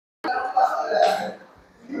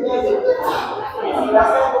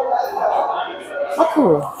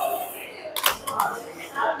Aku.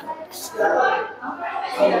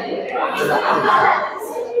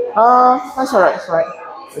 That's alright, it's alright.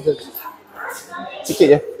 Sikit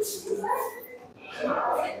je.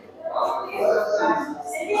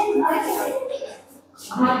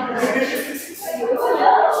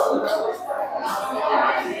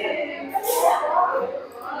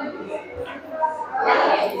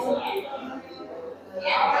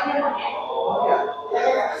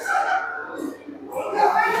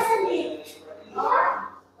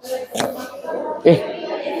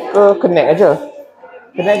 Connect aja.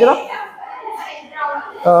 Connect aja lah.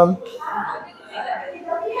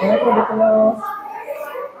 Kenapa dia kena?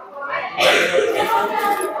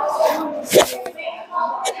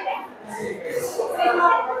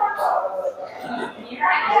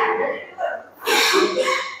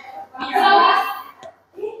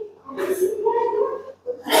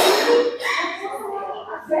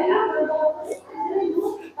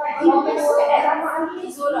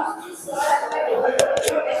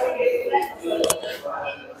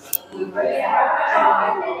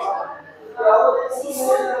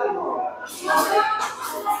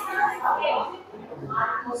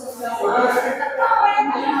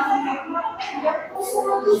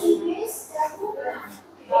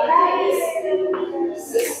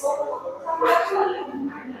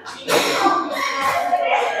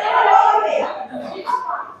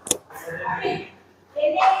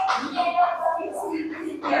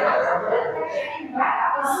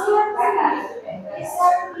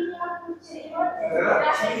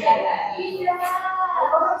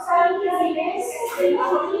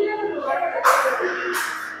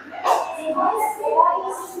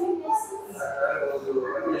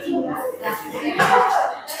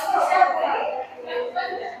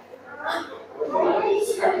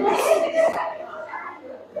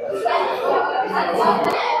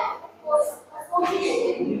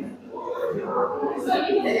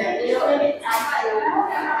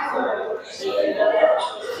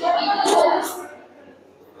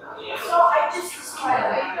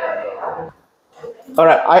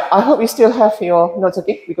 Alright, I hope you still have your notes,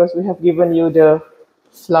 okay? Because we have given you the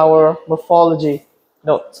flower morphology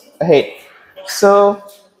note ahead. So,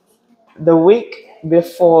 the week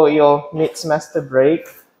before your mid-semester break,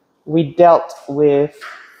 we dealt with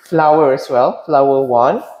flower as well, flower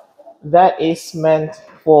 1. That is meant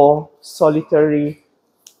for solitary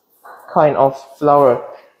kind of flower,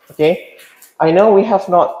 okay? I know we have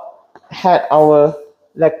not had our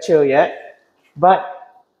lecture yet, but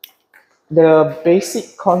the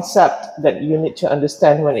basic concept that you need to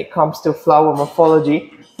understand when it comes to flower morphology,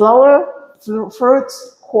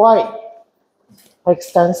 fruits quite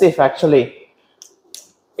extensive actually.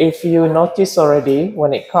 If you notice already,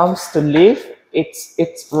 when it comes to leaf,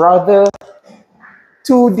 it's rather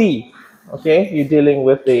 2D. Okay, you're dealing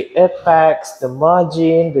with the apex, the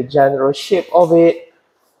margin, the general shape of it,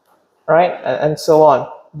 right, and so on.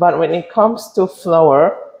 But when it comes to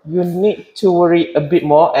flower, you need to worry a bit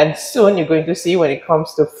more, and soon you're going to see when it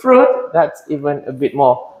comes to fruit, that's even a bit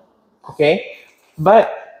more. Okay, but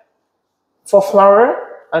for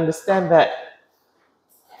flower, understand that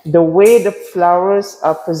the way the flowers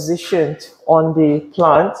are positioned on the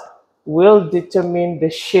plant will determine the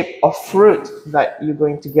shape of fruit that you're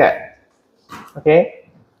going to get. Okay,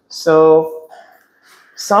 so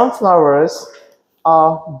some flowers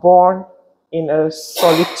are born in a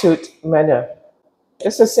solitude manner.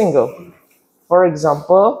 It's a single. For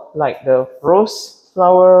example, like the rose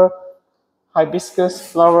flower, hibiscus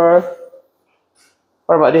flower.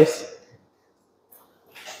 What about this?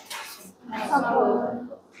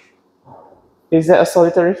 Is that a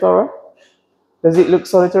solitary flower? Does it look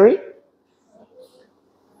solitary?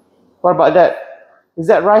 What about that? Is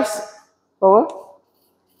that rice flower?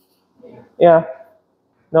 Yeah.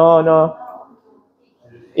 No.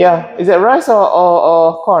 Yeah. Is that rice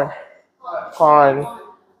or corn? Corn.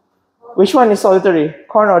 Which one is solitary?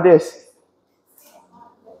 Corn or this?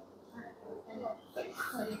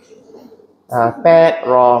 Pet,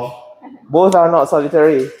 wrong. Both are not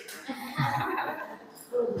solitary.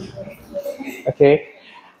 Okay.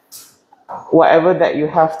 Whatever that you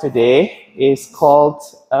have today is called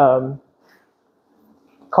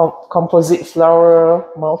composite flower,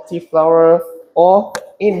 multi-flower, or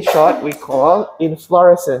in short, we call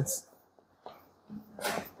inflorescence.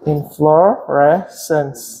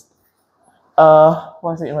 Inflorescence.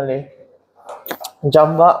 What's it in Malay?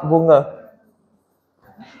 Jambak bunga.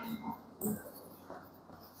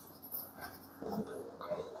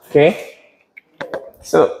 Okay.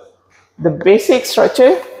 So the basic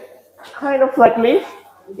structure, kind of like leaf,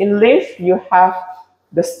 In leaf, you have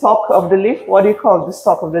the stalk of the leaf. What do you call the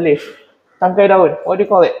stalk of the leaf? Tangkai daun. What do you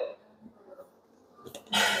call it?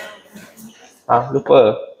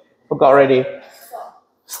 Lupa. Forgot already.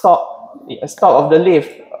 Stalk. Stalk of the leaf.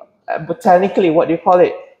 Botanically, what do you call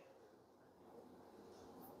it?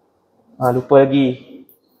 Lupa lagi.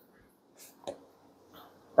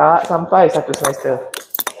 Tak sampai satu semester.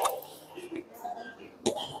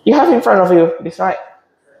 You have in front of you, this right?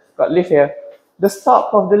 Got leaf here. The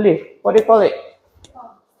stalk of the leaf. What do you call it?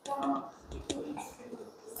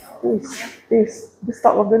 This. The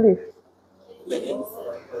stalk of the leaf.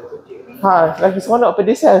 Lagi seronok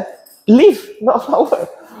pedesal. Leaf, not flower.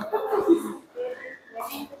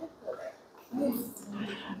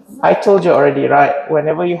 I told you already, right?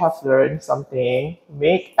 Whenever you have learned something,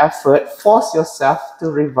 make effort, force yourself to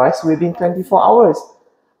revise within 24 hours.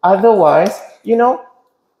 Otherwise, you know,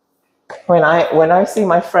 when I see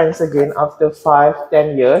my friends again after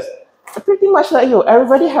 5-10 years, pretty much like you,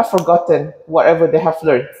 everybody have forgotten whatever they have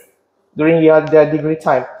learned during their degree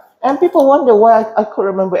time. And people wonder why I could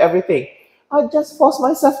remember everything. I just force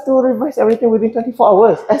myself to revise everything within 24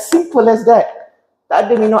 hours. As simple as that. Tak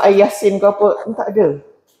ada minum air yasin ke apa, tak ada.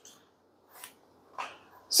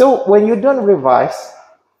 So when you don't revise,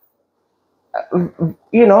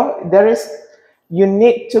 you know, you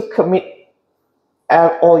need to commit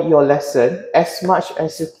all your lesson as much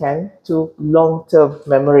as you can to long-term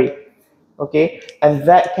memory. Okay, and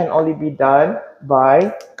that can only be done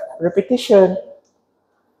by repetition.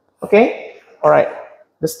 Okay, all right.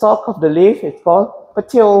 The stalk of the leaf is called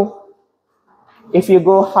petiole. If you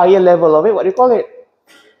go higher level of it, what do you call it?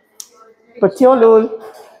 Petiolule.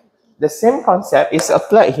 The same concept is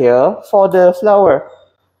applied here for the flower.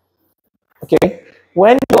 Okay,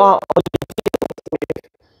 when you are on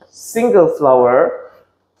single flower,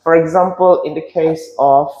 for example, in the case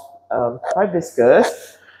of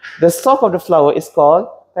hibiscus, the stalk of the flower is called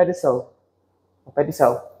pedicel,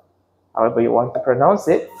 however you want to pronounce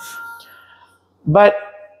it. But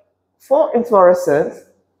for inflorescence,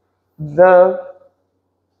 the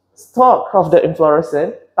stalk of the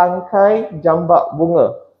inflorescence, tangkai jambak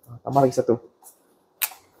bunga. Tambah lagi satu.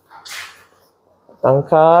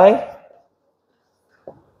 Tangkai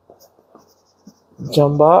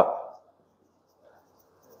jambak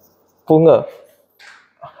bunga.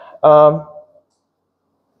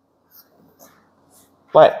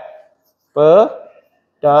 What?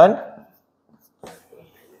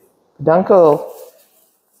 Peduncle.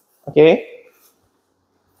 Okay.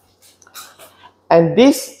 And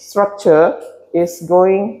this structure is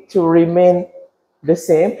going to remain the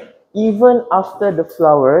same even after the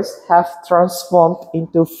flowers have transformed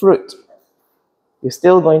into fruit. You're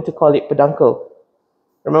still going to call it peduncle.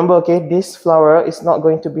 Remember, okay, this flower is not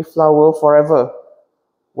going to be flower forever.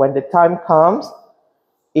 When the time comes,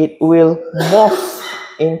 it will morph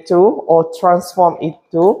into or transform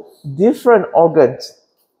into different organs.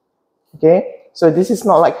 Okay, so this is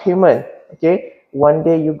not like human. Okay, one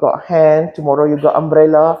day you got hand, tomorrow you got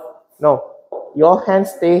umbrella. No, your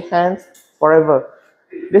hands stay hands forever.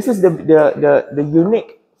 This is the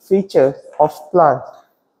unique feature of plant.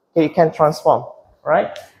 Okay, it can transform,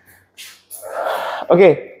 right?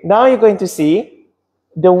 Okay, now you're going to see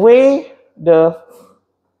the way the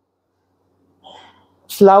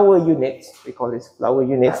flower units, we call this flower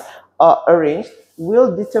units, are arranged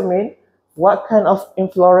will determine what kind of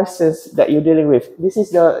inflorescence that you're dealing with. This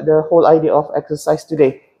is the whole idea of exercise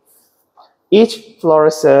today. Each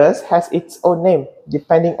fluorescence has its own name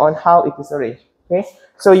depending on how it is arranged. Okay,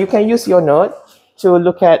 so you can use your note to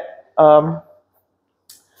look at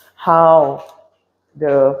how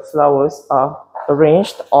the flowers are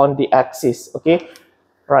arranged on the axis. Okay,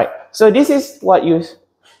 right. So this is what you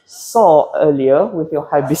saw earlier with your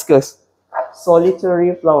hibiscus,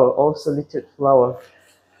 solitary flower or solitude flower.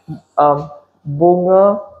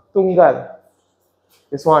 Bunga tunggal,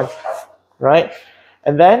 this one, right?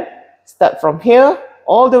 And then start from here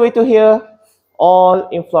all the way to here, all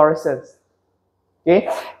inflorescence. Okay,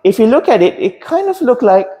 if you look at it, it kind of look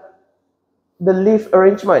like the leaf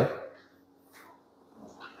arrangement.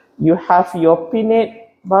 You have your pinnate,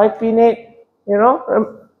 bipinnate, you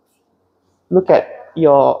know. Look at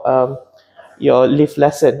your leaf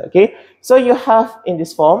lesson. Okay, so you have in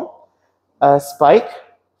this form a spike.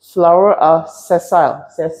 Flower are sessile.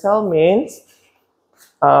 Sessile means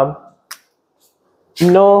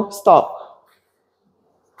no stalk.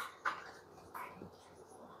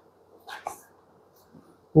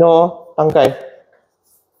 No tangkai.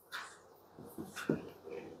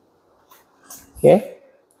 Okay.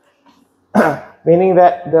 Meaning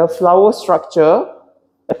that the flower structure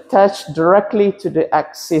attached directly to the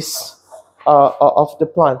axis of the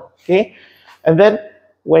plant. Okay, and then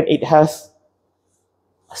when it has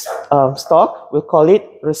stalk, we'll call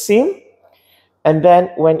it raceme. And then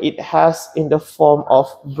when it has in the form of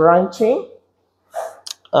branching,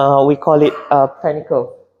 we call it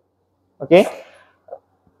peduncle. Okay,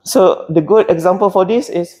 so the good example for this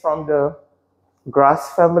is from the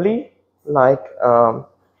grass family, like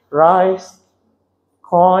rice,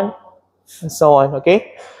 corn, and so on.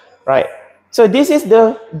 Okay, right. So this is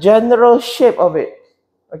the general shape of it.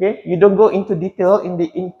 Okay, you don't go into detail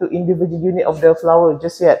into individual unit of the flower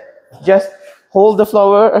just yet. Just hold the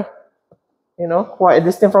flower, quite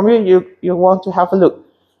distant from you. You want to have a look.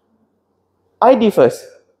 ID first.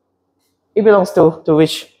 It belongs to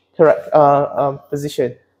which correct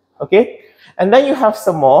position. Okay, and then you have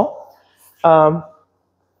some more. I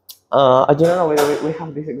don't know whether we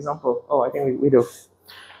have this example. Oh, I think we do.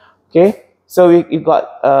 Okay, so you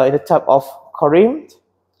got in the type of corymbs,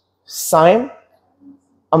 cyme,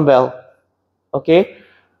 umbel. Okay,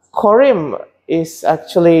 corymb is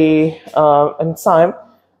actually and cyme.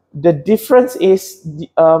 The difference is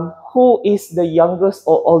who is the youngest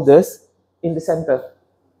or oldest in the center.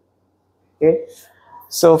 Okay,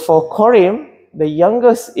 so for corymb, the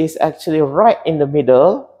youngest is actually right in the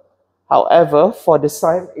middle. However, for the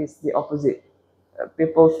cyme, it's the opposite.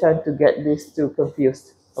 People tend to get these two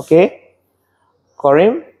confused. Okay,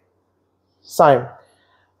 corymb, cyme.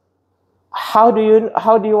 How do you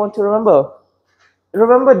want to remember?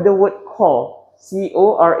 Remember the word core,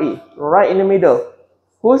 C-O-R-E, right in the middle.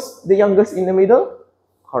 Who's the youngest in the middle?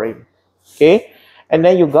 Corymb. Okay, and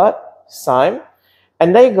then you got cyme,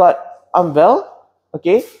 and then you got umbel.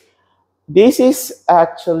 Okay, this is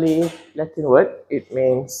actually Latin word. It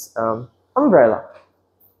means umbrella.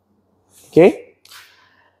 Okay,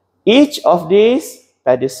 each of these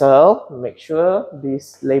pedicel, make sure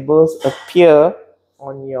these labels appear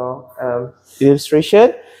on your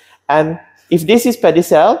illustration. And if this is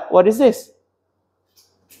pedicel, what is this?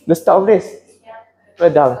 The start of this?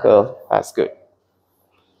 Peduncle. That's good.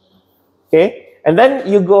 Okay, and then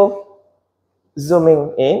you go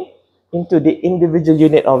zooming into the individual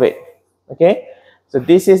unit of it. Okay, so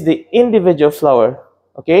this is the individual flower.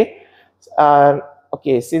 Okay,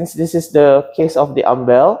 okay, since this is the case of the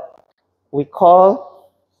umbel, we call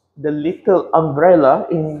the little umbrella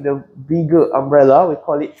in the bigger umbrella, we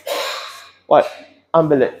call it what?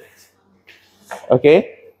 Umbellate.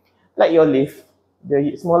 Okay, like your leaf,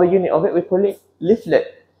 the smaller unit of it, we call it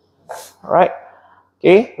leaflet. All right.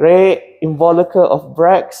 Okay, ray involucre of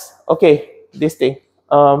bracts. Okay, this thing.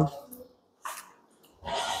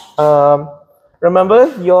 Remember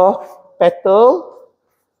your petal,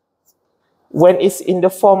 when it's in the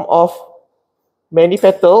form of many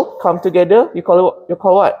petals come together, you call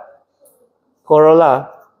what? Corolla.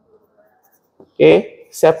 Okay,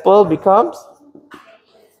 sepal becomes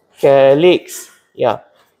calyx. Yeah.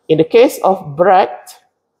 In the case of bract,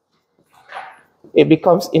 it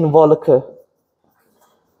becomes involucre.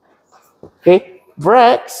 Okay,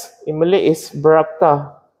 bracts in Malay is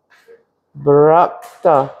bracta.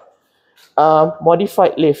 Bracta.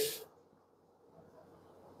 Modified leaf.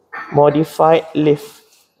 Modified leaf.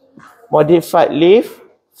 Modified leaf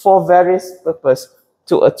for various purpose.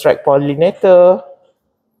 To attract pollinator.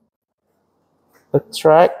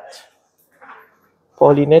 Attract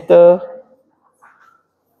pollinator.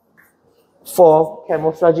 For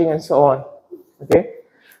camouflaging and so on. Okay.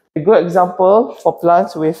 A good example for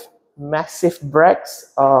plants with massive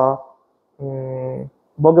bracts are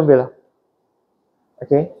bougainvillea.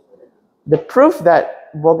 Okay. The proof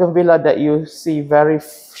that bougainvillea that you see very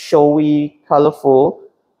showy, colorful,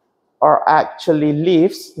 are actually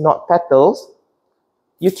leaves, not petals.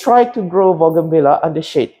 You try to grow bougainvillea under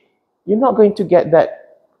shade, you're not going to get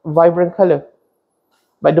that vibrant color.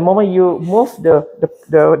 But the moment you move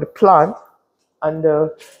the plant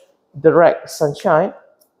under direct sunshine,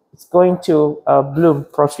 it's going to bloom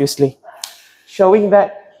profusely, showing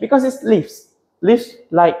that because it's leaves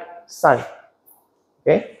like sun.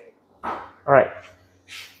 Okay. All right.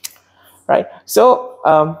 So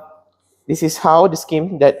this is how the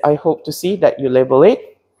scheme that I hope to see that you label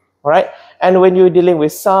it. All right. And when you're dealing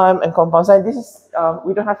with cyme and compound cyme, this is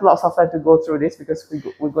we don't have lots of time to go through this because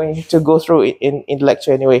we're going to go through it in the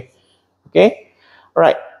lecture anyway. Okay. All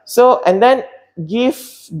right. So and then give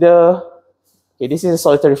the this is a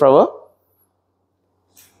solitary flower.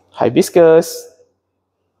 Hibiscus.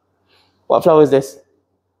 What flower is this?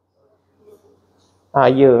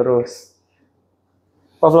 Yeah, rose.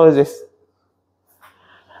 What flower is this?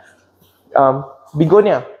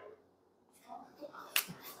 Begonia.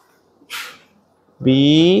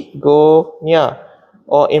 Begonia.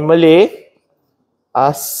 Or in Malay,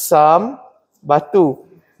 asam batu.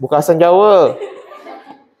 Bukan asam Jawa.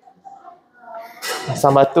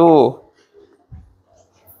 Asam batu.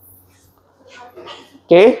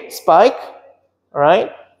 Okay, spike.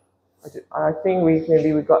 Alright. I think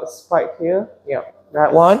maybe we got spike here. Yeah,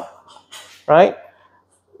 that one. Right.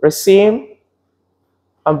 Raceme,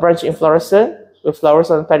 unbranched inflorescence with flowers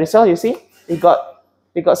on pedicel. You see, we got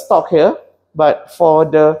stalk here, but for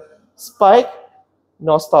the spike,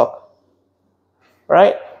 no stalk.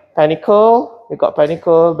 Right. Panicle. We got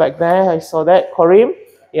panicle back there. I saw that. Corim.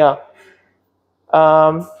 Yeah.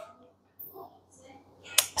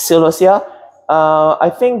 Celosia. I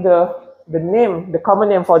think the common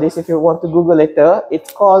name for this, if you want to Google later,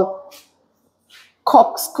 it's called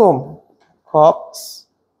coxcomb.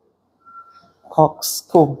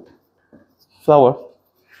 Coxcomb. Flower.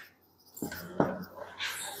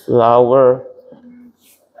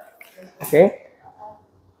 Okay.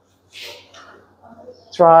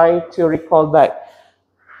 Try to recall back.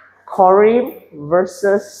 Corim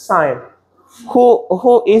versus cyme.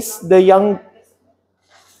 Who is the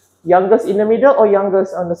youngest in the middle or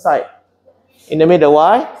youngest on the side? In the middle.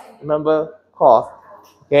 Why? Remember cor.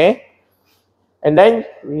 Okay. And then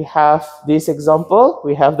we have this example.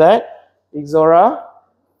 We have that Ixora,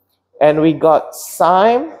 and we got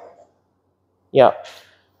cyme. Yeah.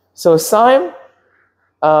 So cyme,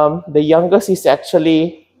 the youngest is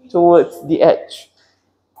actually towards the edge.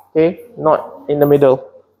 Okay, not in the middle.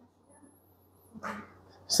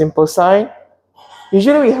 Simple sign.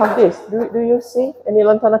 Usually we have this. Do you see any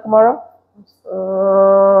lantana kamara?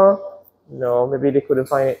 No, maybe they couldn't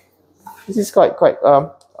find it. This is quite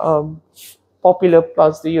popular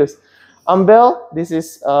plants to use. Umbel, this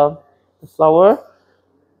is the flower.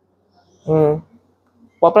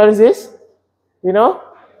 What plant is this? You know?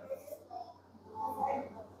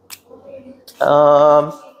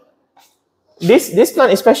 This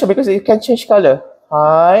plant is special because it can change color.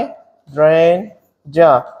 Hydrangea.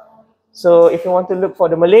 So if you want to look for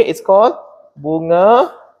the Malay, it's called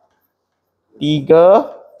bunga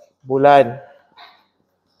tiga bulan.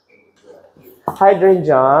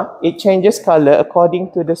 Hydrangea, it changes color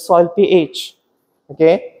according to the soil pH.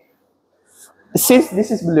 Okay. Since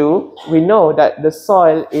this is blue, we know that the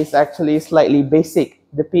soil is actually slightly basic.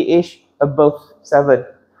 The pH above 7.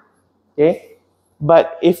 Okay.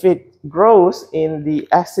 But if it grows in the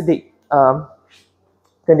acidic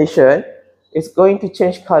condition, it's going to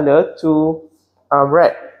change color to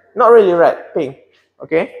red. Not really red, pink.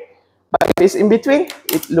 Okay. But if it's in between,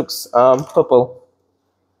 it looks purple.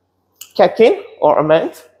 Catkin or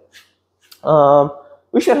ament.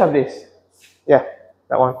 We should have this. Yeah,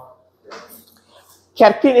 that one.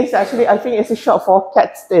 Catkin is actually, I think it's a short for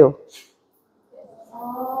cat's tail.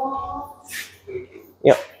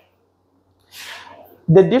 Yeah.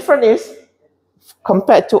 The difference is,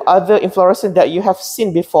 compared to other inflorescence that you have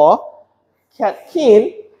seen before,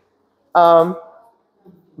 catkin,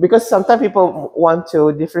 because sometimes people want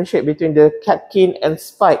to differentiate between the catkin and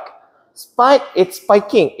spike. Spike, it's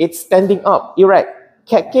spiking, it's standing up, erect.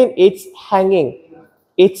 Catkin, it's hanging.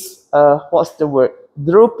 It's, what's the word?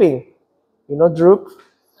 Drooping. You know droop?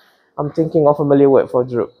 I'm thinking of a Malay word for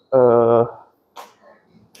droop.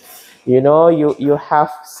 You know, you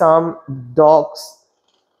have some dogs'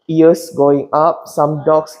 ears going up, some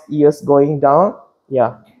dogs' ears going down.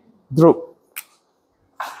 Yeah, droop.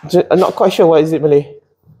 I'm not quite sure what is it Malay.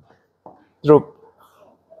 Droop.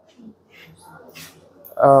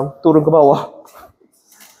 Turun ke bawah.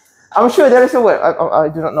 I'm sure there is a word. I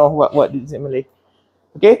do not know what is it Malay.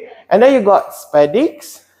 Okay, and then you got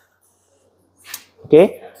spadix.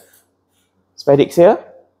 Okay, spadix here.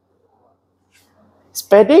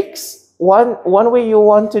 Spadix, one way you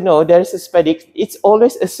want to know there is a spadix, it's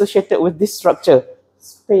always associated with this structure,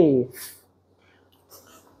 spathe.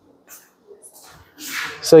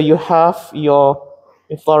 So you have your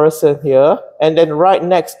inflorescence here, and then right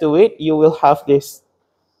next to it, you will have this.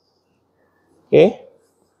 Okay,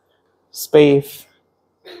 spathe.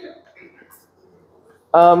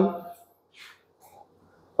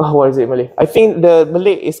 What is it Malay? I think the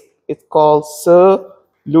Malay it's called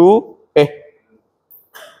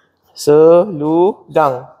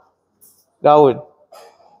seludang gaun.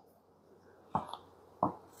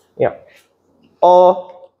 Yeah.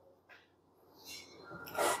 Or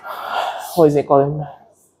what is it called?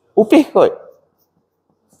 Upih kot.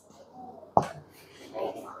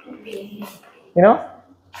 You know?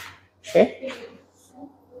 Okay.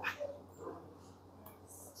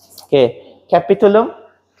 Okay. Capitulum.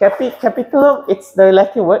 Capitulum, it's the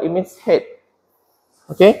Latin word, it means head.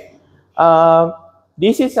 Okay.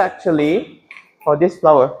 This is actually for this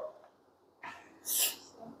flower.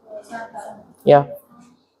 Yeah.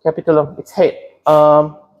 Capitulum, its head.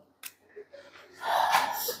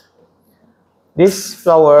 This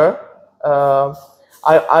flower,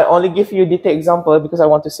 I only give you detailed example because I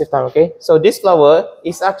want to save time, okay? So this flower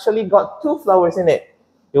is actually got two flowers in it.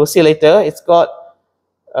 You'll see later, it's got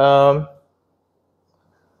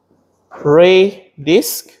ray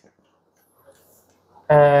disc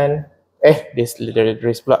and, this literally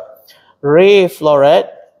ray floret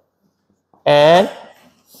and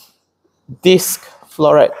disc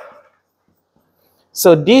floret.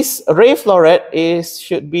 So this ray floret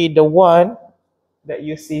should be the one that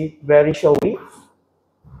you see very showy.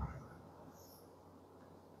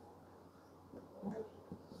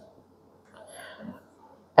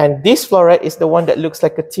 And this floret is the one that looks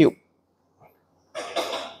like a tube.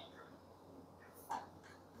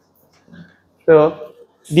 So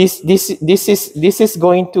this is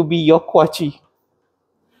going to be your kwachi.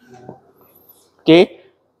 Okay,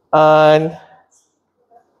 and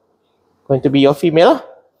going to be your female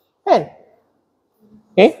hen.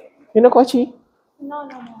 Okay, you know kwachi? No.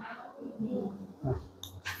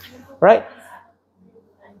 Right?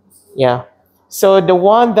 Yeah. So the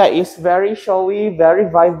one that is very showy, very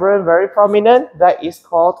vibrant, very prominent, that is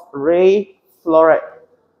called ray floret.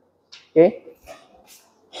 Okay.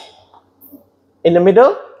 In the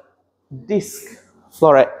middle, disc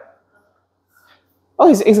floret. Oh,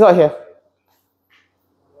 it's got here.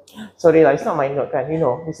 Sorry lah, it's not my note kan. You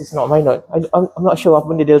know, this is not my note. I'm not sure apa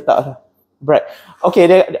benda dia letak. Brag. Okay,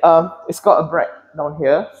 it's got a brag down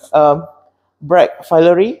here. Brag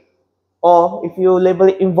filary, or if you label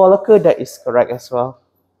it involucre, that is correct as well.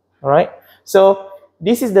 All right. So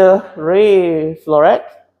this is the ray floret,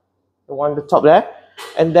 the one at the top there,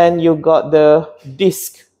 and then you got the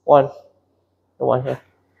disc one, the one here.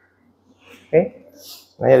 Okay.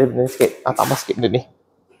 Nah, ada benda sikit. Tambah sikit benda ni.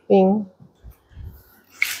 Ding.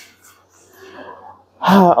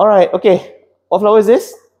 All right. Okay. What flower is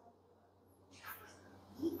this?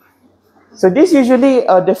 So this usually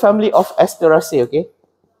the family of Asteraceae. Okay.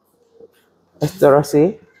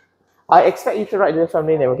 Asteraceae. I expect you to write the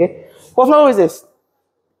family name. Okay. What flower is this?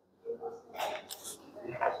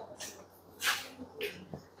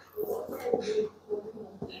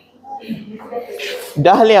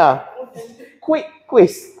 Dahlia. Quick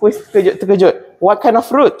quiz terkejut. What kind of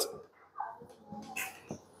fruit?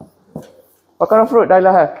 What kind of fruit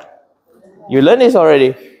Dahlia have? You learned this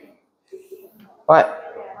already. What?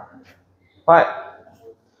 What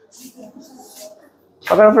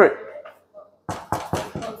kind of fruit?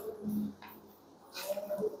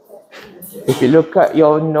 If you look at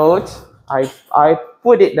your notes, I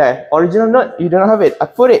put it there. Original note, you don't have it. I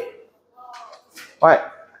put it. What?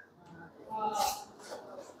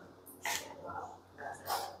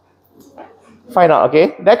 Find out,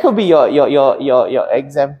 okay? That could be your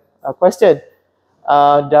exam question.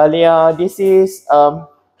 Dahlia, this is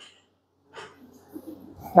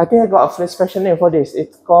I think I got a special name for this.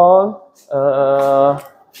 It's called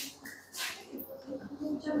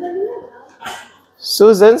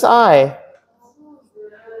Susan's eye.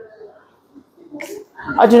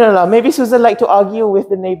 I don't know lah. Maybe Susan like to argue with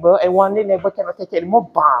the neighbor, and one day neighbor cannot take it anymore.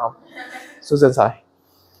 Bam! Susan's eye.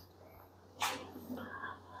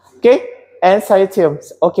 Okay, and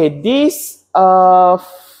cytiums. Okay, these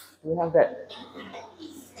we have that.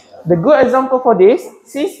 The good example for this,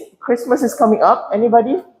 since Christmas is coming up,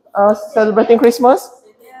 anybody celebrating Christmas?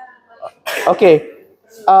 Okay,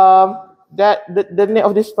 the name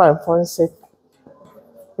of this plant, poinsettia.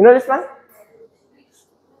 You know this plant?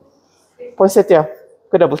 Poinsettia,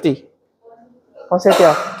 kedai putih.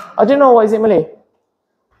 Poinsettia. I don't know what is it Malay.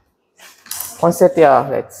 Poinsettia.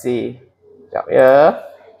 Let's see. Sekejap ya.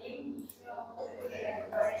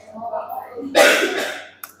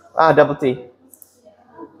 Dah putih.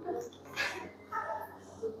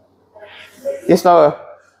 This flower,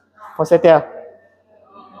 poinsettia.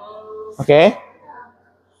 Okay.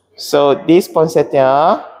 So this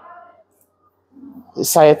poinsettia is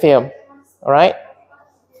cythium. All right.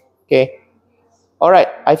 Okay. All right.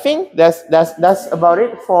 I think that's about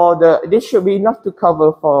it for the. This should be enough to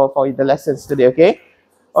cover for the lessons today. Okay.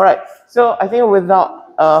 All right. So I think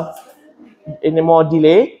without any more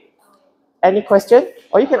delay, any question,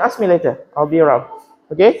 or you can ask me later. I'll be around.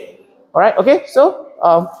 Okay. All right. Okay. So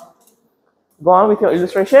go on with your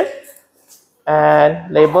illustration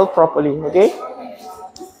and label properly. Okay.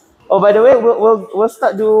 Oh, by the way, we'll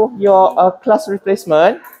start do your class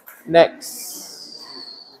replacement next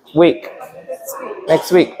week.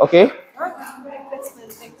 Next week, okay?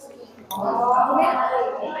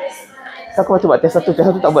 Aku macam buat test satu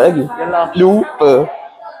tak buat lagi. Lupa.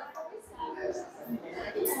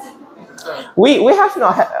 We have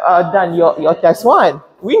not done your test one.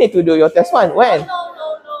 We need to do your test one. When? No.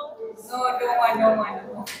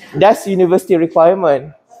 That's university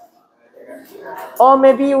requirement. Or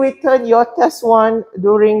maybe we turn your test one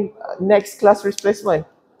during next class replacement.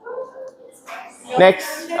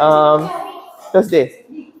 Next Thursday.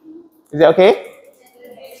 Is that okay?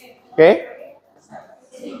 Okay.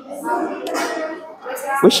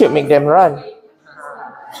 We should make them run.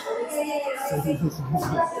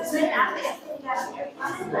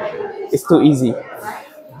 It's too easy.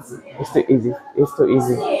 It's too easy. It's too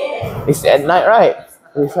easy. It's at night, right?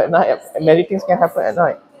 It's at night. Many things can happen at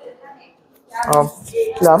night.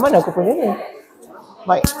 Lah, mana aku punya ni?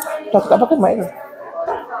 Mic. Tak pakai mic ni.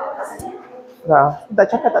 Nah,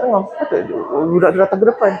 tak cakap tak dengar. Patut budak tu datang ke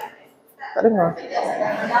depan. Tak dengar.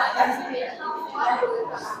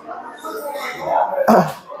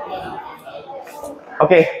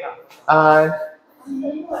 Okay.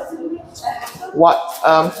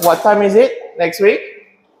 What time is it next week?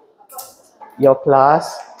 Your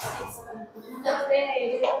class.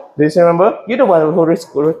 Do you still remember? You're the one who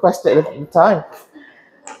requested the time.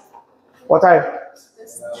 What time?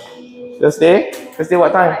 Thursday? Thursday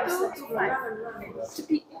what time?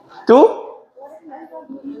 2?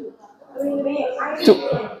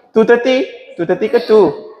 2:30? 2:30 ke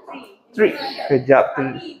 2? 3. Kejap.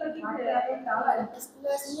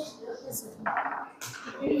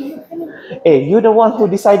 You the one who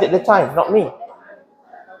decided the time, not me.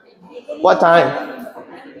 What time?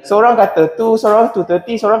 Seorang kata 2, seorang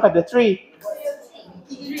 2:30, seorang kata 3.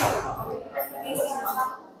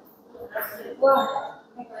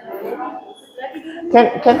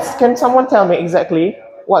 Can someone tell me exactly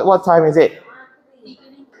what time is it?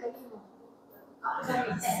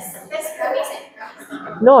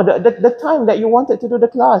 No, the time that you wanted to do the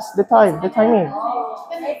class, the timing.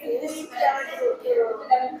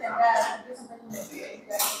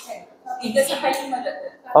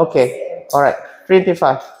 Okay, all right,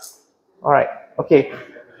 3:05. All right, okay.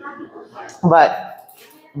 But,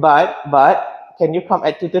 can you come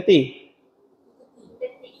at 2:30?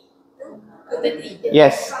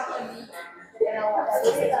 Yes.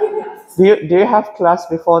 Do you have class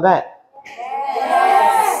before that?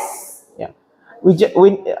 Yeah.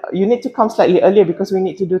 You need to come slightly earlier because we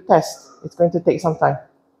need to do tests. It's going to take some time.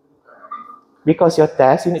 Because your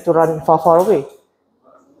test, you need to run far away.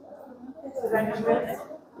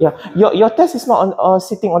 Yeah. Your test is not on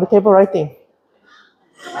sitting on the table writing.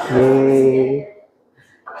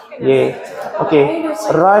 Yay. Okay.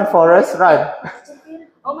 Run, Forest, run.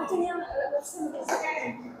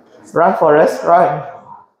 Run, Forest, run.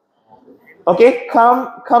 Okay,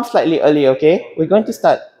 come slightly early, okay? We're going to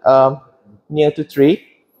start near to 3.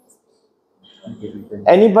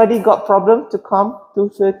 Anybody got problem to come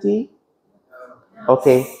 2:30?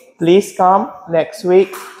 Okay, please come next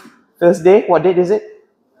week, Thursday. What date is it?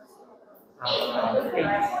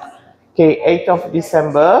 Okay, 8th of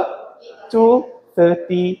December,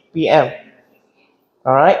 2:30 p.m.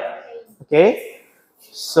 All right, okay?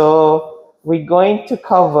 So we're going to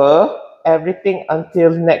cover everything until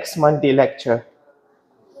next Monday lecture.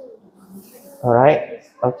 All right,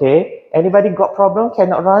 okay. Anybody got problem?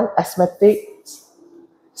 Cannot run? Asthmatic?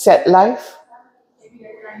 Sad life?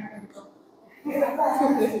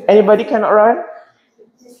 Anybody cannot run?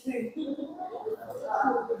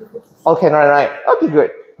 All can run, right? Okay,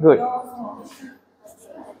 good.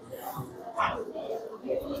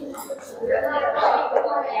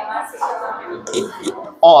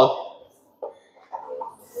 All.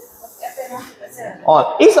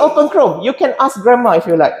 It's open Chrome. You can ask grandma if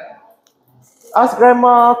you like. Ask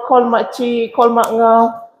grandma, call makcik, call mak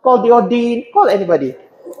ngah, call Diodin, call anybody.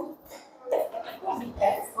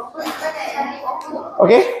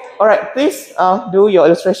 Okay? Alright, please do your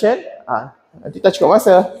illustration. Nanti tak cukup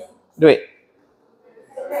masa. Do it.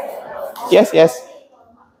 Yes.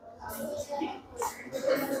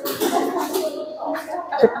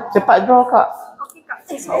 Cepat draw, Kak.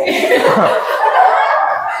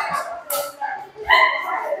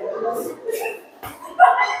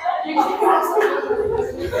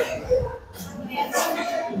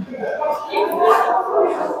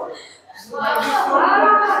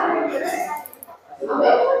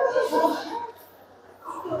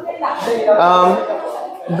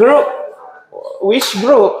 Which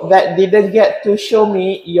group that didn't get to show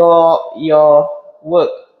me your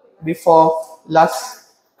work before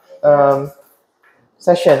last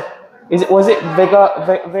session? Was it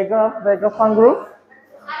Vega Fun group?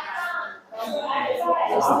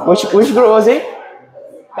 Which group was it?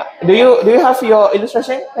 Do you have your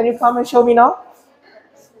illustration? Can you come and show me now?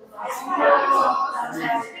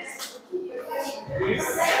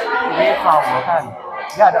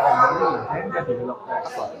 Dia ada ovary, then dia develop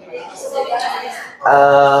apa?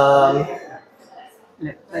 Um,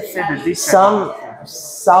 Let's say the this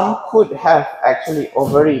some could have actually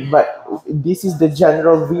ovary, but this is the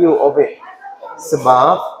general view of it.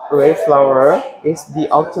 Sebab ray flower is the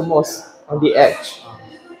outermost on the edge.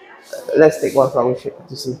 Let's take one flower shape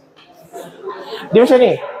to see. Dia macam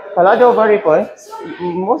ni. Kalau ada ovary pun,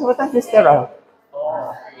 most of the time dia sterile.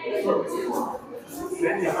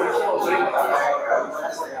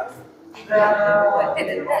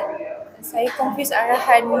 Saya confuse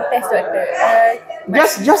arahan test doktor.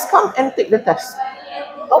 Just come and take the test.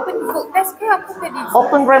 Open book test ke apa tadi?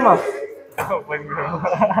 Open grammar.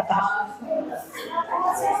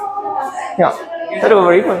 Ya, tak ada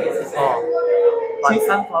ovary pun. But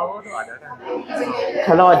sunflower tu ada kan?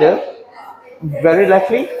 Kalau ada, very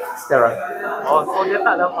likely sterile. Oh, so dia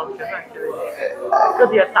tak ada function actually. Ke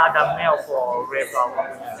dia tak ada male for ray flower?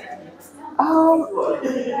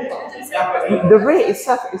 The ray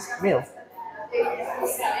itself is male.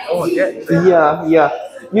 Oh, Yeah.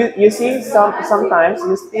 You see, sometimes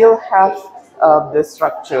you still have the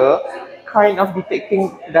structure kind of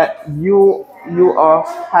detecting that you are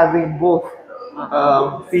having both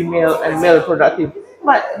female and male productive.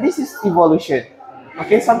 But this is evolution.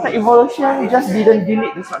 Okay, sometimes evolution just didn't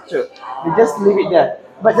delete the structure. They just leave it there.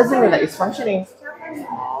 But doesn't mean that it's functioning.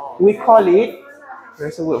 We call it,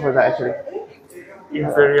 there's a word for that actually.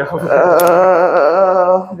 Inferior.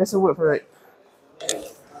 There's a word for it.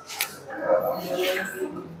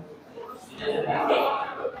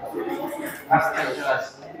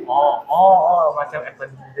 Macam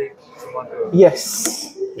appendix semua tu. Yes.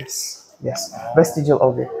 Vestigial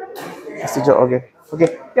organ. Okay.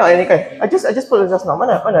 Tengok yang ni kan. I just put it just now.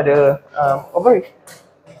 Mana ada ovary.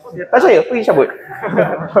 Tak percaya, pergi cabut.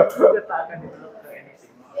 Dia tak akan develop to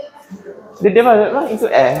anything. Dia develop into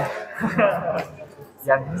air.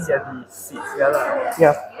 Yang ni jadi seed segala.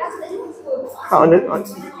 Yeah.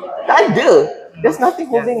 Tak ada. There's nothing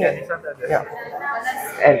holding it. Yeah.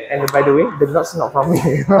 And by the way, the nuts not from me.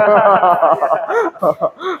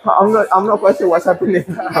 I'm not quite sure what's happening.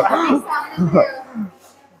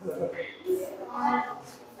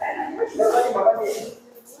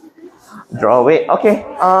 Draw away. Okay.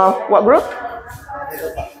 What group?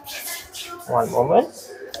 One moment.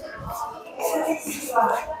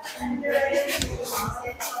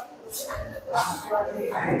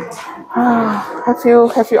 Have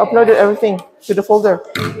you uploaded everything to the folder?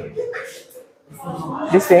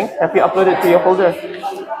 This thing, have you uploaded to your folder?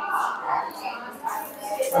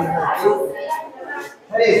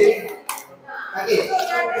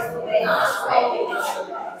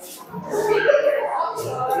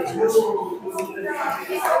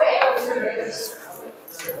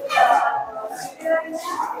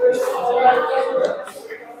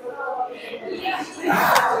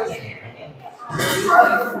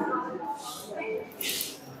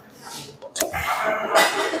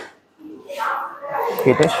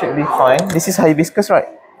 Okay, that should be fine. This is hibiscus, right?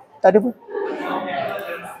 Tak ada pun.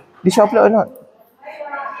 Did you upload or not?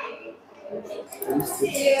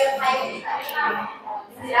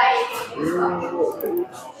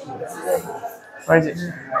 Where is it?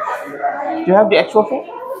 Do you have the actual thing?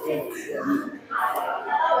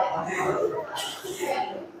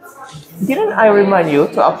 Didn't I remind you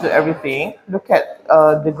to upload everything? Look at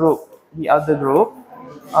the group, the other group.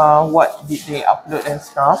 What did they upload and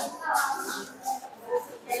stuff?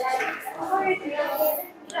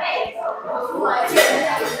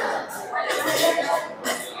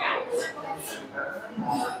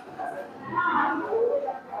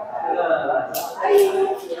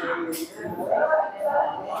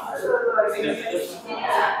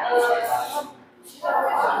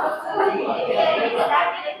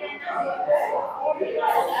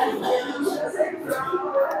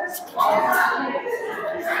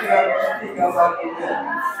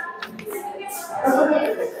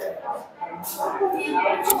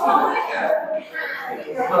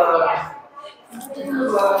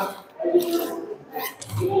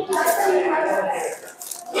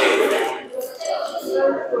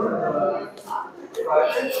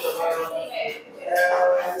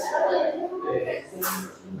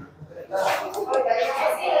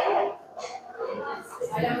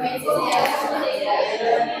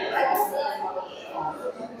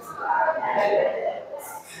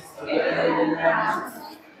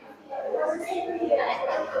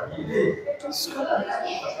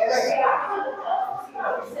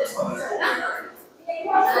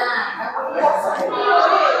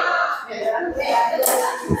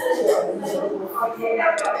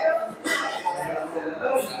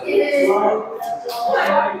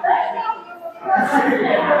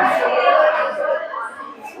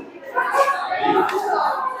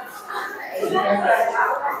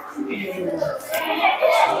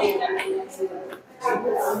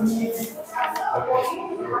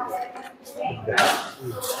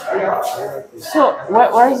 So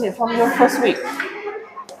where is it from your first week?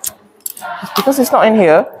 Because it's not in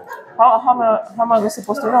here. How am I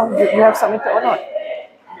supposed to know you have submitted or not?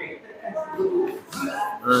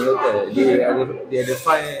 Dia ada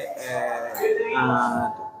file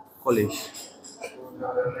college.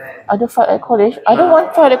 Ada file at college? I don't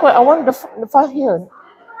want file at college. I want the file here.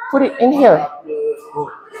 Put it in here. Oh,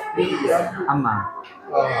 Amma.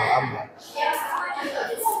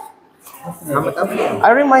 I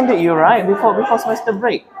reminded you, right? Before semester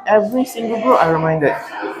break. Every single group I reminded.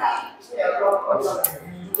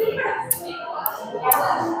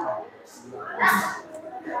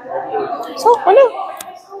 So, mana?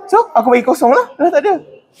 So, aku bagi kosong lah. Dah tak ada.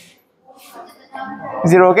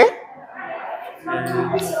 0, okay?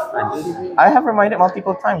 I have reminded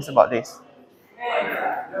multiple times about this.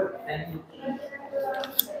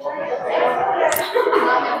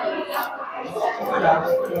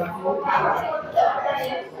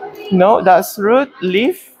 No, that's root,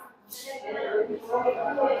 leaf.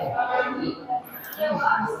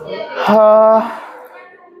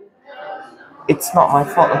 It's not my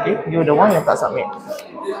fault, okay? You're the one yang tak submit.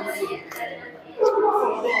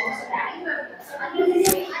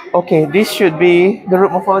 Okay, this should be the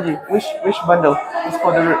root morphology. Which bundle is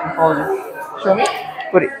for the root morphology? Show me.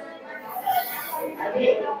 Put it.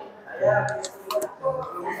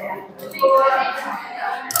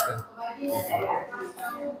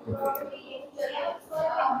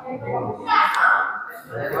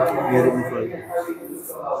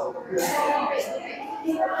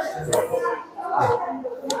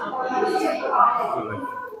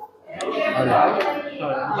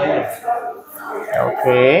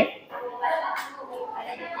 Okay.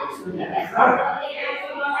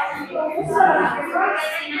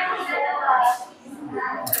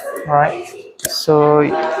 Right. So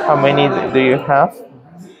how many do you have?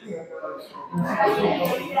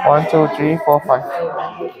 1, 2, 3, 4, 5.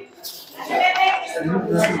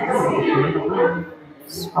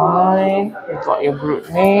 It's fine. You got your group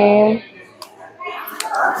name.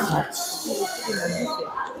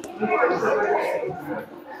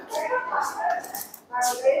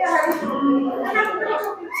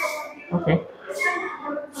 Okay.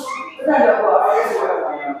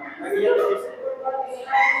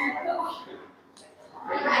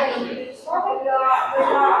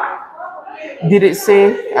 Did it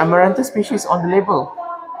say Amaranthus species on the label?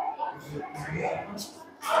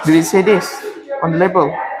 Did it say this on the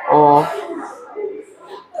label? Or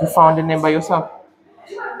you found the name by yourself?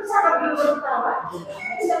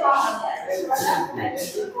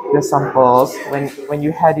 The samples, when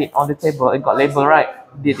you had it on the table, it got labeled right.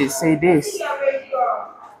 Did it say this?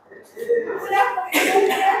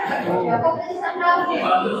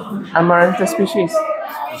 Amaranthus species.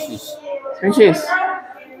 Species.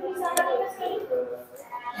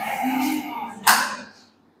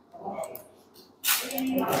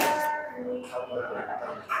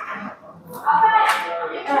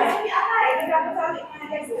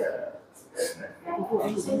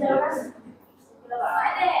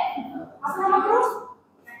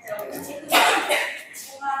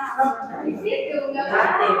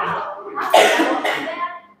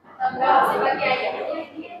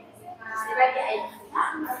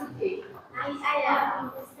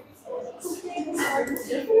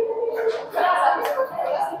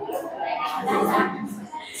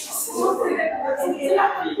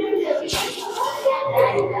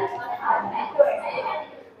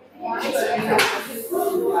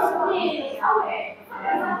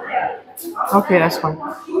 Okay, that's fine.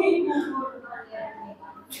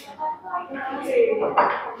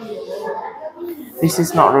 This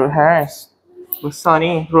is not root hairs. Besar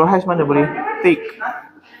ni, root hairs mana boleh thick.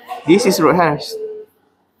 This is root hairs.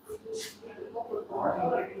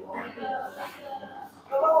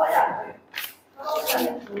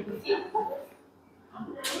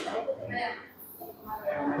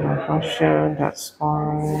 Function, that's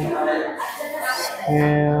fine.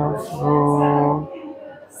 Scale, row.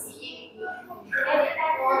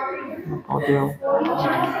 Audio.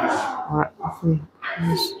 Alright,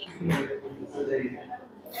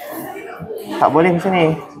 tak boleh macam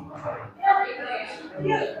ni.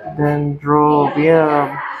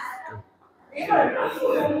 Dendrobium.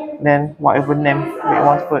 Then whatever name that you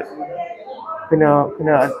want to put. Kena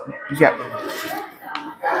gap.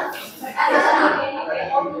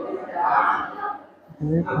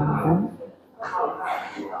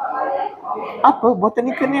 Apa?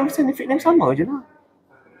 Botanical name, scientific name sama je lah.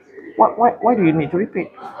 Why do you need to repeat?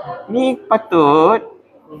 Ni patut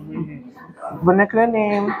Vernacular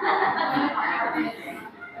name.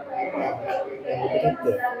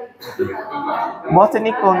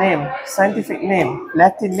 Botanical name, scientific name,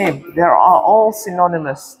 Latin name, they are all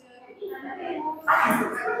synonymous.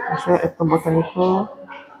 So, ito botanical.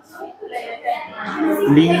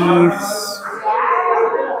 Leaves.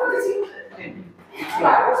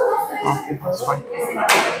 Okay, that's fine.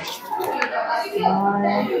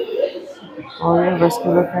 Oh, yeah,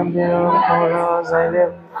 vascular cambium, corolla,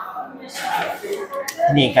 xylem.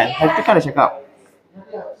 Ni kan, tadi kan dah cakap.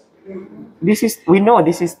 We know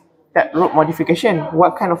this is taproot modification.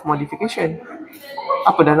 What kind of modification?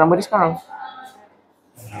 Apa dah nama dia sekarang?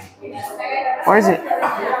 What is it?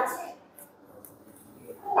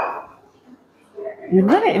 You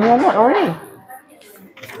learn it in your note already.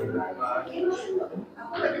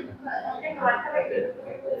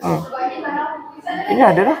 Ini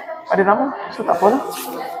ada dah. Ada nama. So tak apa lah.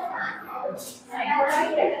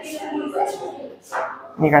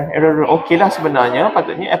 Ni kan error root. Okey lah sebenarnya.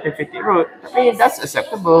 Patutnya epiphytic root. Tapi that's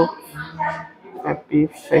acceptable.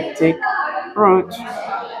 Epiphytic root.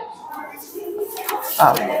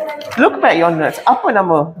 Look back your notes. Apa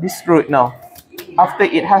nama this root now? After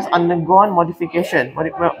it has undergone modification.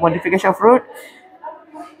 Modification of root.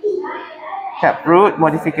 Taproot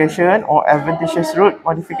modification or adventitious root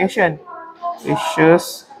modification.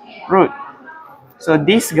 Vicious root. So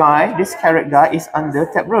this guy, this carrot guy is under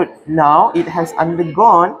taproot. Now it has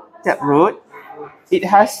undergone taproot. It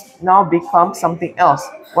has now become something else.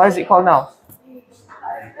 What is it called now?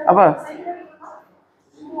 Apa?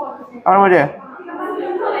 Apa nama dia?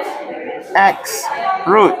 X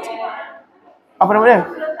root. Apa nama dia?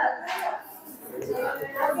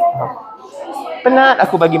 Penat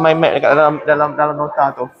aku bagi mind map dekat dalam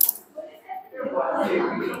nota tu.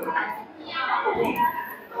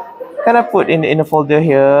 Can I put in a folder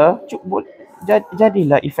here?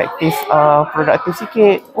 Jadilah efektif productive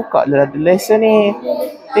sikit. Buka lah lesson ni.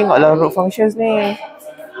 Tengoklah root functions ni.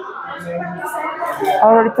 I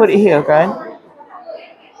already put it here kan?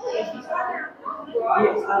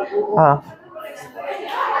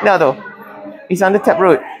 Nah tu. It's under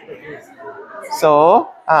taproot. So,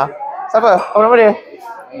 siapa? Apa nama dia?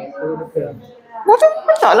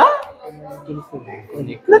 Macam lah.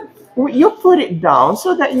 Look, you put it down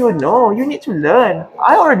so that you know. You need to learn.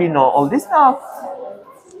 I already know all this stuff.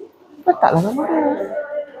 Letaklah nama dia.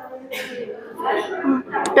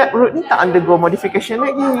 Taproot ni tak undergo modification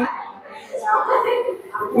lagi.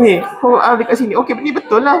 Ni, kau dekat sini. Okay, ni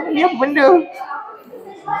betul lah. Ni apa benda?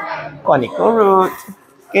 Conical root.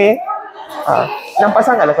 Okay. Nampak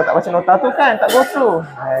sangatlah kau tak baca nota tu kan? Tak go through.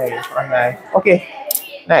 Hai, perangai. Okay.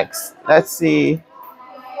 Next. Let's see.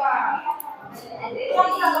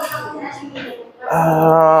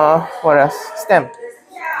 What else? Stem.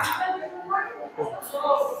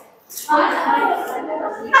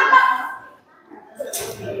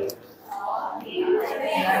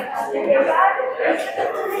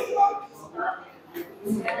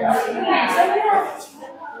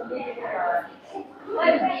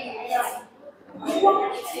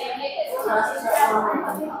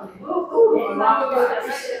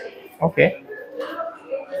 Okay.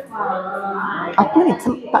 Apa ni?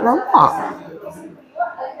 Tak nampak.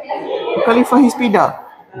 Khalifah Hispida.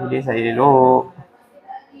 Boleh saya elok.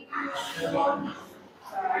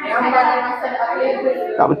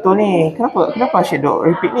 Tak betul ni. Kenapa Syed Dok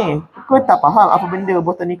repeat ni? Kau tak faham apa benda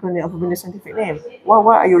botanical name, apa benda scientific name.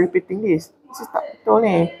 Why are you repeating this? This is tak betul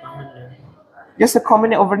ni. Just a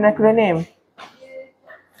common name or vernacular name.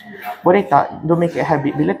 Boleh tak? Don't make it a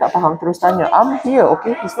habit. Bila tak faham terus tanya. I'm here,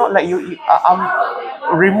 okay? It's not like I'm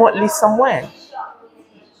remotely somewhere.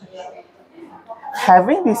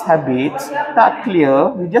 Having these habits tak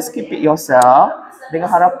clear, you just keep it yourself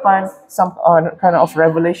dengan harapan some kind of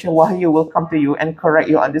revelation wahyu will come to you and correct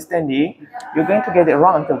your understanding. You're going to get it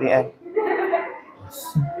wrong until the end.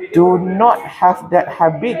 Do not have that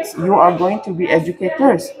habit. You are going to be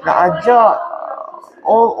educators. Nak ajar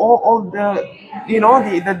all the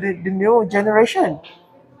the new generation.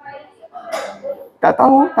 Tak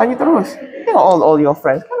tahu, tanya terus. Tengok all your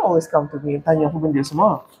friends can always come to me tanya apa benda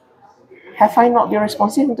semua. Have I not been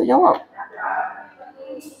responsive untuk jawab?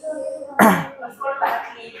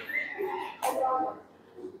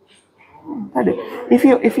 Tak ada. If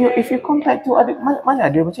you compare to other, mana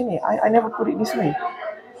ada macam ni? I never put it this way.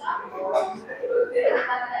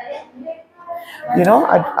 You know,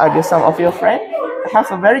 ada some of your friends have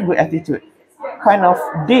a very good attitude. Kind of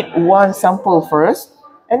did one sample first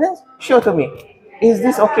and then show to me. Is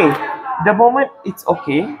this okay? The moment it's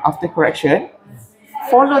okay after correction,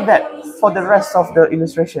 follow that for the rest of the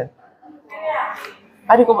illustration.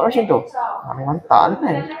 Ada kau buat macam tu? Memang tak lah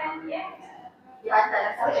kan?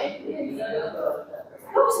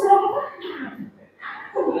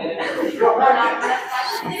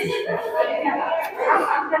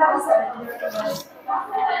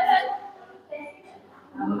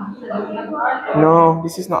 No,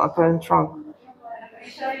 this is not a parent trunk.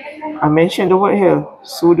 I mentioned the word here,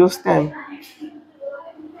 pseudostem.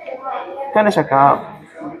 Kan dah cakap,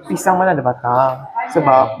 pisang mana ada batang.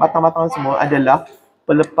 Sebab batang-batang semua adalah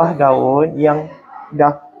pelepah daun yang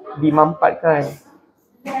dah dimampatkan.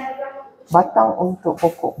 Batang untuk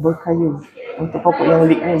pokok berkayu, untuk pokok yang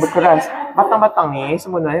lignin berkeras. Batang-batang ni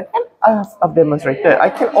sebenarnya kan I've demonstrated. I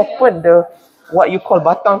can open the what you call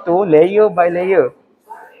batang tu layer by layer.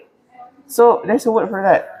 So there's a word for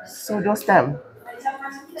that, pseudostem.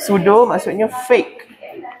 Pseudo maksudnya fake.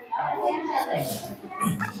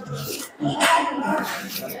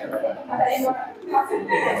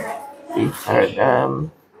 It's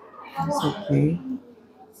okay.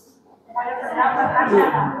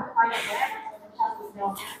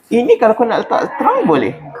 Ini kalau kau nak letak terang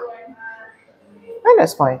boleh. And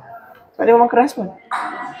that's fine. So dia memang keras pun.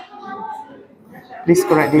 Please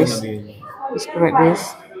correct this. Please correct this.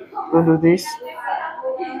 Don't do this.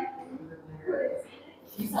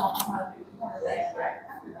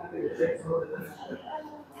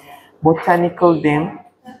 Botanical name,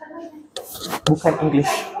 bukan English.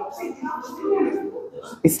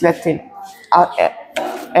 It's Latin.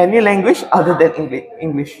 Any language other than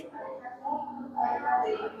English.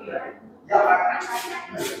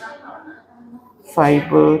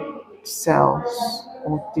 Fiber cells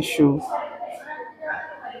or tissue.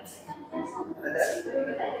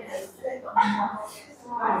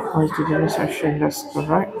 Oxygen section, that's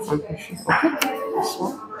correct. Okay, this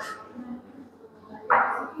one.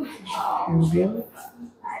 Cambium.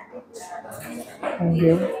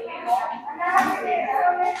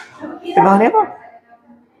 Tengah ni apa?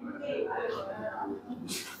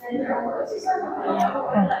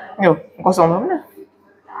 Yo, kosong mana?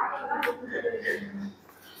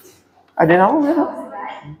 Ada nama ke tak?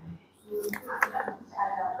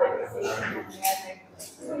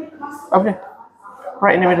 Apa ni?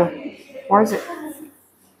 Right in the middle. Where is it?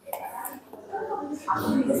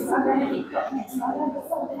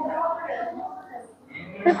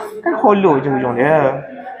 Kan hollow je ujung dia.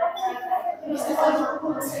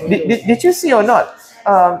 Did you see or not?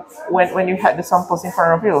 When you had the samples in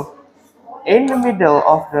front of you, in the middle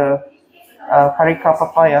of the carica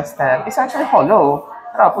papaya stem, it's actually hollow.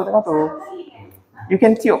 Kenapa tengah tu? You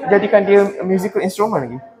can tiup, jadikan dia musical instrument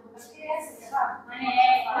lagi.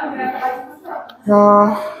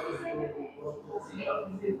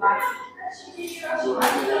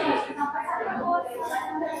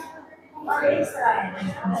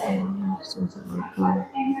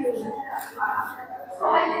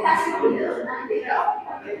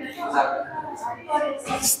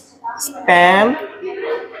 Stem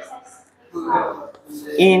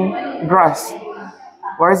in grass.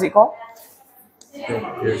 What is it called?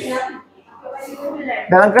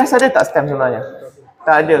 Dalam grass ada tak stem sebenarnya?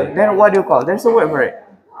 Tak ada. Then what do you call? There's a word for it.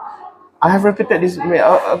 I have repeated this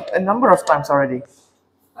a number of times already.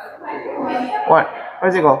 What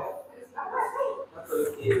is it called?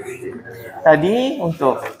 Tadi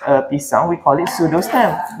untuk pisang we call it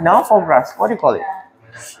pseudostem. Now for grass, what do you call it?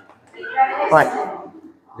 What?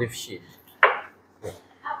 Leaf sheath.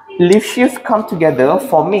 Leaf sheath come together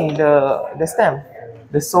forming the stem,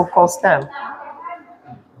 the so-called stem.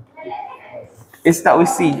 It's that we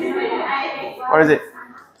see. What is it?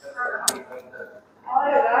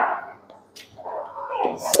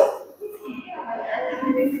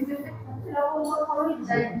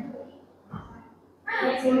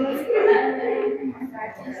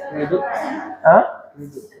 Hah?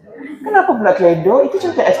 Kenapa pula kledo? Itu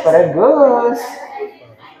contoh asparagus.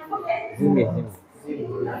 Ini.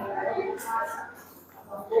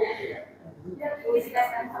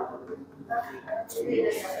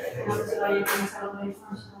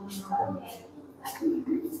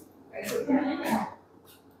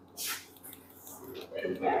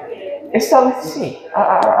 It's start with C.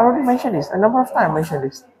 I already mentioned this. A number of times I mentioned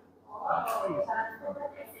this.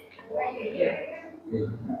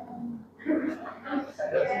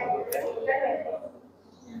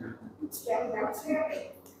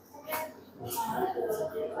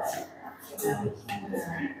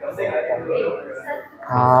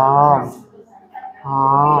 Calm.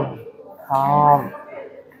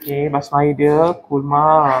 Okay, basmai dia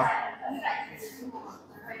kulma.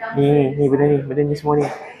 Ni benda ni semua ni.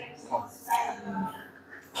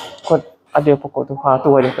 Kau ada pokok tu. Tu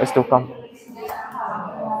ada kat situ kam.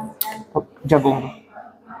 Jagung tu.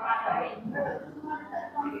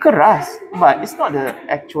 Keras, but it's not the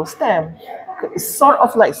actual stem. sort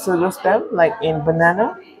of like pseudostem, like in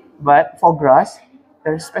banana, but for grass,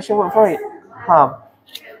 there's a special word for it.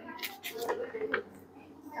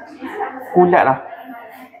 Ulat lah.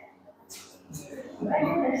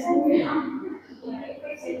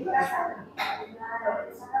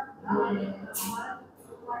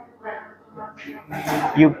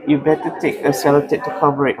 You better take a sellotape to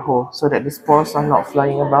cover it whole so that the spores are not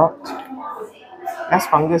flying about. That's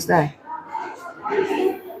fungus there.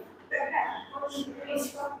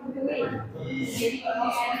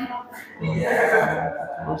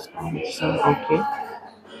 Okay.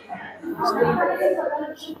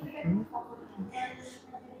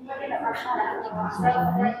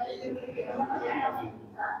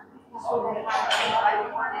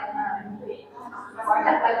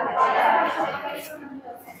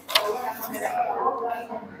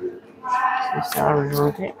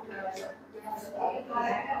 Rotate.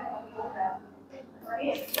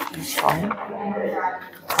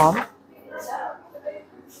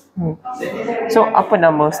 So apa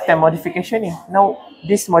nama stem modification ni? Now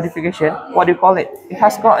this modification, what do you call it? It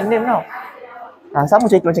has got a name now.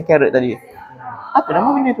 Sama cerita macam carrot tadi. Apa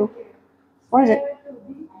nama benda tu? What is it?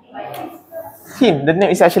 Hint. The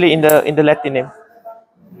name is actually in the Latin name.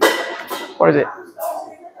 What is it?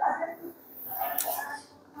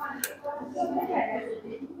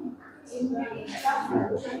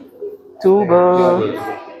 Tuber.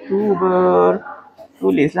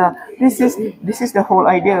 Tulis lah. This is the whole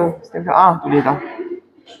idea. Tulis lah.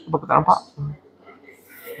 Apa aku tak nampak?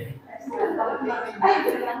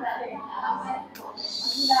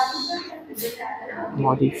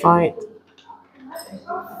 Modified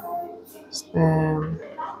stem.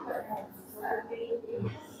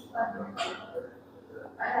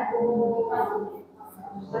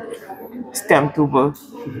 Stem tuber.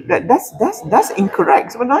 That's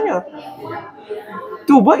incorrect sebenarnya.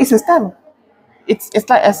 Tuber is a stem. It's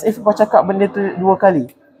like as if kau cakap benda tu dua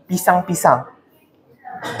kali. Pisang-pisang.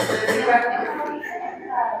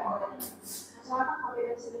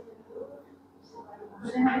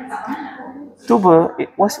 Tuber, it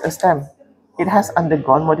was a stem. It has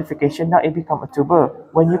undergone modification. Now it become a tuber.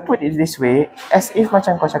 When you put it this way, as if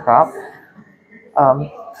macam kau cakap,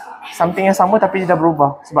 something yang sama tapi dia dah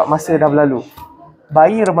berubah sebab masa dah berlalu.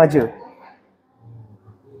 Bayi remaja.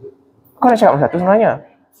 Kau nak cakap satu sebenarnya?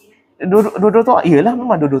 Dua-dua tu, iyalah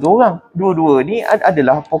memang dua-dua tu orang. Dua-dua ni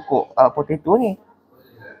adalah pokok potato ni.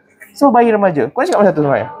 So bayi remaja. Kau nak cakap satu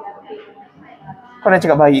sebenarnya? Kau nak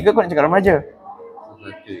cakap bayi ke kau nak cakap remaja?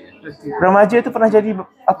 Remaja tu pernah jadi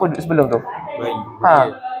apa sebelum tu?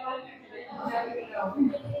 Bayi.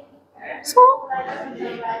 So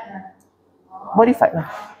modified lah.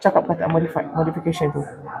 Cakap kata modified. Modification tu.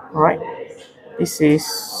 Alright. This is,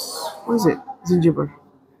 what is it? Gingerbread.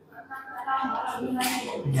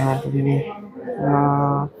 Begini.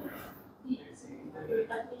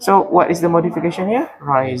 So what is the modification here?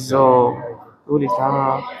 Rhizome. Tulis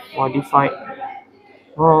lah. Modified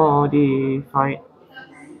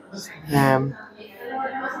stem.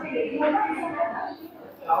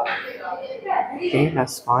 Okay,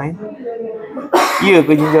 that's fine. Ya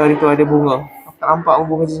ke ginger hari tu ada bunga? Aku tak nampak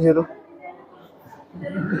bunga ginger tu.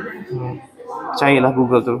 Percayalah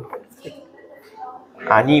Google tu.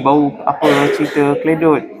 Ni baru apa cerita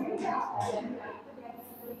kledut.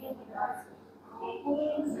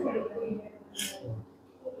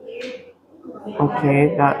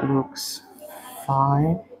 Okay, that looks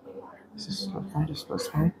fine. This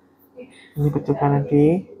looks fine. Ini betulkan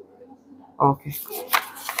nanti. Okay.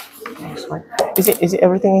 That's fine. Is it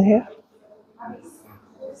everything in here?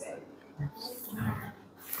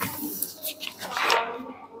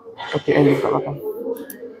 Okay, I leave kat belakang.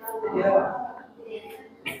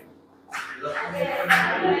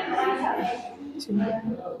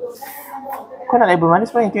 Kau nak label mana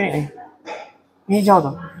sebenarnya tunik ni? Ni hijau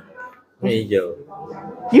tu? Ni hijau.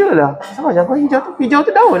 Iyalah, sama macam kau hijau tu. Hijau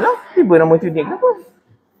tu daun lah. Tiba nama tunik kenapa?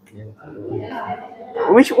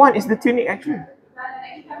 Which one is the tunic actually?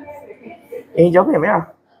 Yang hijau ke yang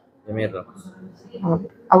merah? Yang merah.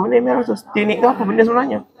 Apa benda yang merah tu? Tunic tu apa benda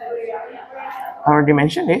sebenarnya? Our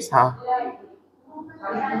dimension is Apa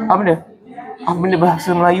benda? Apa benda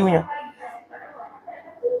bahasa Melayunya?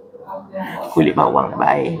 Kulit bawang,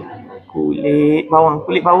 baik. Kulit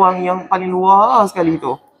bawang yang paling luar sekali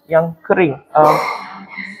tu, yang kering.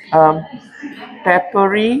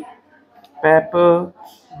 Peppery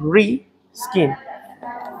skin.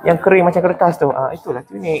 Yang kering macam kertas tu. Itulah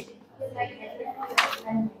tunik.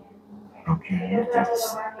 Okay,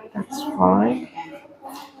 that's fine.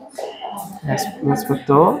 That's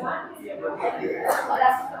betul.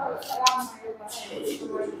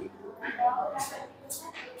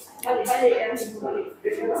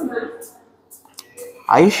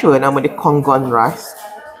 Are you sure nama dia Congon rice?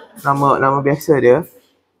 Nama biasa dia.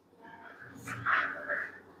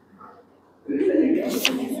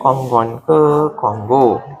 Congon ke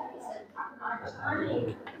Congo?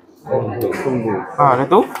 Tunggu. Dah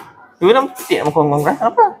tu. Tu nama petik nama Congon rice.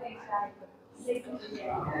 Kenapa?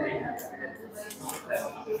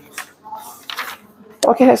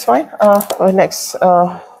 Okay, that's fine. Next,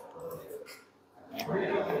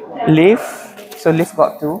 leaf. So leaf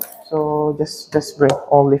got two. So just bring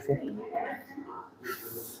all leaf here.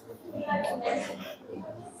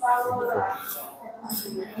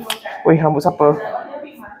 Wait, rambut siapa?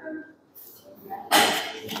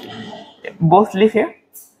 Both leaf here?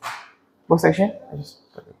 Both section?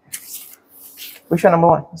 Which one number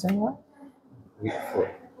one? Is that number one?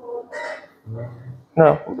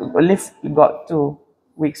 No, leaf got 2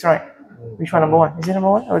 weeks, right? Which one number one? Is it number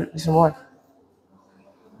one or is number one?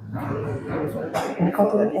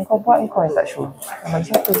 Engkau buat, engkau yang tak sure. Mana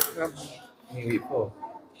satu? Week 4.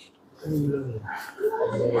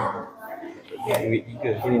 Week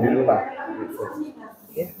 3. Sini dulu lah. Week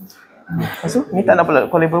 4. Lepas tu, ni tak nak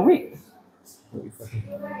pula kau label week.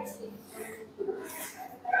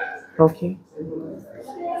 Okay.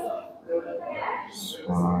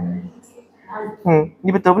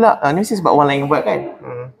 Ni betul pula. Ni mesti sebab orang lain buat kan?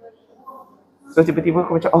 So tiba-tiba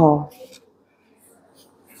aku macam, oh.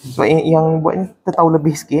 Sebab yang buat ni tertahu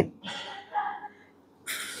lebih sikit.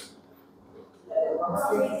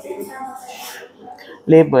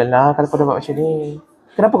 Label lah kalau kau dah buat macam ni.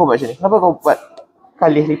 Kenapa kau buat macam ni? Kenapa kau buat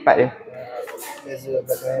kalis lipat dia?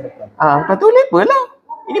 Lepas tu label lah.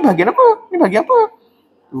 Ini bahagian apa? Ini bahagian apa?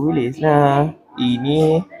 Tulis lah.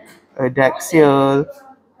 Ini adaxial.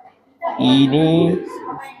 Ini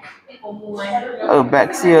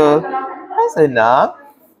abaxial. Kan senang.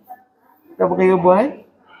 Berapa kali buat?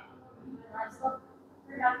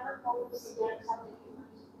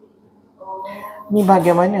 Ni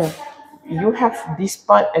bahagian mana? You have this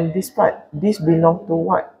part and this part. This belong to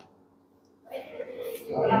what?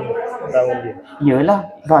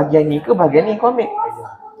 Yelah, bahagian ni ke bahagian ni kau ambil?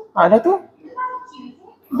 Dah tu.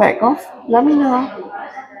 Back of lamina.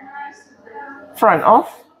 Front of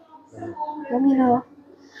lamina.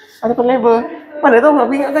 Ada pun label. Mana tahu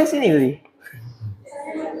aku ingatkan sini tadi.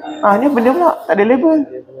 Ni benda pula, tak ada label.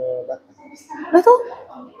 Dah tu.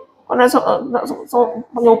 Kau nak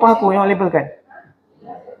panggil upah aku yang label kan?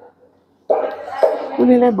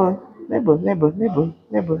 Tulis label.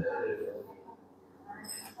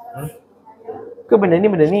 Ke benda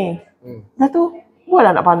ni? Dah tu.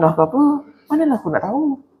 Buatlah nak panah ke apa? Manalah aku nak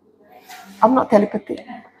tahu. I'm not telepathic.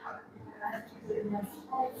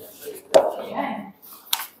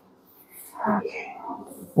 Okay.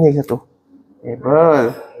 Ni satu.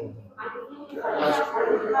 Label.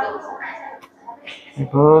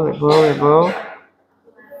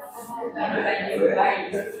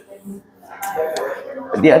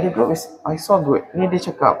 Dia ada group, I saw good. Ni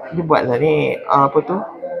dia cakap, dia buatlah ni, apa tu?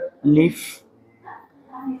 Leaf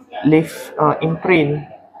imprint.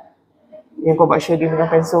 Yang kau buat shading dengan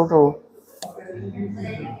pensel tu.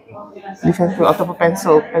 Leaf pencil ataupun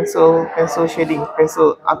pencil shading.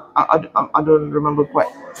 Pencil, I don't remember quite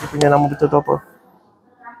dia punya nama betul tu apa.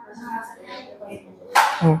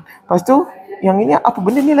 Lepas tu, yang ini apa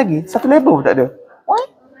benda ni lagi? Satu label pun tak ada. What?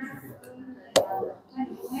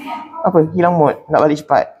 Apa? Hilang mood? Nak balik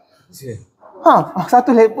cepat?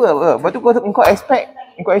 Satu label apa? Lepas tu kau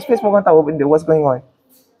expect semua orang tahu benda, what's going on.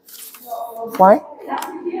 Why?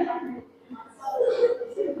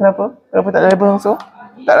 Kenapa? Kenapa tak ada label langsung?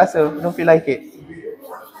 Tak rasa? Don't feel like it?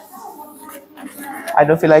 I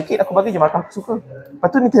don't feel like it, aku bagi je maka aku suka. Lepas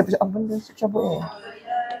tu ni dia macam, benda cabut ni.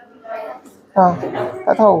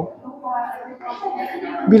 Tak tahu.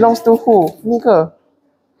 Belongs to who? Ni ke?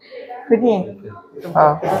 Ke ni?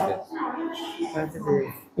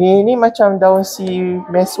 Ini macam daun si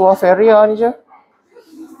Mesoferia ni je.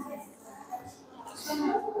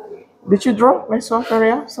 Did you draw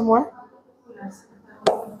Mesoferia somewhere?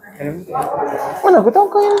 Mana aku tahu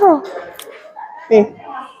kau yang draw? Ni.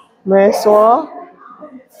 Mesoferia.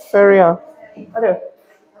 Ada?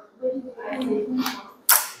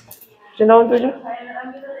 Macam daun tu je.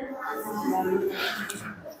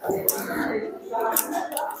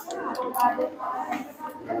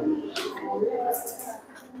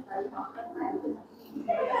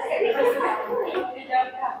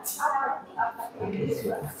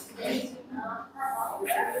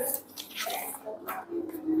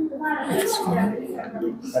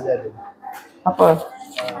 Apa?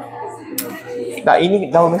 Tak,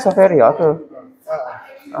 ini daun Mesoferia ke?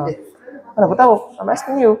 Mana aku tahu? I'm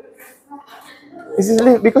asking you. This is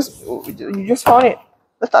leaf because you just found it.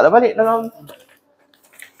 Letaklah balik dalam.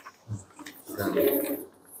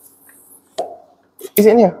 Is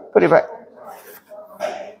it in here? Put it back.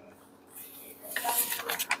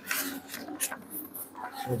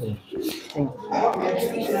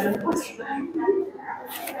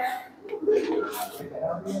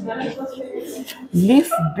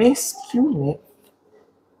 Leaf-based cunate.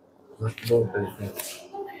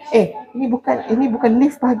 Ini bukan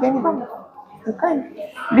leaf bahagian ni bang. Bukan.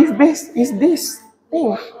 Leaf-based is this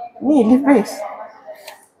thing. Ni leaf-based.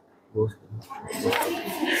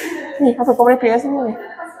 Ni apa kau merepek kat sini ni?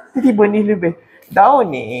 Tiba-tiba ni leaf-based. Daun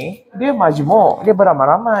ni dia majmuk, dia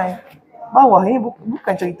beramai-ramai. Bawah ni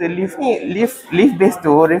bukan cerita leaf ni. Leaf-based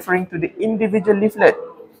tu referring to the individual leaflet.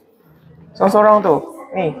 Seorang-seorang tu.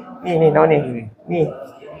 Ni daun ni.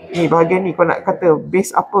 Ni bahagian ni kau nak kata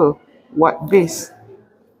base apa? What base?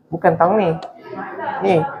 Bukan tang ni.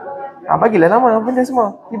 Ni. Bagilah nama benda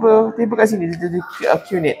semua. Tiba kat sini dia jadi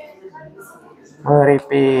cunate.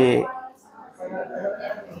 Merepek.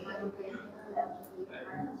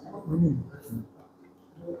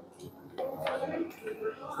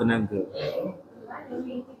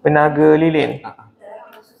 Penaga lilin.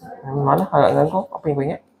 Mana agak ganggu. Apa yang kau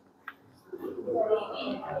ingat?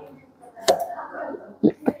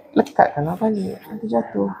 Lekatkanlah balik. Nanti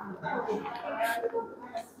jatuh.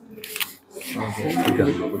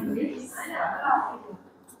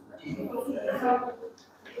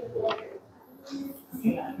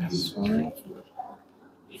 That's right.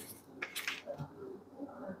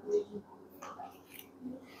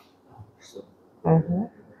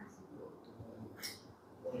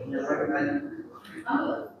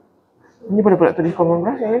 Ini boleh pula tulis common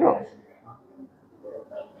brush yang elok.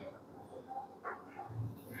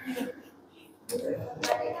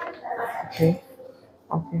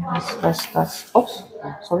 Okay, that's. Oops,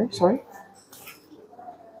 sorry.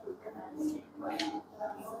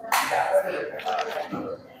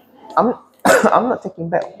 I'm not taking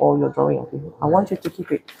back all your drawing, okay? I want you to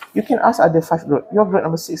keep it. You can ask other 5 group. Your group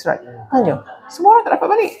number 6, right? Tanya. Semua orang tak dapat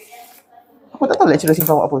balik. Aku tak tahu lecturer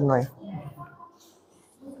simpan buat apa sebenarnya.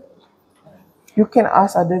 You can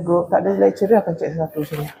ask other group. Tak ada lecturer akan check satu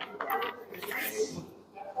sini.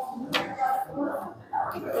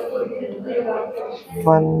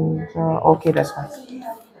 Okay, that's fine.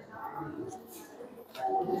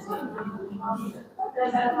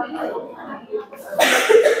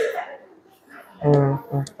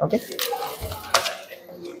 Okay.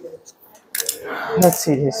 Let's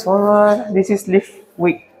see this one. This is leaf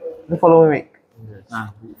week. The following week.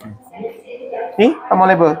 Ni, sama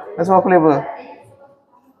label. Dah suruh aku label.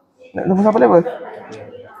 Nombor siapa label?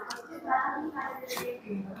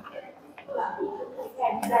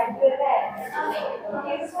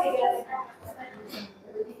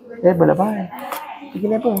 Label apa? Pergi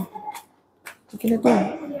label.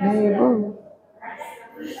 Label.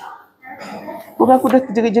 Bukan aku dah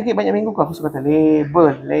terjerit-jerit banyak minggu kau. Aku suka kata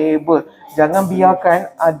label. Jangan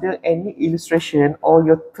biarkan ada any illustration or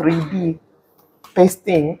your 3D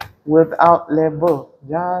pasting without label.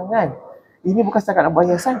 Jangan. Ini bukan setakat nak buat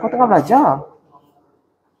hiasan. Kau tengah belajar.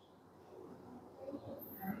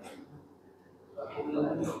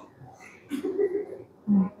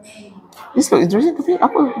 This look interesting. Tapi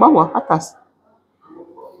apa? Bawah? Atas?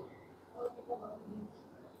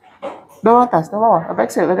 Bawah atas? Bawah? Ada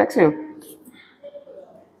Excel?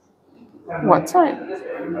 What side?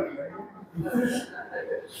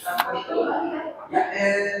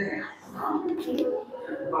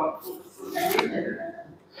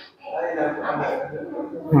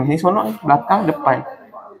 Ni seronok ni. Belakang, depan.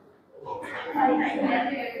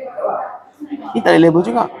 Ni tak ada label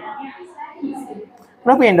juga.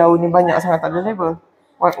 Kenapa yang daun ni banyak sangat tak ada label?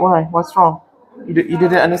 Why? What's wrong? You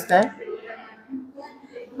didn't understand?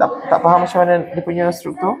 Tak faham macam mana dia punya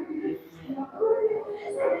struktur?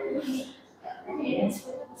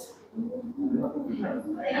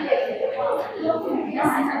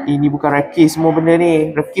 Ini bukan rekis semua benda ni.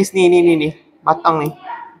 Rekis ni. Batang ni.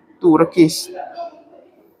 Tu rekis.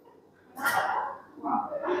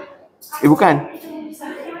 Bukan.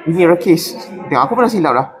 Ini rekis. Tengok aku pernah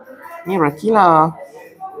silap dah. Ni rekis lah.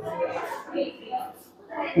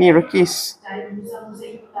 Ni rekis.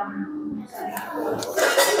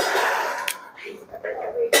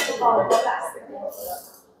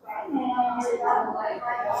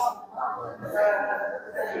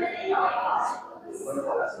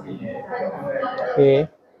 Okay.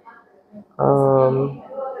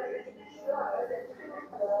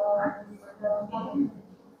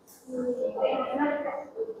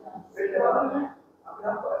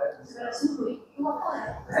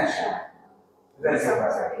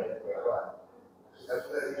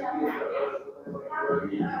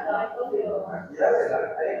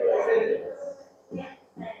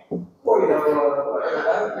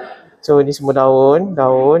 So ini semua daun.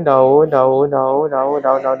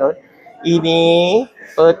 Ini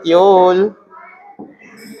petiol.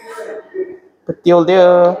 Petiol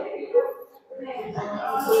dia.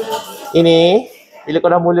 Ini bila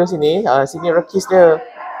kau dah mula sini, sini rekis dia.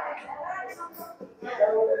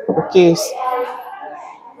 Rekis.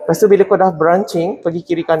 Lepas tu bila kau dah branching pergi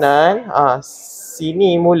kiri kanan,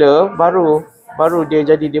 sini mula baru dia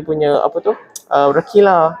jadi dia punya apa tu? Rekil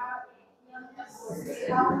lah.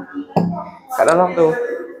 Kat dalam tu.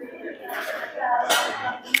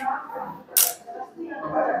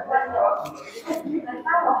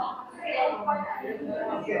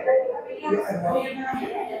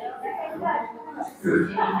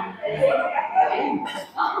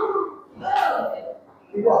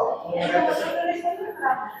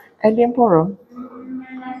 Endiamporum.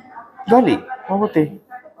 Garlic. Warna putih.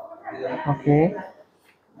 Okay.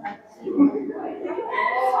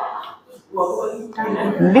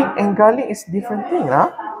 Leek and garlic is different thing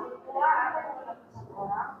lah.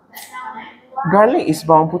 Garlic is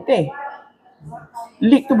bawang putih.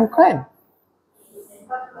 Leek tu bukan.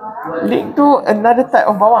 Leek tu another type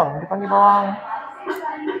of bawang. Dia panggil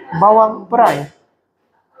bawang perai.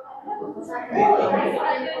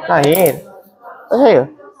 Lain. Tak saya.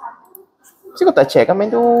 Mesti kau tak check kan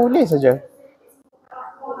main tulis saja.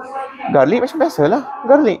 Garlic macam biasalah.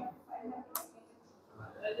 Garlic.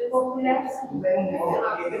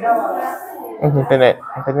 Internet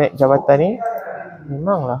jabatan ni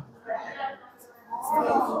memanglah.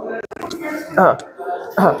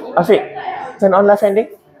 Afiq, turn on live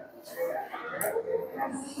ending.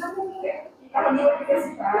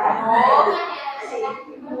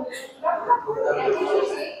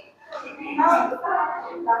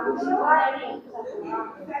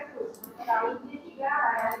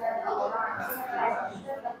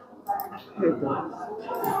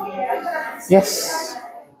 Yes.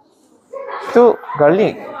 Tu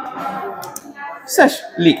garlic. Search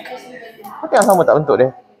leek. Apa yang sama tak bentuk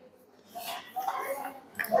dia?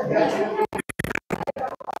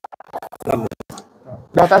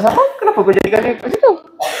 Dah tak sama? Kenapa kau jadi garlic macam tu?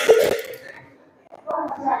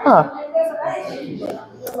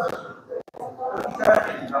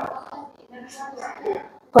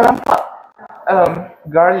 Kau nampak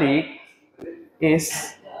garlic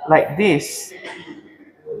is like this,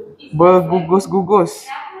 bergugus-gugus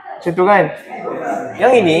macam tu kan.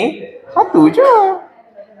 Yang ini satu je.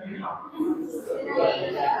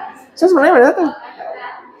 So sebenarnya mana satu?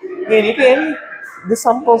 Ini ke yang ni? The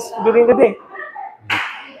samples during the day.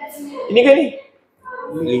 Ini ke ni?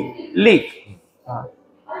 Leek.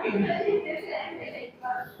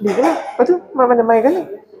 Leek lah. Lepas tu mana main kan ni?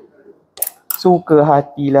 Suka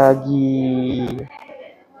hati lagi.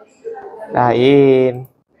 Lain.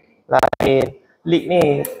 Leek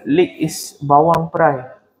ni. Leek is bawang perai.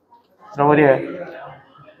 Nama dia.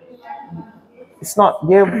 It's not,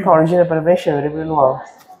 dia bukan original daripada Malaysia, daripada luar.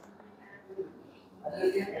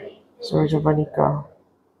 So Javanica.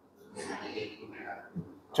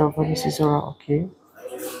 Javanese Isora, okay.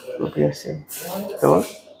 Biasa. Betul.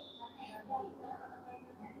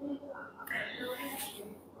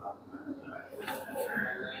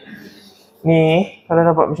 Ni, kalau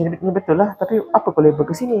nak buat macam ni betul lah. Tapi apa kau label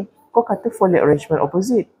ke sini? Kau kata foliate arrangement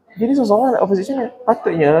opposite. Jadi seorang opposite macam mana?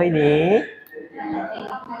 Patutnya ini.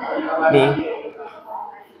 Ni.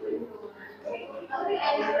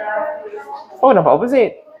 Oh, nampak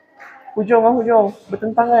opposite. Hujung dengan hujung.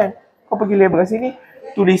 Bertentangan. Kau pergi label kat sini.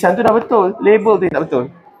 Tulisan tu dah betul. Label tu tak betul.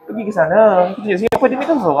 Pergi ke sana. Kita tunjuk sini apa dia ni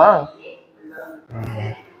kan seorang.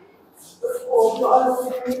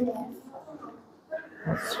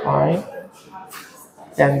 That's fine.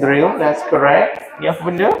 Andrew, that's correct. Ni apa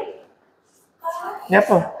benda? Ni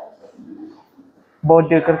apa?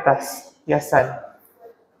 Border kertas. Hiasan.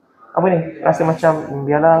 Apa ni? Rasa macam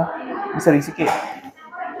biarlah besar sikit.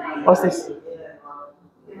 What's this?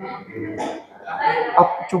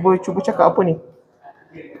 Cuba cakap apa ni?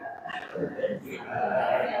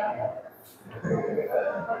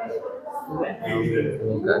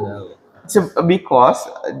 Because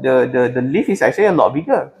the leaf is actually a lot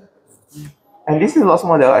bigger. And this is a lot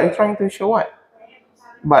smaller. Are you trying to show what?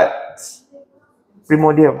 But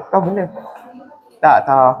primordial. Tahu benda? Tak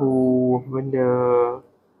tahu benda.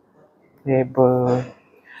 Label.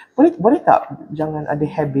 Boleh tak jangan ada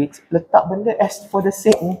habit letak benda as for the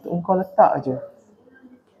sake untuk kau letak aje.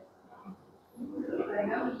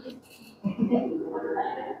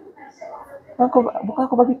 Bukan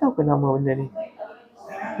aku bagi tahu ke nama benda ni.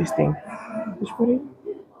 This thing. Which one?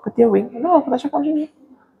 Petir wing. No, aku tak cakap macam ni.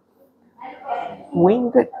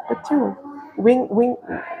 Winged petal.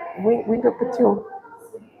 Winged petal.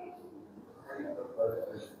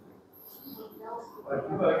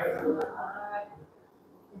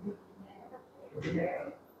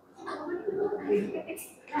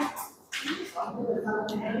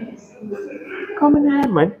 Kau mana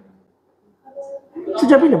lemon?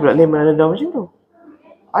 Sejak bila pula lemon ada daun macam tu?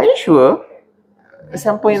 Are you sure?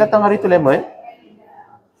 Siapa yang datang hari tu lemon?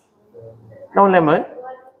 Daun lemon?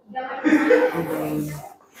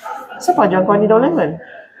 Siapa ajar kau ni daun lemon?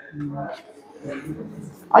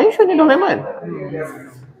 Are you sure ni daun lemon?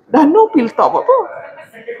 Dah no peel top apa?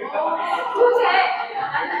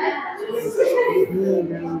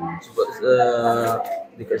 Sebab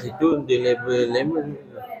dekat situ dia label lemon.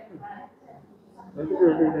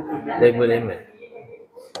 Label lemon.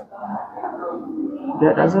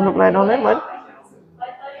 That doesn't look like daun lemon.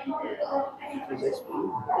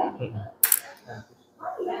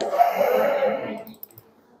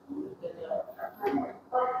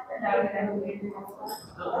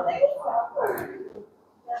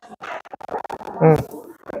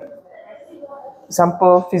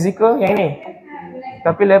 Sampel fizikal yang ini.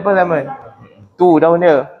 Tapi label lemon. Tu daun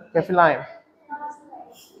dia. Cafe lime.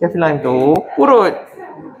 Cafe lime tu purut.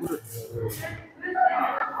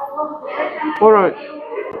 Purut.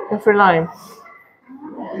 Cafe lime.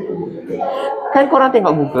 Kan korang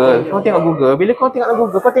tengok Google. Kau tengok Google. Bila kau tengok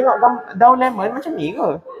Google, kau tengok daun lemon macam ni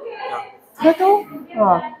ke? Dah tu.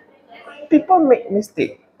 People make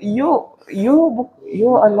mistake. You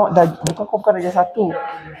are not bukan darjah satu.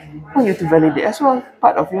 For you to validate as well,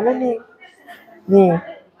 part of your learning. Ni.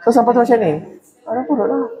 So sampai tu macam ni. Ada purut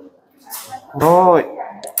lah. Purut.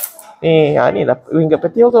 Ni lah winged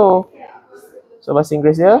petal tu. So bahasa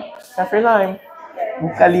Inggeris dia cafe lime.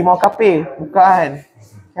 Bukan limau kape, bukan.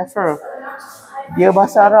 Kaffir. Dia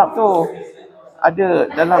bahasa Arab tu. Ada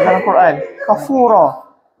dalam Quran. Kafura.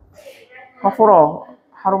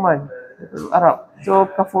 Haruman. Arab. So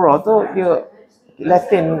kafura tu dia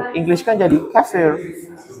Latin English kan jadi kafir.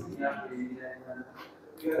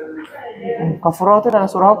 Kafura tu dalam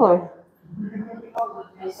surah apa?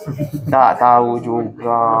 Tak tahu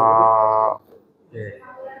juga.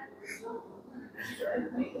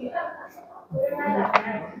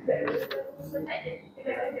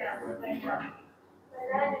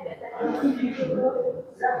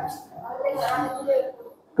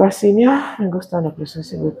 Garcinia, me gusta la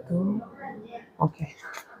presencia de tu. Okay.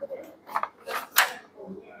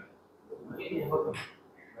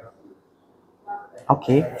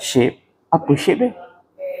 Okay, shape. Apa shape dia?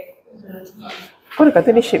 Kau dah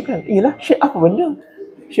kata ni shape kan? Yelah, shape apa benda?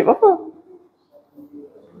 Shape apa?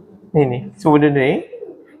 Ni. So benda ni.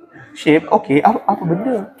 Shape, okay. Apa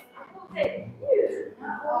benda?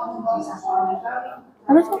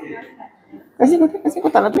 Apa tu? Kasi kau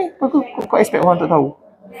tak nak tu. Kau expect orang untuk tahu.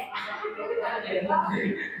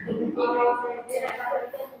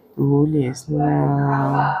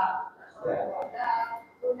 Tulislah.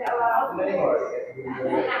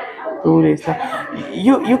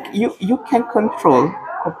 You can control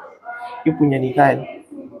you punya ni kan.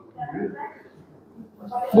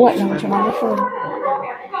 Buatlah macam mana pun.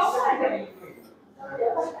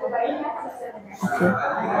 Okay.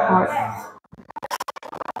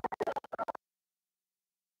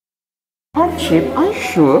 Heart shape, I'm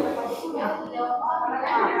sure.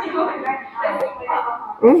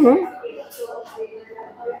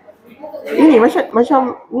 Ini macam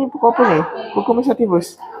ni pokok apa ni? Pokok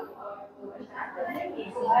sativus.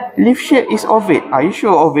 Leaf shape is ovate. Are you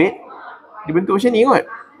sure ovate? Dia bentuk macam ni kot.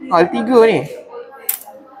 Ada 3 ni.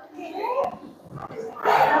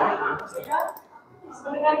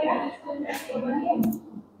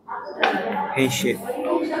 A shape.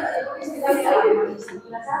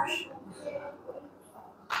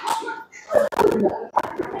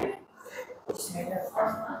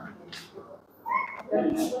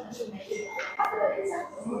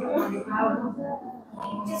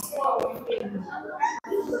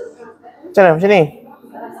 Macam mana? Macam ni?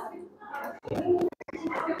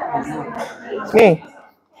 Ni?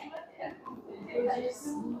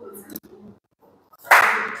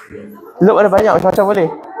 Loop ada banyak macam-macam boleh?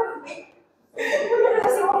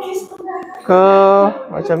 Ke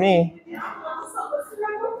macam ni?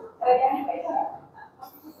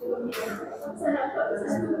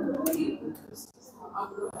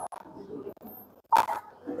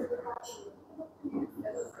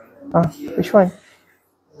 Which one?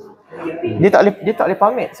 Dia tak boleh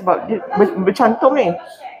pamit sebab dia bercantum ni.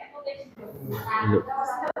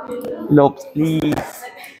 Lobe, please.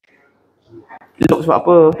 Lobe sebab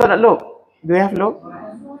apa? Tak nak lobe. Do you have lobe?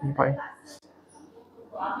 Nampak ni.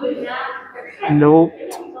 Lobe.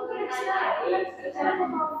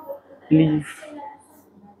 Leaf.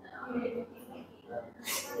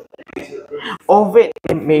 Ovid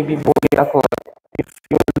maybe boleh lah kot. If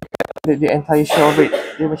you look at the entire shell of it,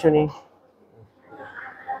 dia macam ni.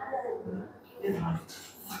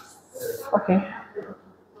 Okay.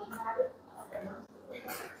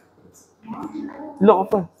 Lobe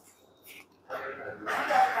apa?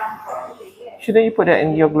 Shouldn't you put that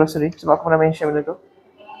in your glossary? Sebab aku pernah mention benda tu.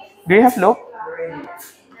 Do you have lobe?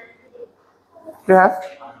 Do you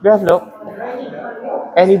have lobe?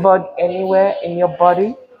 Anybody, anywhere in your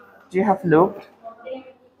body, do you have lobe?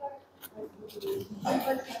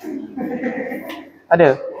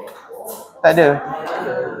 Ada? Tak ada?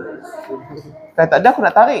 Kalau tak ada, aku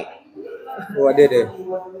nak tarik. Oh, ada.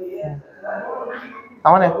 Kat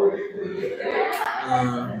mana?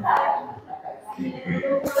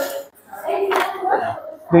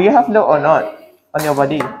 Do you have lobe or not on your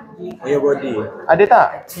body? On your body. Ada tak?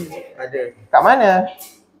 Ada. Kat mana?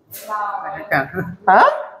 Ha?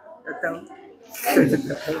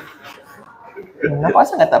 Nampak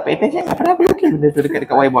sangat tak pay attention? Kenapa looking benda tu dekat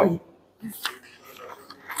whiteboard?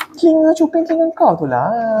 Telinga cuping telinga kau tu lah.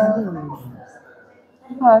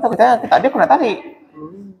 Tak ada, aku nak tarik.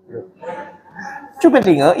 Cuping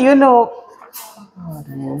telinga, earlobe.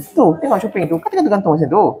 Aduh, tu tengok cuping tu, kan tengah gantung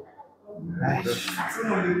macam tu.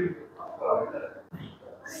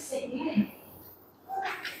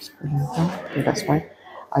 Okay, that's fine.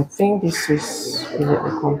 I think this is the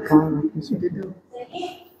compound.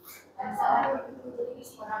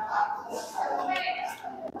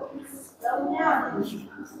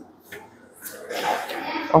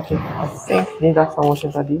 Okay, I think ni dah function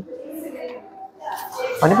tadi.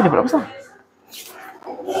 Mana boleh buat besar?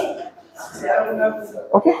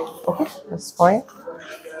 Okay, that's fine.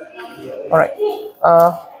 Alright.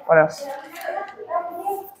 What else?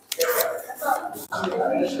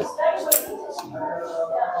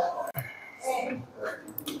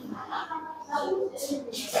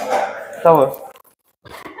 Flower.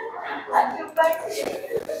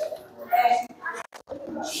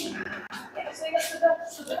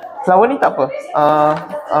 Flower ni tak apa.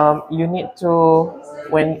 You need to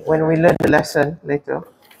when we learn the lesson later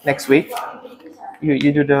next week, you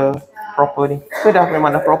do the proper ni. Ke dah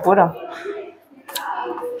memang dah proper dah.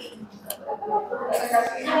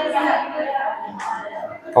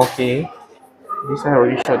 Okay. This I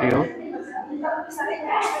already showed you.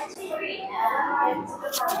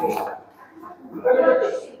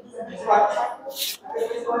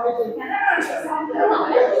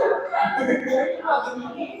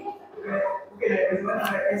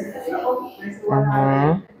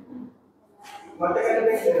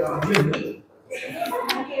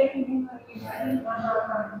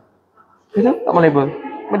 Itu tak mau label.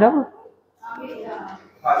 Benda apa?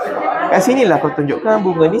 Kat sini lah kau tunjukkan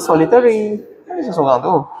bunga ni solitary. Kan dia seorang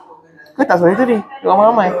tu. Ke tak solitary? Dia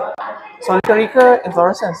ramai-ramai. Solitary ke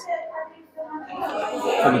inflorescence?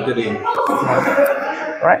 Solitary.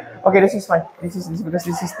 Alright. Okay, this is fine. This is because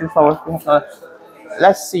this is still flower.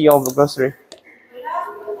 Let's see your glossary.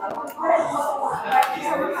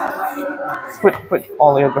 Put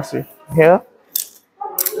all your glossary here.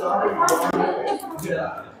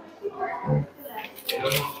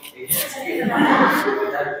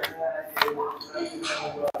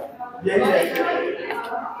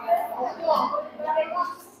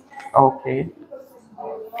 Okay.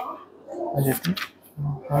 Adjective.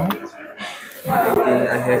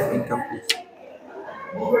 I have incomplete.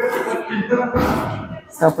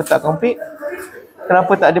 Kenapa tak complete?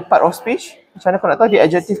 Kenapa tak ada part of speech? Macam mana kau nak tahu dia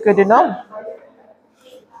adjective ke dia noun?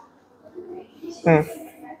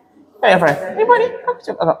 Hey, friend. Ni apa ni? Aku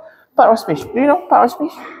cakap part of speech. Do you know part of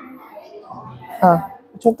speech?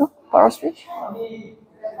 Contoh part of speech.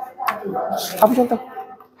 Apa contoh?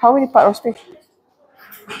 How many part of speech?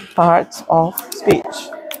 Parts of speech.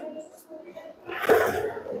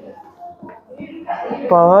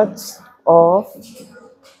 Parts of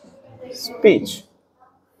speech.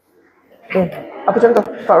 Apa contoh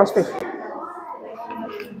part of speech?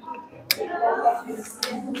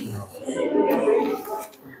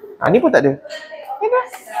 Ni pun tak ada.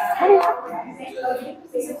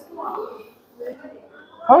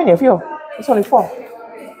 How many of you? It's only 4.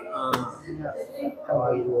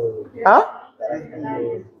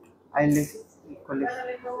 I live college.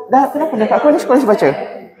 Dah, kenapa dah kat college baca?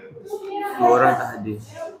 2 orang tak hadir.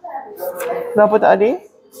 Kenapa tak ada?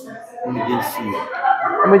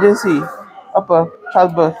 Emergency. Apa?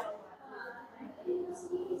 Childbirth.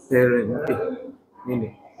 Parent.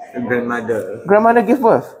 Ni. Grandmother. Grandmother give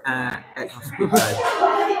birth. At hospital.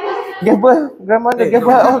 Give birth. Grandmother give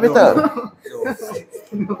birth at hospital.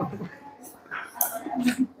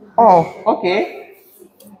 Oh, okay.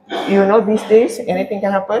 You know, these days anything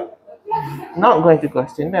can happen. Not going to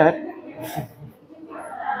question that.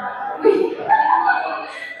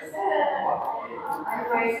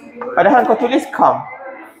 Padahal kau tulis come.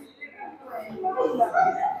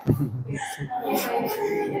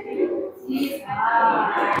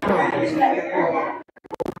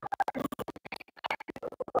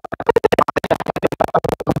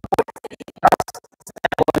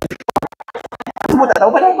 Semua tak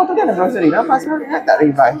tahu padahal kau tulis dalam glossary. Kenapa sebenarnya tak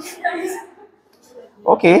revise?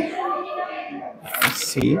 Okay. Let's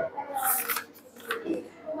see.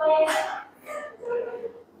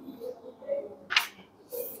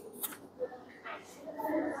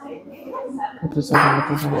 Betul saja.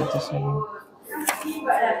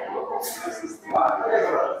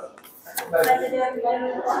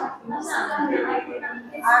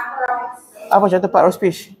 Apa contoh part of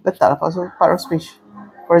speech? Letaklah part of speech.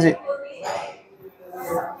 What is it?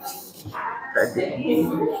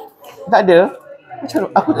 Tak ada.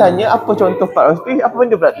 Macam aku tanya apa contoh part of speech, apa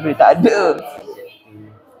benda pula boleh tak ada.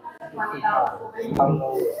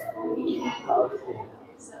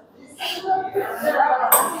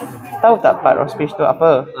 Tahu tak part of speech tu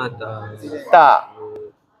apa? Tak.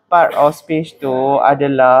 Part of speech tu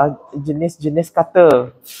adalah jenis-jenis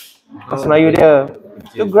kata. Bahasa Melayu dia.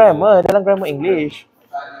 Itu grammar, dalam grammar English.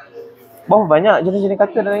 Berapa banyak jenis-jenis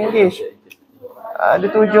kata dalam English? Ada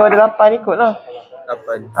 7, ada 8 ikut lah.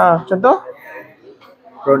 8. Contoh?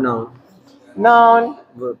 Pronoun. Noun,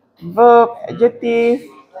 verb, adjective,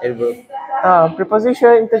 Adverb.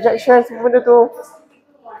 preposition, interjection, semua benda tu.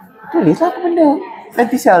 Tulis apa benda?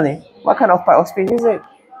 Nanti sel ni. What kind of part of speech is it?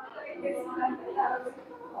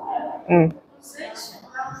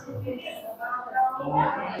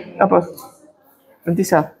 Apa? Nanti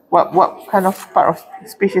sel. What kind of part of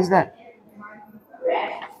speech is that?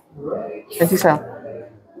 Nanti sel.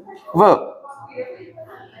 Verb.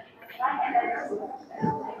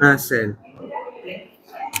 Cell.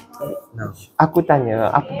 No. Aku tanya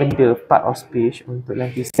apa benda part of speech untuk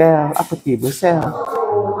nanti sel? Apa tiba sel?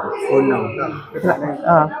 Pronoun.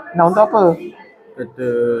 Noun tu apa? Kata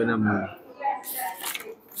nama.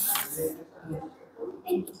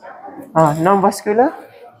 Non vascular.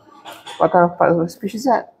 What kind of part of speech is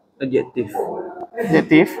that? Adjective.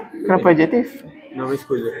 Adjective. Kenapa adjective?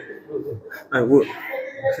 Non-vascular. Word.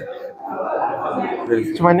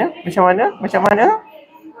 Macam mana?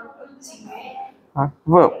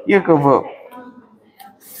 Verb. Ya ke verb?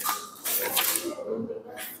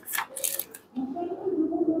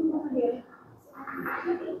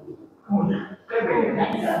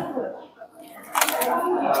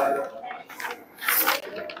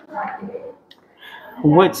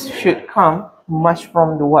 Words should come much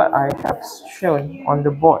from what I have shown on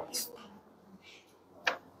the boards.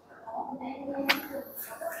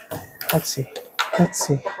 Let's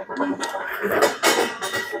see.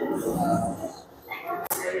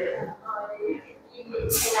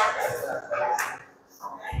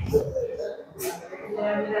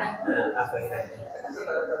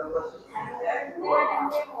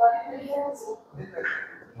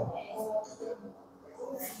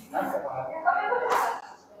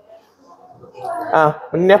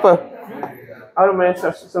 Benda ni apa? Apa benda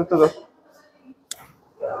sesuatu tu?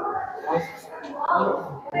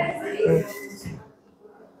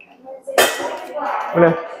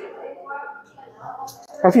 Mana?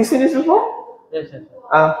 Have you seen this before? Yes.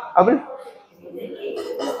 Apa ni?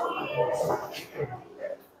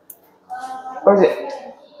 What is it?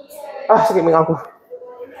 Sakit pinggang aku.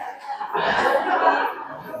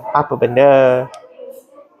 Apa benda?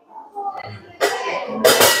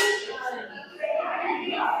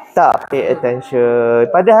 Tak pay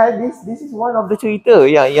attention. Padahal this is one of the cerita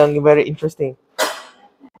yang very interesting.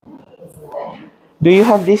 Do you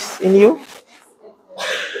have this in you?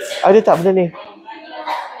 Ada tak benda ni?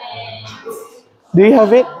 Do you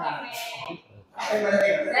have it?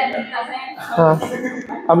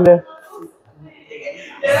 Apa benda?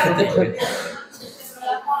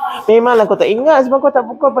 Memanglah kau tak ingat sebab kau tak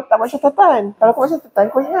baca catatan. Kalau kau baca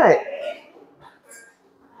catatan kau ingat.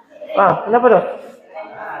 Kenapa tu?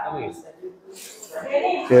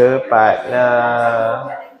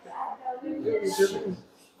 Cepatlah.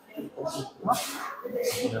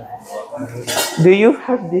 Do you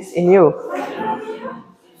have this in you?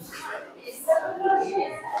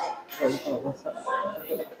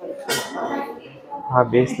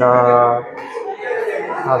 Habislah.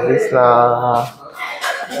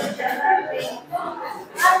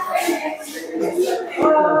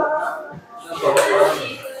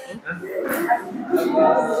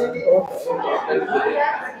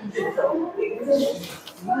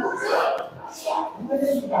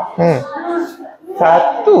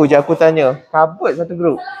 Satu Satu je aku tanya. Kabut satu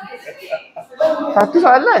group. Satu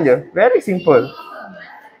soalan je. Very simple.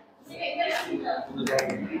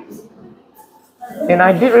 And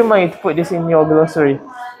I did remind you to put this in your glossary.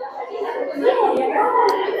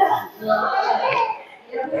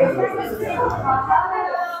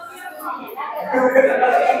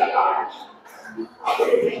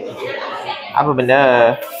 Apa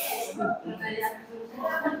benda?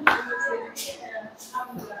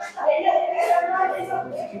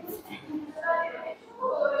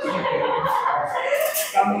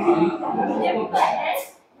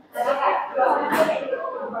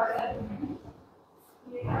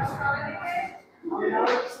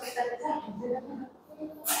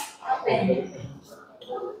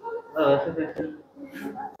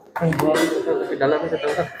 Tapi dalam ni saya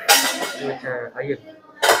tahu kan. Dia macam air.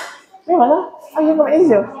 Memanglah. Ayam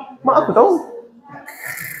Malaysia. Mak aku tahu.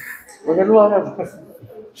 Benda luar kan.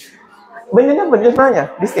 Benda ni apa benda sebenarnya?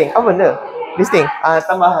 This thing. Apa benda? This thing.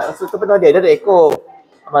 Tambah. So, tu betul dia. Dia ada ekor.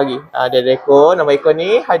 Bagi. Dia ada ekor. Nama ekor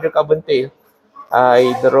ni hydrocarbon tail.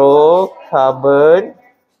 Hydrocarbon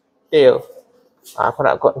tail.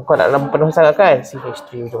 Kau nak nama penuh sangat kan? CH3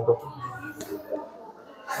 macam tu.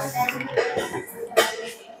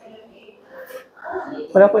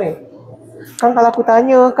 Kenapa ni? Kan kalau aku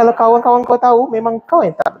tanya, kalau kawan-kawan kau tahu, memang kau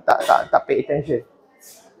yang tak pay attention.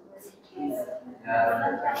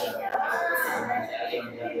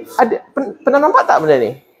 Pernah nampak tak benda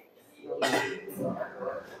ni?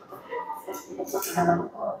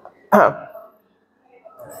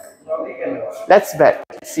 That's bad.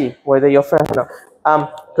 Let's see whether your friend or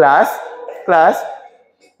not. Class,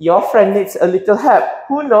 your friend needs a little help.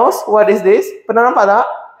 Who knows what is this? Pernah nampak tak?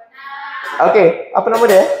 Okay, apa nama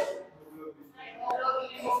dia?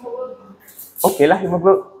 Okay lah,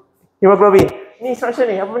 hemoglobin. Ni structure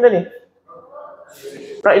ni, apa benda ni?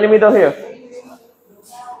 Right in the middle here.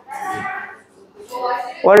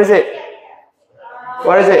 What is it?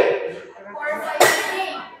 What is it?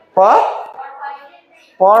 What?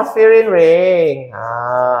 Porphyrin ring.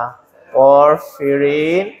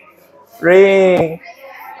 Porphyrin ring.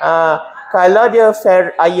 Kalau dia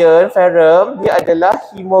ferrum, dia adalah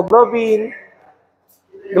hemoglobin.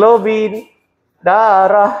 Globin.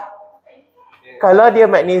 Darah. Kalau dia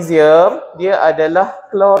magnesium, dia adalah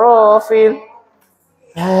klorofil.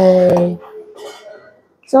 Hai.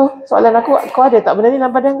 So, soalan aku, kau ada tak benda ni dalam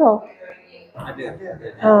badan kau? Ada.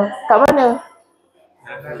 Kat mana?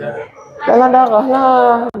 Dalam darah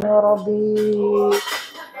lah. Ya Rabbi.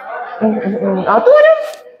 Tu ada.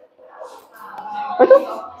 Lepas tu,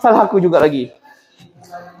 salah aku juga lagi.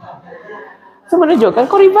 So, menunjukkan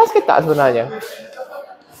kau revise ke tak sebenarnya?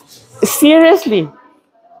 Seriously.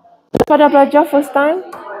 Pada belajar first time,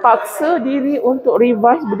 paksa diri untuk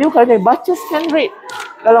revise. Dia bukan baca scan rate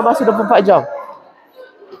dalam masa 24 jam.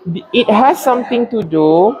 It has something to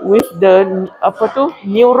do with the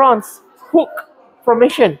neurons hook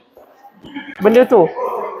formation. Benda tu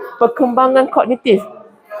perkembangan kognitif.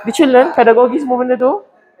 Did you learn pedagogi semua benda tu?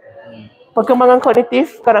 Perkembangan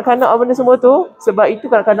kognitif kanak-kanak benda semua tu. Sebab itu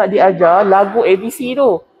kanak-kanak diajar lagu ABC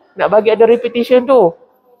tu. Nak bagi ada repetition tu.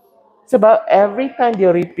 Sebab every time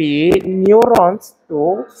dia repeat, neurons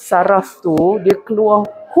tu, saraf tu, dia keluar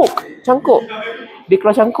hook, cangkuk. Dia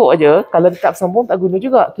keluar cangkuk aja, kalau dia tak bersambung tak guna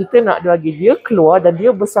juga. Kita nak bagi dia keluar dan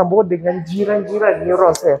dia bersambung dengan jiran-jiran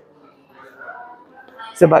neurons dia.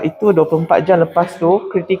 Sebab itu 24 jam lepas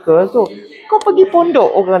tu, critical tu. Kau pergi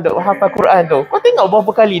pondok orang duk hafal Quran tu. Kau tengok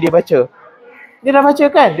berapa kali dia baca. Dia dah baca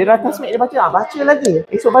kan? Dia dah tasmik dia baca. Baca lagi.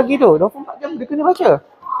 Esok pagi tu, 24 jam dia kena baca.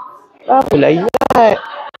 Apalah ingat.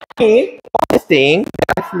 This thing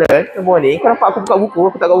I've learned semua ni. Kau nampak aku buka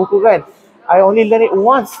buku, aku tak buka buku kan? I only learn it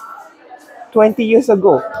once 20 years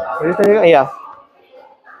ago. Dia tanya, ya.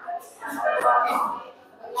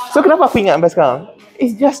 So kenapa aku ingat sampai sekarang?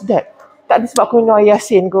 It's just that. Tak ada sebab aku minum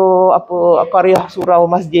Yasin ke apa qaryah surau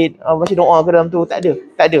masjid, baca doa ke dalam tu, tak ada.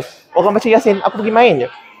 Orang baca Yasin, aku pergi main je.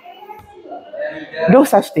 No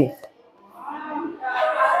such thing.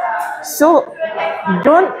 So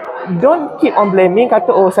don't keep on blaming,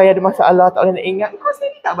 kata saya ada masalah tak boleh nak ingat. Kau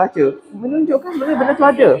sendiri tak baca. Menunjukkan benda tu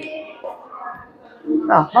ada.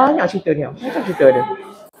 Banyak cerita ni. Macam cerita dia.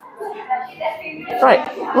 Right,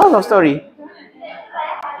 lots of story.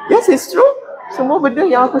 Yes, it's true. Semua benda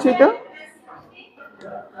yang aku cerita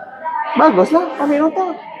baguslah, ambil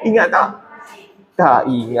nota. Ingat tak? Tak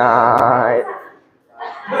ingat.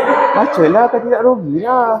 Bacalah, kan tidak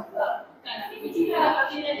rugilah.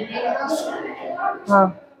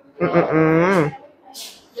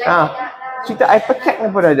 Cerita iPad ni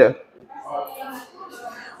pun ada.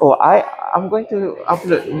 Oh, I'm going to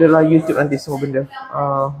upload dalam YouTube nanti semua benda.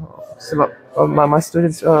 Sebab my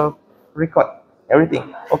students record everything.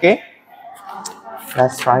 Okay?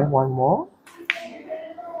 Let's try one more.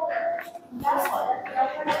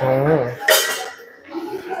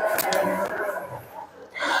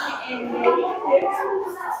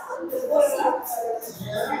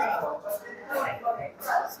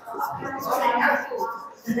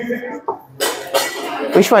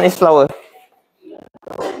 Which one is flower?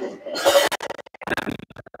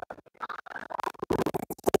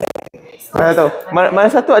 Mana tahu? Mana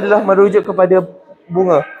satu adalah merujuk kepada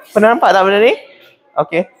bunga? Pernah nampak tak benda ni?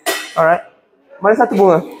 Okay. Alright. Mana satu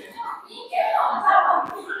bunga?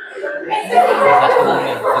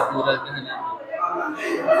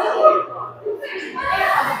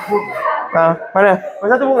 Mana? Mana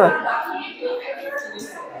satu bunga?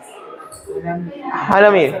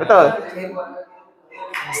 Hanami, betul?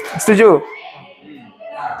 Setuju?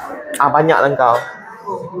 Banyaklah kau.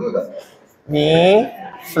 Ni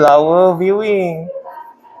flower viewing.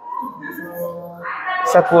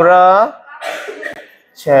 Sakura,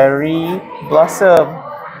 cherry blossom.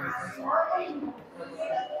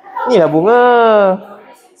 Ni lah bunga.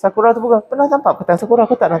 Sakura tu bunga. Pernah nampak petang sakura?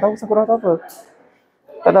 Aku tak nak tahu sakura tu apa.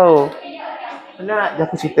 Tak tahu. Pernah je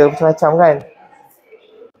aku cerita macam-macam kan?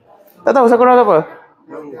 Tak tahu sakura tu apa?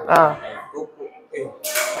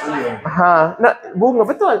 Nak bunga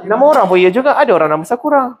betul. Nama orang pun ya juga. Ada orang nama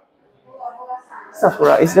Sakura.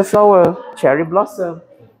 Sakura is the flower, cherry blossom.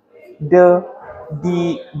 The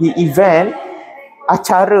event,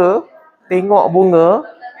 acara tengok bunga,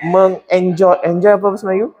 enjoy apa bahasa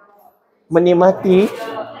Melayu? Menikmati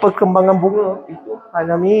perkembangan bunga itu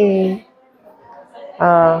hanami.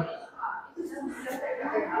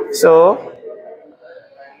 So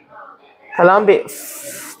kalau ambil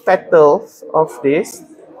petals of this,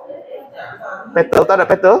 petal, tak ada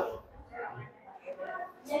petal?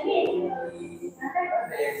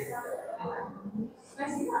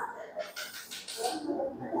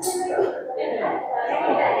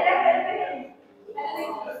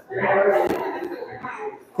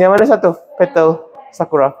 Yang mana satu? Petal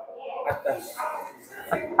sakura.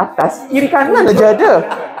 Atas? Kiri kanan aja ada.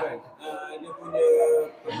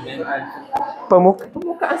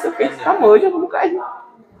 Permukaan surface sama je permukaan.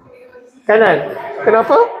 Kanan.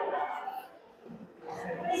 Kenapa?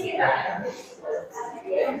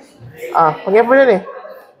 Panggil apa dia ni?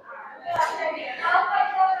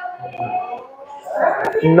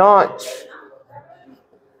 Notch.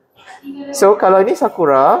 So kalau ni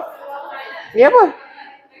sakura, ni apa?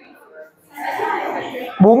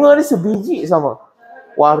 Bunga dia sebiji sama.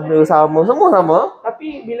 Warna sama, semua sama.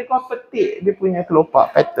 Tapi bila kau petik dia punya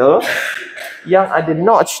kelopak petal yang ada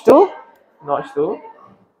notch tu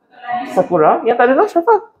sakura. Yang tak ada notch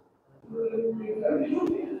apa?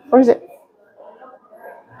 What is it?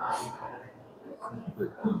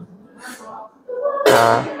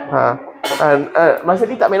 Masa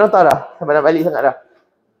ni tak main nota dah. Sampai nak balik sangat dah.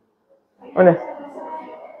 Mana?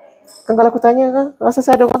 Kan kalau aku tanya kan, rasa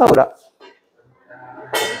saya ada orang tahu tak?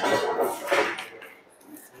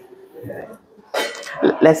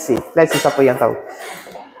 Let's see siapa yang tahu.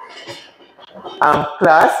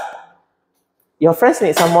 Class, your friends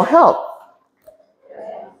need some more help.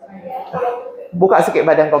 Buka sikit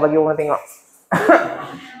badan kau bagi orang tengok.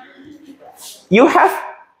 You have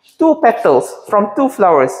 2 petals from 2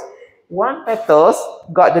 flowers. One petals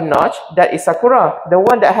got the notch, that is sakura. The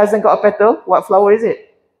one that hasn't got a petal, what flower is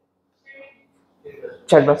it?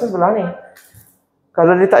 Cherry blossom sebelah ni.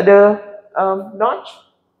 Kalau dia tak ada notch,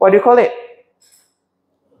 what do you call it?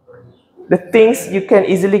 The things you can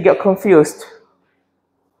easily get confused.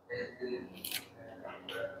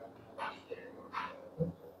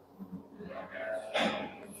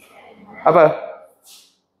 Apa?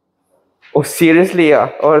 Oh, seriously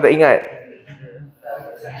ya? Oh, tak ingat.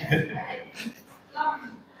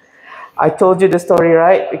 I told you the story,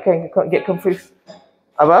 right? You can get confused.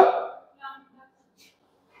 Apa?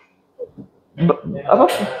 Apa?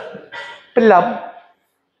 Pelam.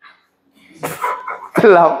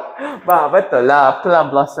 Plum. Betul lah, plum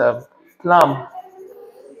blossom. Plum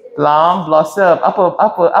blossom.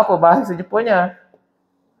 Apa bahasa Jepungnya?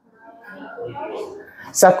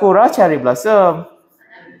 Sakura, cherry blossom.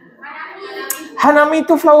 Hanami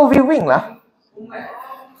tu flower viewing lah.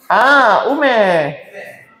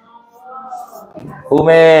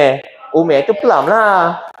 Ume itu plum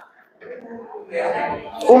lah.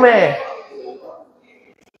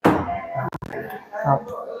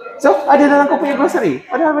 So, ada dalam kau punya grocery.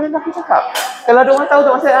 Padahal benda aku cakap. Kalau ada orang tahu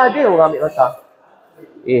tak masalah, ada orang ambil nota.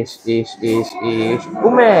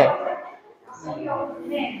 Ume.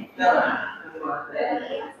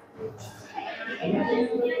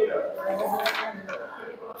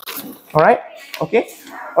 All right. Okay.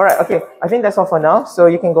 All right. Okay. I think that's all for now. So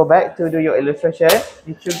you can go back to do your illustration.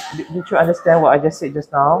 Did you understand what I just said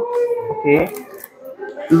just now? Okay.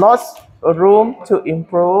 Lots of room to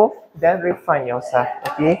improve, then refine yourself.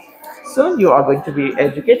 Okay. Soon you are going to be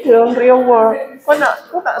educated on real world. Kau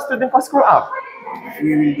nak student kau screw up?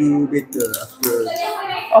 We will do better after.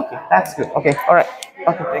 Okay, that's good. Okay. All right.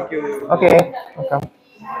 Okay. Thank you. Okay. Welcome.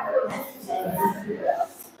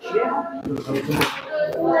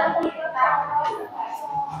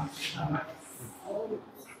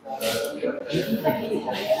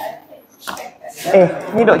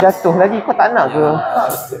 Ni dok jatuh lagi. Kau tak nak ke?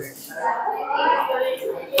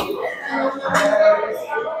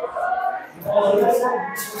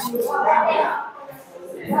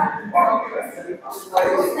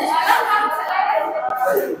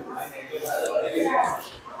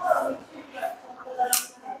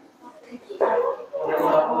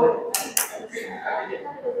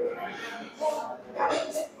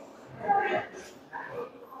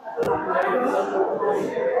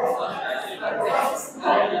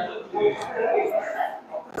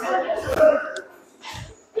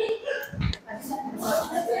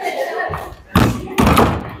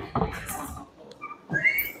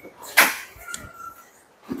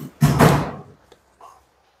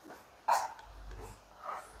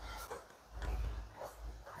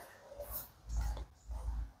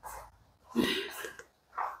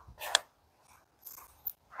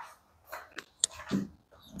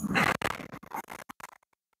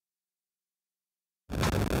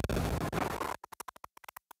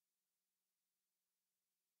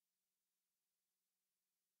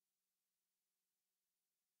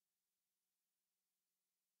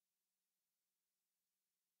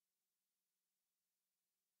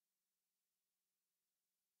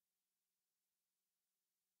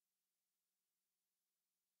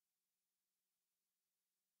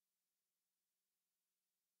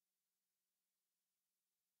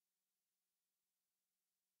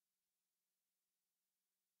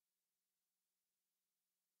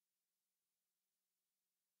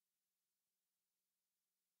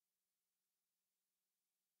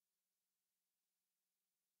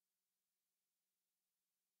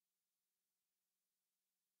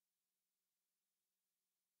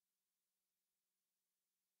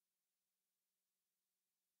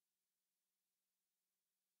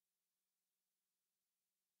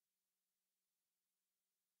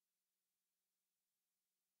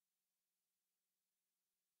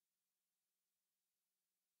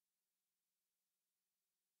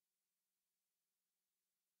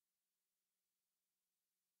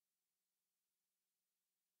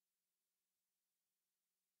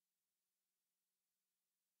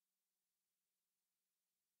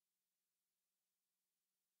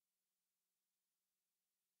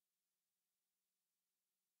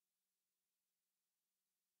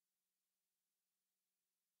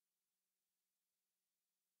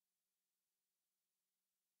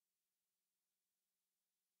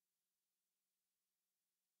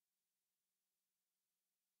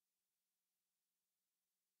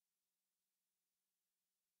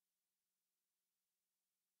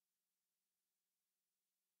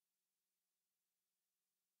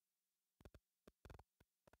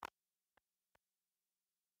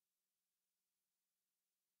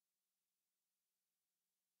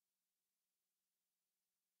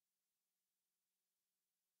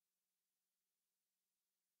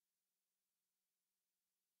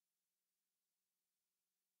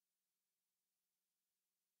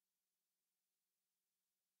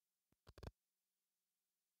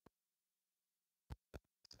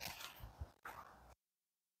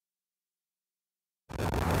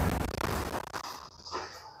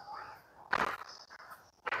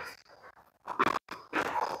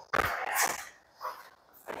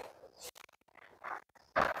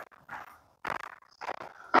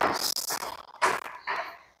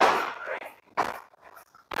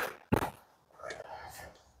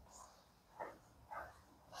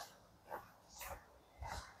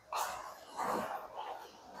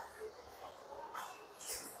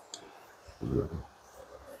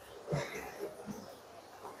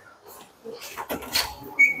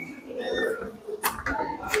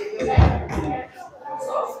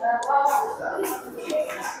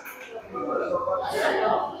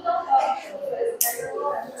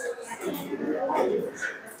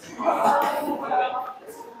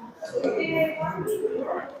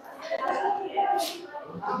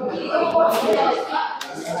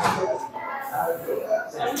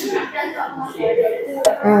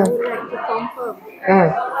 I would like to confirm.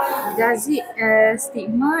 Does it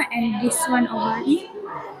stigma and this one ovary?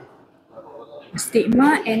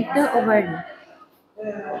 Stigma enter ovary.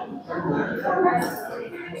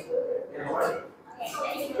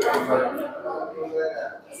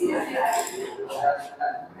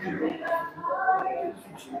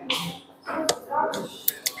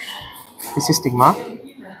 This is stigma.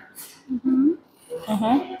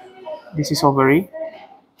 This is ovary.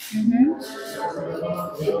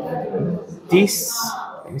 This,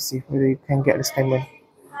 let me see whether you can get the stamen.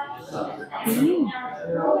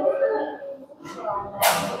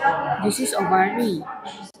 This is ovary.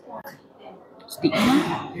 Stigma.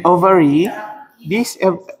 Ovary. This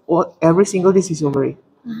every single this is ovary.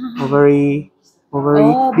 Ovary.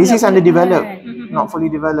 Oh, This is bulat-bulat. underdeveloped, not fully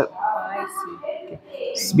developed. I see.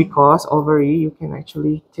 It's because ovary you can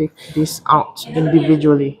actually take this out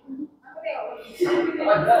individually.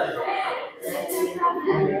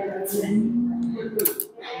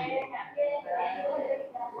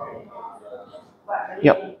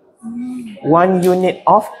 Yep. 1 unit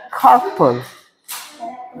of carpel.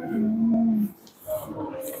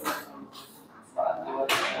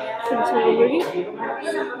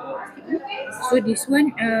 So this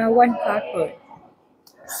one, one carpel.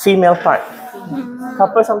 Female part.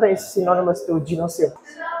 Carpel sometimes is synonymous to gynoecium.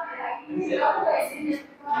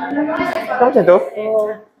 Macam tu?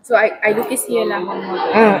 So I lukis here lah one more.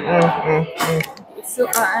 So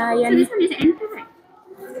yang this one is enter, right?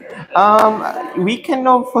 We can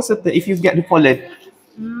know for certain if you get the pollen.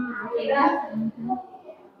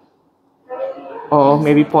 Or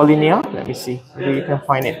maybe pollinia. Let me see whether you can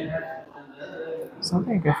find it.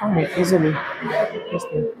 Something you can find it easily.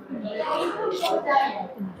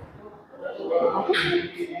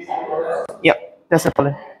 Yep, that's the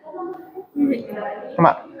pollen.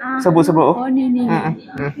 Nampak? Sebut-sebut. Oh ni.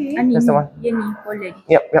 That's the one. Yang ni pollen.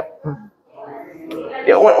 Yep.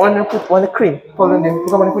 Ya, warna cream. Pollen dia,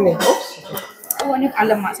 bukan warna kuning. Oops. Oh ni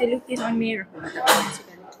alamak, saya lukis on mirror.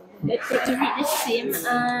 Is it the same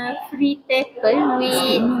free tackle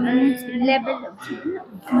with label?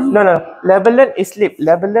 No. Labellum is lip.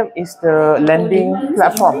 Labellum is the landing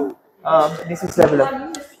platform. This is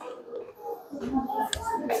labellum.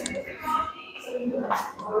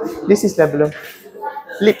 This is labellum.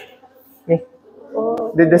 Lip. Ni.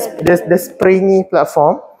 The springy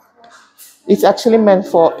platform. It's actually meant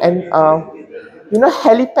for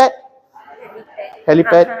helipad.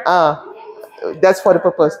 Helipad. That's for the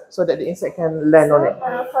purpose, so that the insect can land on it.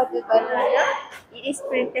 For the banana, it is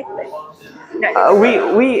protected.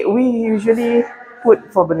 We usually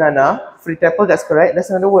put for banana free tackle. That's correct.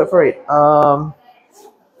 That's another word for it.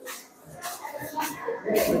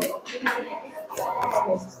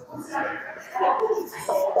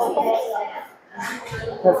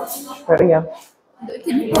 Yeah.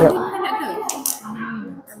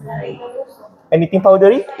 Anything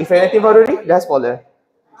powdery? If anything powdery, that's pollen.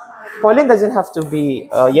 Pollen doesn't have to be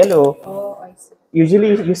yellow. Oh, I see.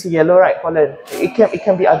 Usually you see yellow, right? Pollen. It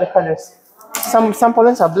can be other colors. Some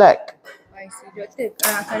pollens are black. I see, doktor.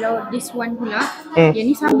 Kalau this one pula, yang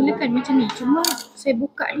ni sama kan macam ni. Cuma saya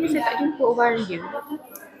buka ni saya tak jumpa ovary dia.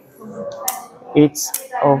 It's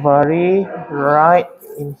ovary right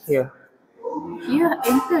in here. Ya,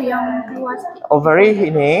 enter yang keluar sikit. Ovary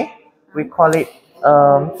ini, we call it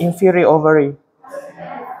inferior ovary.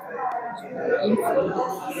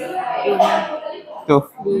 Tuh.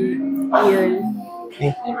 Ni.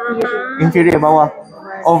 Inferior bawah.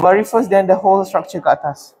 Ovary first, then the whole structure ke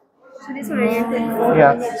atas. So this oriented.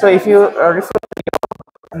 Yeah. So if you refer to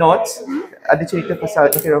your notes, ada cerita pasal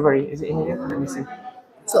inferior ovary. Is it in here? Let me see.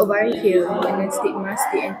 So ovary here, and then stigma,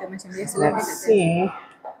 enter macam biasa lah. Let's see.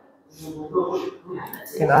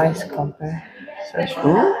 Can I compare? Search.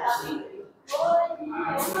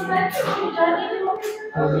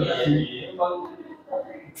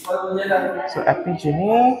 So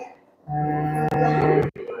epigeny and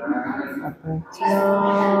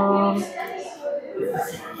apentium.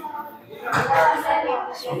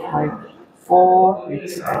 So hypho,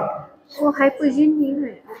 it's Oh, hypogeny,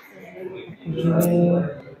 right?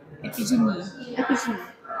 epigeny.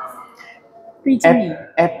 Progeny.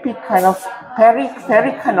 Epi kind of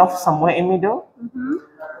peri kind of somewhere in middle.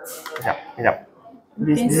 Yep.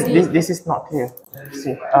 This is not here.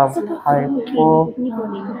 See, hypo.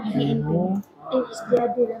 Dia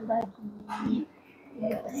ada dalam bagi.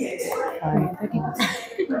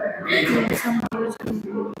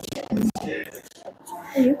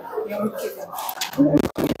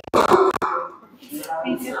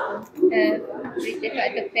 Dekat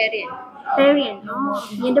ada variant. Variant. Oh,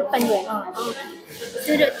 yang depan tu kan. Oh.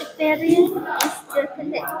 So Dr. Variant is the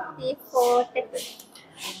collective for tackle.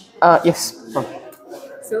 Yes.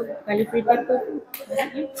 So kalau free temper tu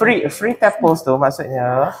Free tepals tu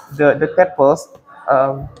maksudnya the tepals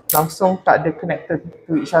langsung tak ada connected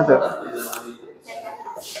to each other.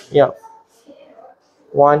 Yeah.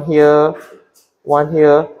 One here, one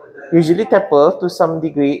here. Usually tepal to some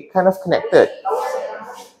degree kind of connected.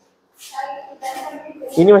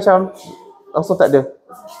 Ini macam langsung tak ada.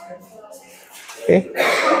 Okay.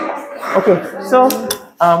 Okay. So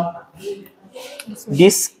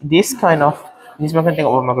this kind of, ni sebenarnya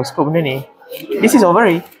tengok bawah mikroskop benda ni. This is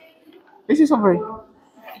ovary. This is ovary.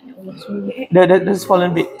 The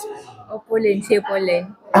swollen bit. oh pollen, say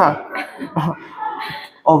pollen.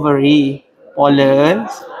 Ovary, pollen.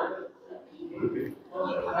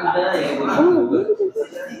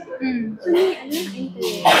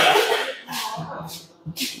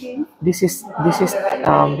 This is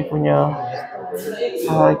dia punya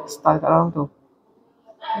style kat dalam tu.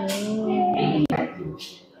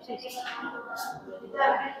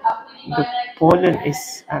 The pollen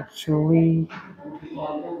is actually,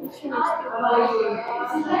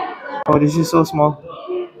 oh, this is so small.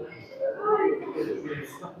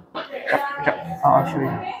 Sekejap, I'll show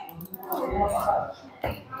you.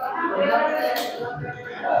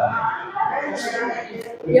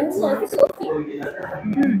 Yang tu Sophie.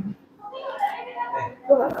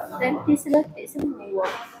 Nanti selotip semua.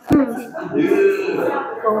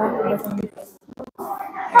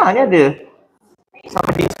 Ni ada.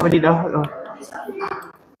 Sama di dah.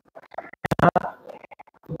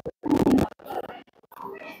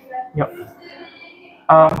 Yep.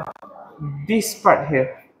 This part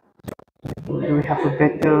here. Do we have a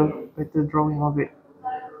better drawing of it?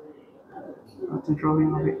 Better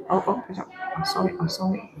drawing of it. Oh, kejap. I saw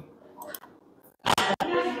it.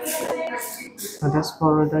 So that's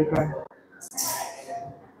for a diagram.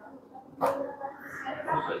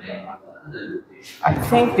 I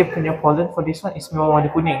think dia punya pollen for this one is memang warna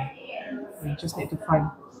kuning. We just need to find.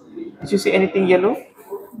 Did you see anything yellow?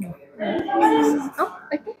 Oh,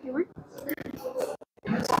 okay, you want?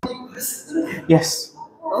 Yes.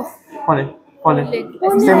 Oh, Pollen.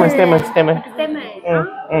 Stamen. Stamen.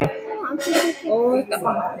 Oh tak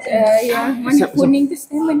faham. Yang warna kuning tu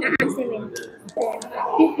stamen. Stamen.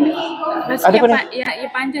 Ada kuning.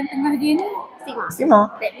 Yang panjang tengah dia ni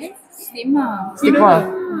Stigma. Stigma. stigma.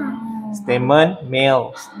 Stamen,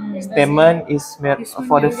 male. Stamen is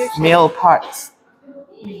for the male parts.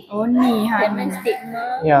 Oh ni Stamen,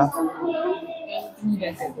 stigma. Yeah. Ni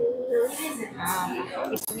dah tu.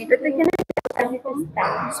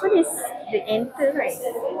 This one is the enter, right?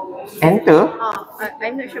 Enter.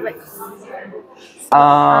 I'm not sure, but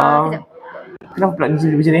Kenapa pula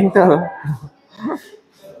macam enter?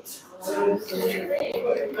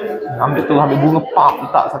 Ambil bunga pak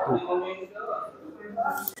letak satu.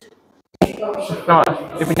 Nampak?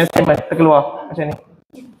 Dia punya stamen terkeluar macam ni.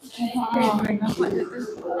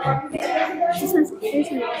 this one's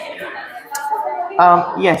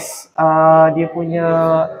Yes, dia punya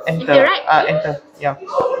enter. Enter, right? Enter. Yeah.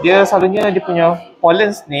 Dia selalunya dia punya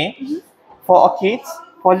pollens ni for orchids,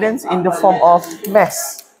 pollens in the form of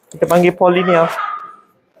mass. Kita panggil pollinia.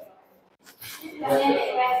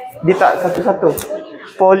 Dia tak satu-satu.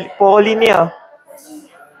 Pollinia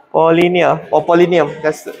or pollinium.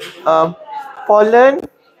 That's pollen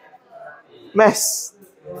mass.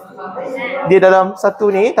 Dia dalam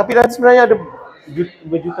satu ni, tapi dalam sebenarnya ada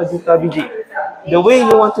berjuta-juta biji. The way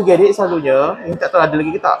you want to get it selalunya, ni tak tahu ada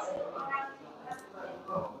lagi ke tak.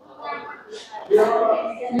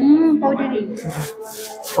 powdery.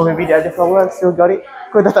 Oh, maybe dia ada flower, still got it.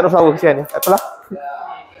 Kau dah tak ada flower kesian ni. Apalah.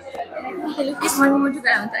 Kita lukis mahu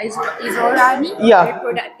juga untuk Izora ni. Ya.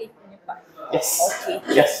 Reproductive punya part. Yes. Okay.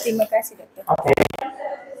 Yes. Terima kasih doktor. Okay.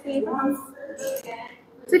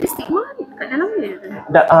 So the stigma kat dalam dia tu.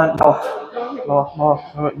 Bawah.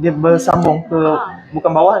 Dia bersambung ke,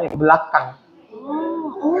 bukan bawah ni, belakang.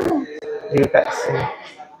 Dia kat sini.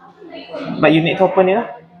 But you need to open ni lah.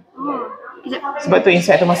 Kejap. Sebab tu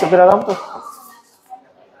insect tu masuk ke dalam tu.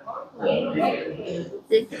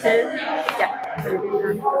 Kejap.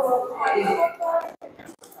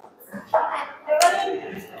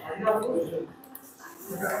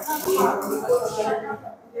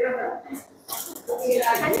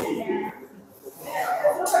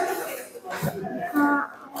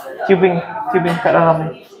 Tubing kat dalam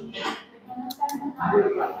ni.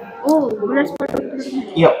 Oh, beras potong.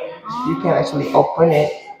 Yup. You can actually open it.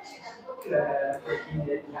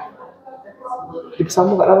 Dia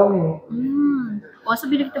bersambung kat dalam ni. Oh, so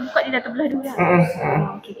bila kita buka dia dah terbelah dulu dah.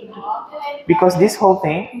 Okay. Because this whole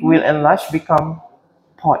thing will enlarge become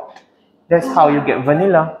pot. That's how you get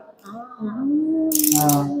vanilla.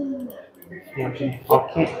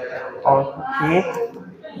 Okay.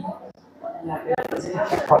 Let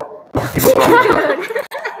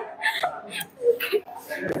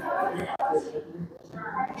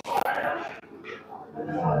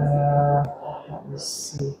me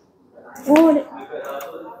see. Oh,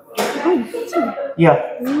 Yeah,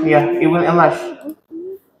 yeah, it will enlarge.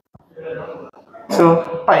 So,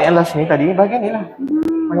 part yang enlarge ni tadi, bahagian ni lah.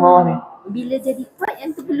 Bahagian bawah ni. bila jadi part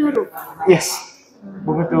yang terpeluru. Yes.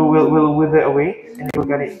 Bunga tu will wither away and you will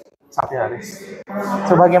get it something like this.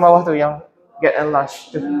 So bahagian bawah tu yang get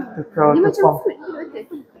enlarged to grow Dia to macam form. fruit ke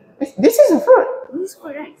betul? This is a fruit. This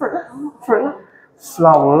fruit right? Fruit.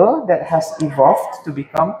 Flower that has evolved to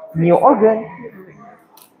become new organ.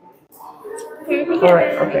 Okay,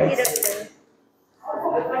 Correct, okay.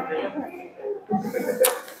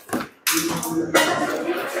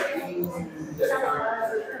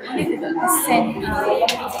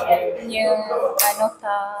 punya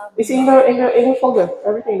nota It's in the folder.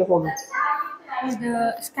 Everything in the folder.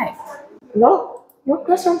 the Skype. No, your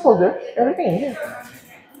classroom folder. Everything in here.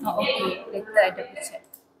 Oh, okay. Later I double check.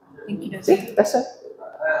 Thank you. See, that's it.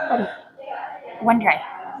 OneDrive.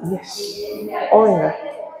 Yes. All in there.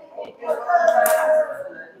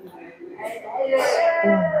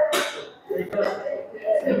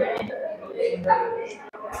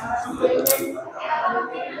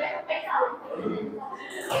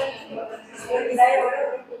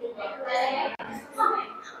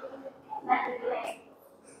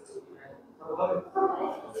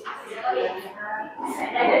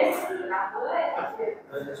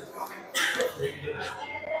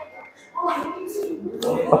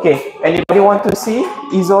 Okay, anybody want to see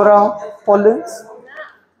Izora pollens?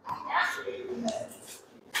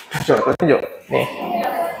 Tunjuk. Ni.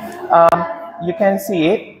 You can see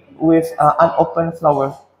it with unopened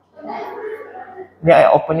flower. Ni I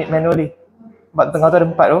open it manually. But tengah tu ada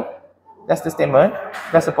 4 tu. That's the stamen.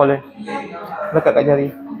 That's the pollen. Lekat kat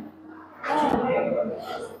jari.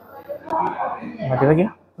 Ada lagi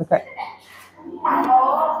lah. Lekat.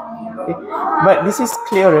 Okay. But this is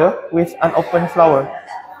clearer with unopened flower.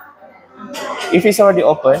 If it's already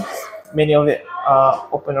open, many of it are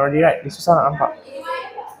open already, right? Dia susah nak nampak.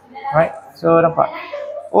 Right? So nampak.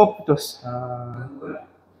 Oh, putus.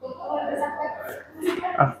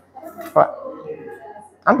 Nampak.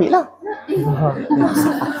 Ambil lah.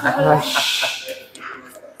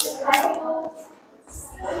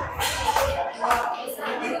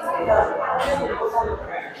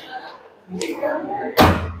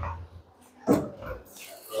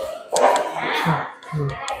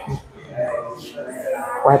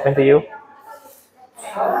 What happened to you?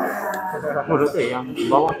 Oh doktor, yang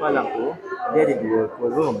bawah tulang tu dia ada dua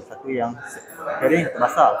room, satu yang kering, satu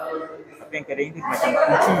basah. Tapi yang kering tu macam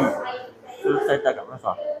kunci. So saya tak agak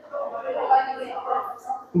basah.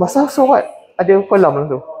 Basah so what? Ada kolam dalam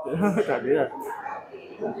tu? Tak ada lah.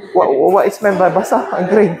 What is meant by basah and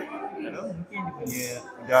kering? Mungkin dia punya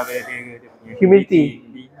udara dia punya Humidity.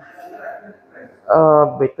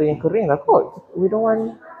 Better yang kering lah kot. We don't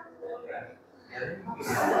want.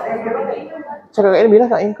 Cakap kat Elmi lah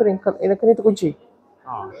tak yang kering. Yang kering tu kunci.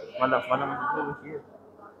 Malam tu kunci je.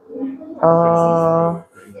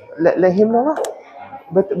 Let him know lah.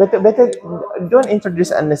 Better don't introduce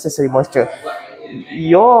unnecessary moisture.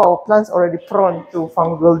 Your plants already prone to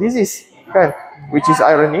fungal disease, kan? Which is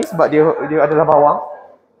irony sebab dia adalah bawang.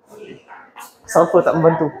 Sulfur tak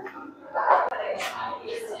membantu.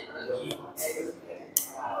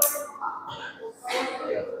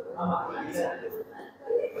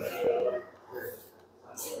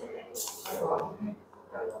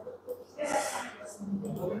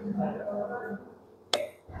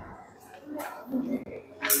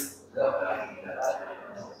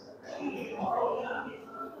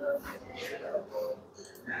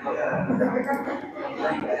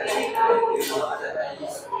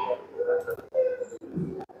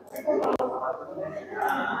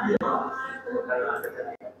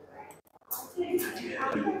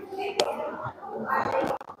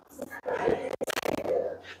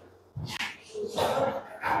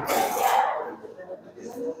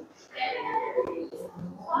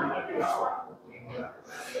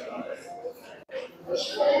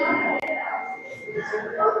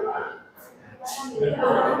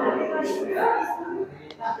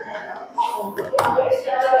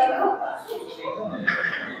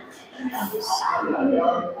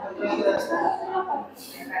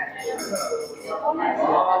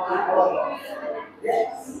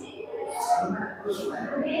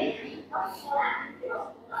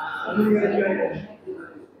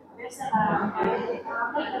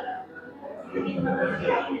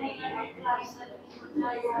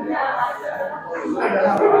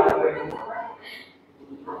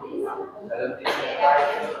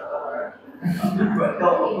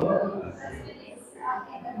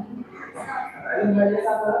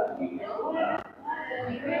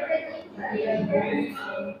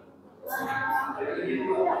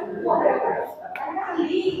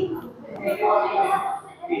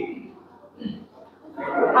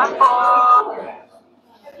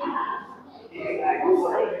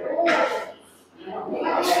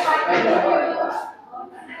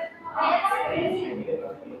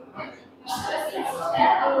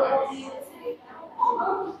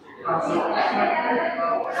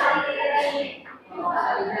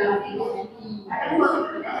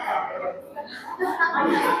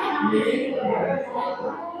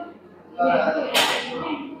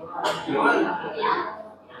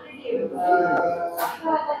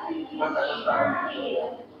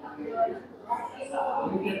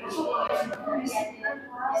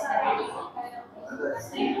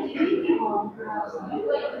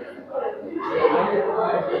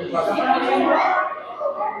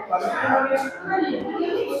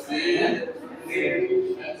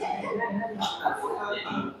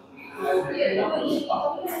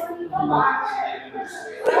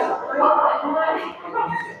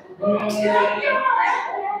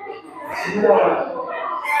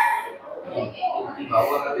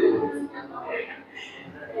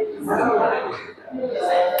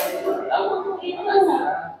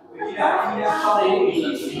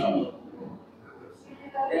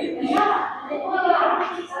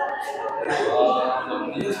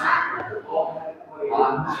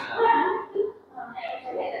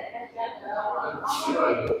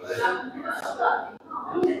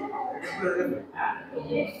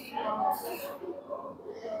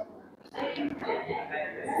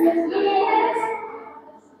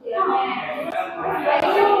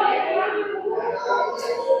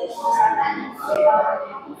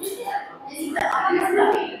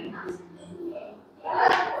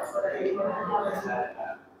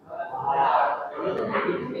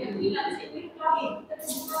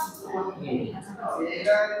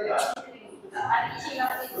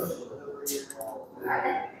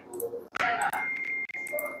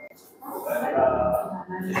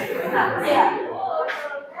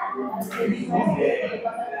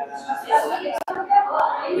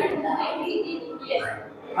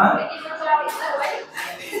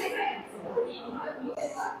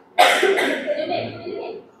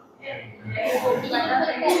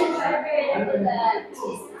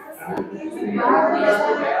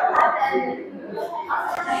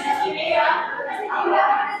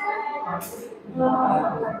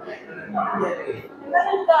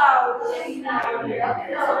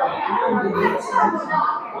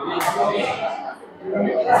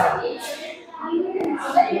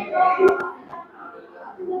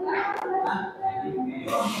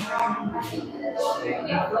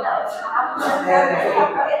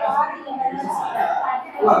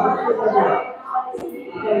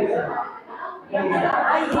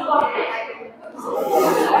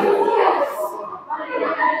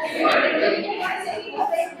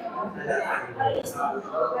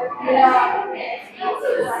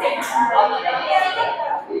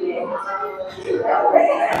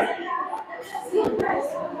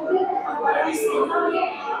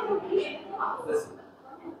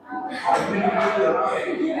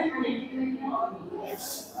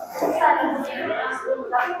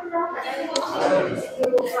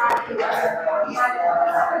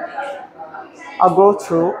 I'll go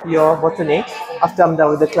through your botany after I'm done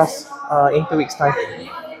with the class in 2 weeks' time.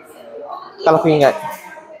 Kalau aku ingat.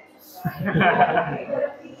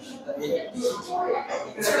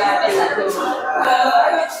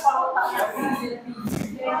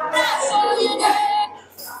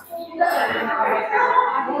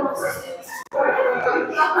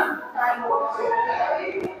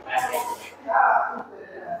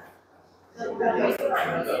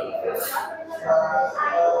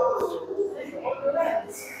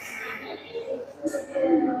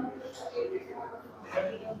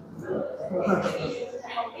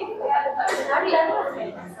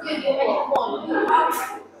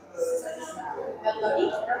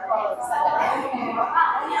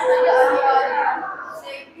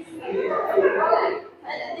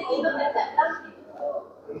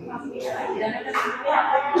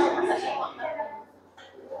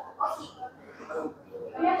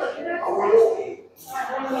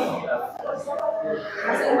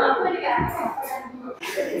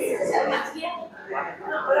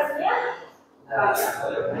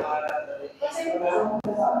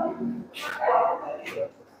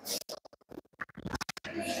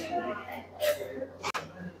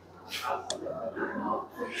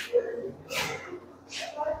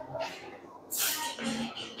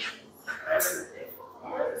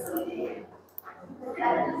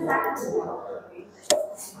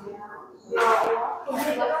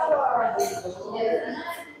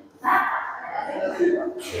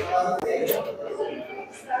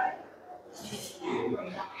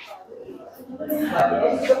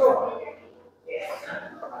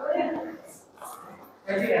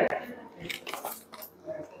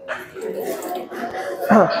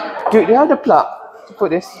 Do you have the plug to put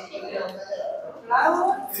this?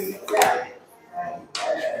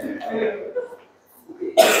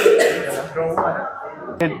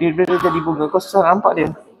 Dia jadi bunga. Kau susah nampak dia.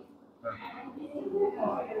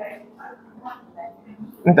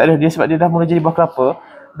 Tak ada dia sebab dia dah mula jadi buah kelapa.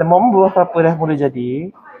 The moment buah kelapa dah mula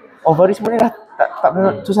jadi, ovary semua ni dah tak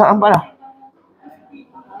susah nampak dah.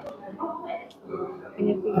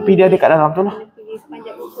 Tapi dia ada kat dalam tu lah.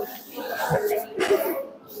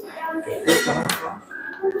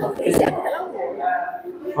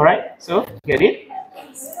 Alright, so get it?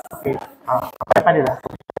 Okay. Apa dia lah?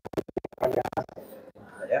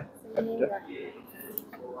 Ya.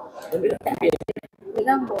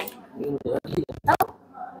 Gambar. Tahu?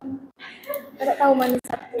 Saya tak tahu mana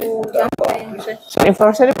satu gambar yang So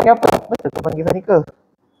inflorescence ni panggil apa? Betul tu panggil peduncle.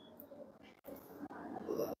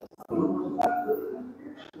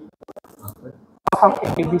 How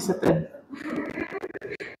can we be certain?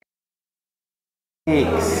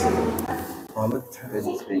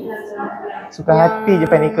 Suka hati je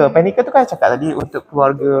peduncle. Peduncle tu kan cakap tadi untuk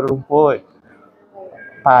keluarga rumput,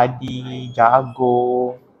 padi,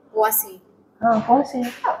 jagung. puasi. Puasi.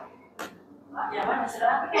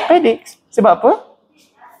 Pedix. Sebab apa?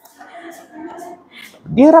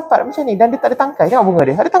 Dia rapat macam ni dan dia tak ada tangkai. Tengok bunga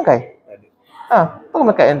dia. Ada tangkai? Apa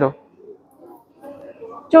makan yang tu?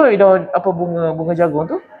 Cuba daun apa bunga jagung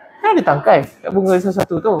tu. Ada tangkai kat bunga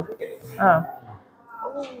satu-satu tu.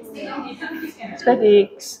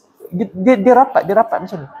 Pedix. Dia rapat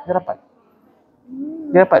macam ni. Dia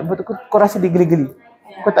rapat. Betul kau rasa dia geli-geli.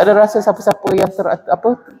 Kau tak ada rasa siapa-siapa yang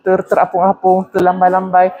terapung-apung,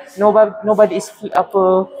 terlambai-lambai. Nobody is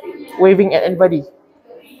waving at anybody.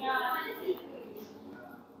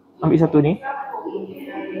 Ambil satu ni.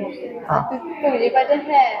 Tu daripada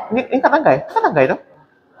hair. Ni kat tangkai? Kat tangkai tu?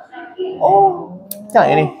 Oh. Tengok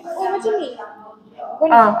yang ni. Oh macam ni.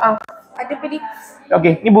 Ada pedik.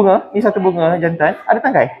 Okey, ni bunga. Ni satu bunga jantan. Ada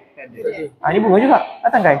tangkai? Ni bunga juga.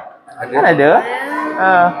 Ada tangkai? Kan ada.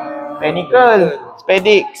 Peduncle.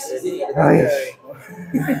 Pedix.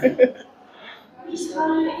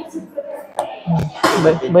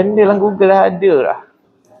 Benda dalam Google dah ada lah.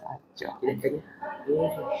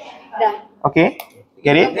 Dah. Okay,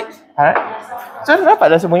 get it? Alright. So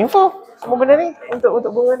dapat dah semua info. Semua benda ni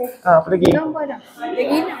untuk bunga ni. Apa lagi? Gambar dah.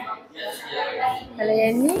 Lagi nak. Kalau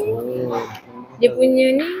yang ni dia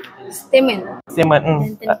punya ni stamen.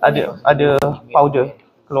 Ada powder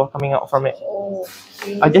keluar coming out from it. Oh.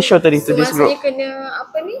 I just show tadi to this group. Maksudnya kena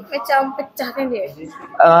apa ni? Macam pecahkan dia.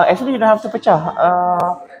 Actually you don't have to pecah.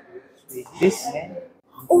 This.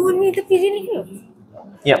 Oh ni tepi dia ni ke?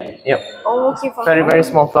 Yep. Oh okay faham. Very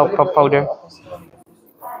small powder.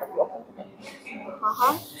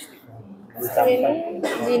 Faham. Yang ni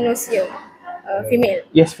gynoecium. Female.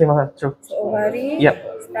 Yes, female. True. So ovary.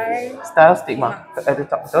 Yep. Style stigma. At the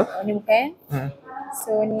top, betul? Ni bukan.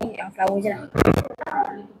 So ni yang flower je lah.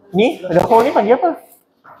 Ni, the whole ni panggil apa?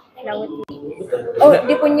 Flower tu. Oh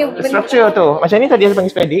dia punya The structure tu. Macam ni tadi saya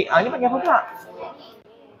panggil spedik. Ni panggil apa pula?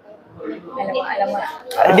 Alamak.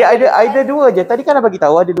 Dia ada dua je. Tadi kan dah bagi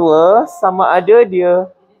tahu ada dua. Sama ada dia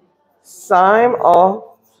cyme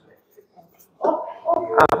or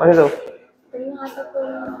mana tu? Tengah ataupun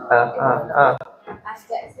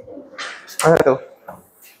Mana tu?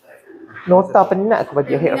 Nota penat aku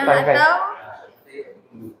bagi ahead of time kan.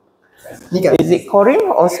 Ni kan? Is it corim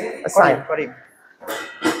or cyme? Corim.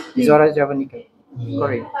 Izora javanica.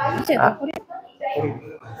 Corim. Macam tu.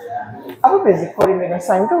 Apa beza corim dengan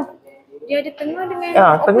cyme tu? Dia ada tengah dengan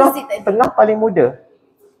tengah opposite tadi. tengah paling muda.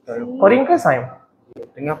 Corim ke cyme?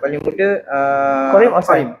 Tengah paling muda Corim or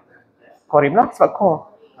cyme? Corim lah sebab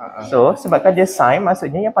core. So sebabkan dia cyme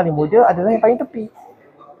maksudnya yang paling muda adalah yang paling tepi.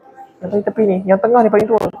 Yang paling tepi ni, yang tengah ni paling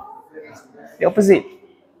tua. The opposite.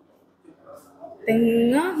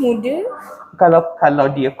 Tengah muda. Kalau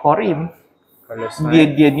dia corim, kalau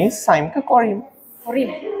dia ni cyme ke corim? corim.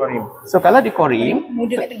 So kalau dia corim,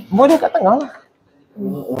 Muda kat tengah. muda kat tengah lah.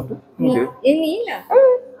 Muda. Ini lah.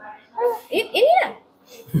 Ini lah.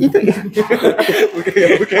 Itu Bukan.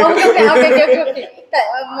 Okay. Tak,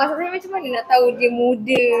 maksudnya macam mana nak tahu dia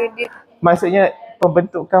muda, dia maksudnya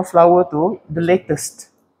pembentukan flower tu the latest.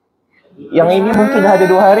 Yang ini mungkin dah ada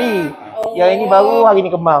 2 hari. Yang ini baru hari ni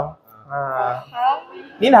kembang.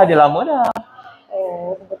 Ni dah ada lama dah.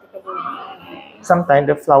 Sometimes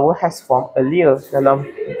the flower has formed earlier dalam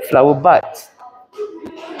flower bud.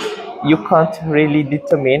 You can't really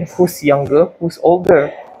determine who's younger, who's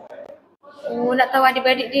older. Oh, nak tahu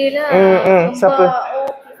adik-beradik dia lah. Siapa? Oh,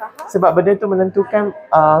 okay, faham. Sebab benda tu menentukan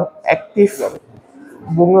aktif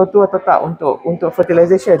bunga tu atau tak untuk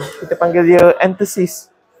fertilization. Kita panggil dia anthesis.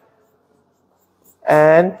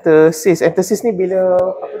 Anthesis ni bila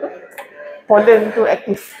apa tu? Pollen tu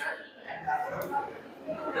aktif.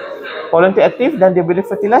 Pollen tu aktif dan dia bila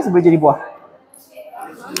fertilize boleh jadi buah.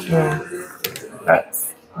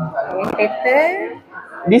 Petal.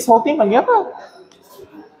 This whole thing panggil apa?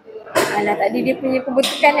 Alah, tadi dia punya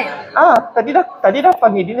pembentukan kan? Tadi dah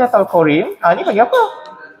panggil dia dah tahu korim. Ni panggil apa?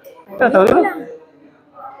 Kita dah tahu dulu.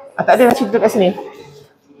 Tak ada nak cerita kat sini.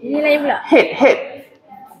 Ini lain pula. Head.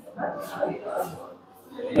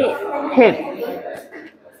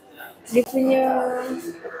 Dia punya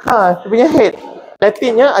Dia punya head.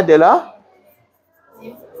 Latinnya adalah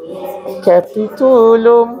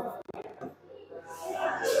capitulum.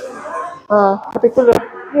 Capitulum.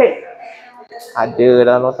 Head. Ada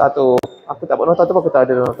dalam nota tu. Aku tak buat nota tu, aku tak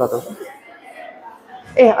ada dalam nota tu.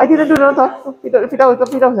 Ada dalam nota.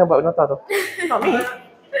 Fidaw yang buat nota tu. Not me.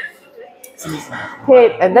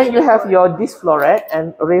 Head, and then you have your disfloret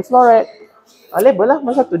and refloret. Label lah,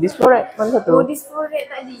 mana satu? Disfloret, mana satu? Oh, disfloret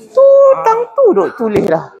tadi. Tu, tang tu duk tulis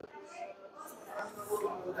dah.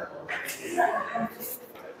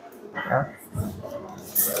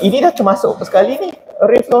 Ini dah termasuk sekali ni,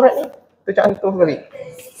 refloret ni. Tu cantum sekali.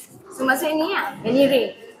 So maksudnya ni lah, yang ni ray.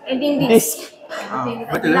 Ending Disc.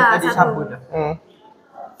 Betul lah, tadi sambut dah.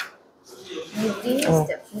 Ni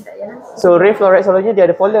tak jalan. So refloret selalunya dia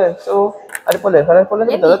ada pollen. So ada pollen. Kalau ada pollen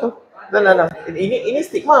tu betul lah tu. Nah. Ini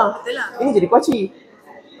stigma. Betul lah. Ini jadi kuaci.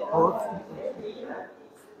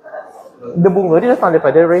 The bunga dia datang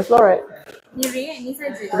daripada refloret. Ni ray kan? Ni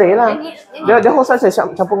saja. Ray lah. Yang ni Dia whole size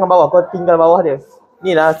campur dengan bawah. Kau tinggal bawah dia.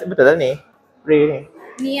 Ni lah, betul lah ni. Ray ni.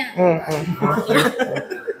 ni lah.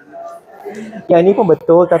 Yang ni pun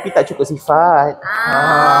betul tapi tak cukup sifat.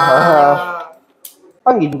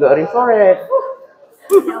 Panggil juga refloret.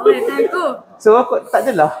 So aku tak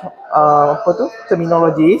adalah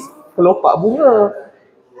terminologis kelopak bunga.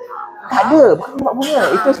 Tak ada, bukan kelopak bunga.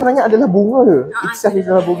 Itu sebenarnya adalah bunga. Itself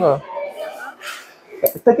adalah bunga.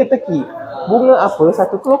 Teki-teki. Bunga apa?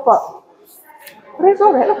 Satu kelopak.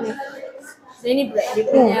 Refloret lah. So ini black dia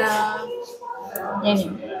punya yang ni.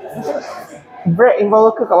 Bread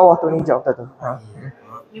involucre kat bawah tu ni hijau tu.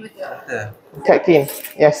 Ni betul. Betul. Catkin.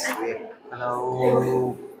 Yes. Kalau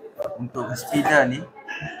untuk stida ni,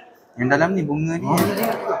 yang dalam ni bunga ni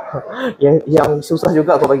yang susah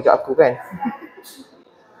juga kau bagi kat aku kan.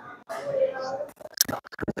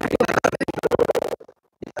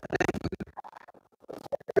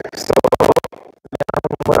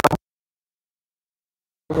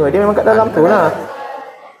 Dia memang kat dalam tu lah.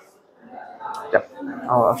 Sekejap.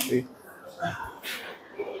 Asyik.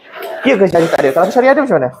 Ya ke syari tak ada? Kalau syari ada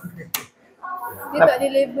macam mana? Dia tak ada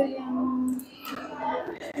label yang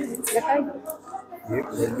dah ada.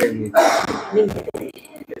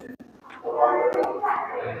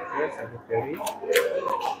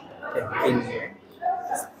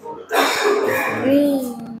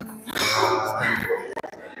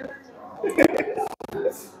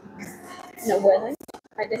 Nak buat kan?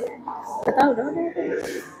 Ada. Tak tahu dah ada.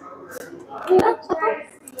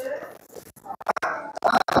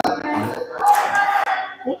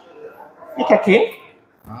 Ni catkin.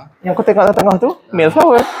 Yang kau tengok tengah tu, male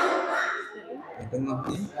flower. yang tengah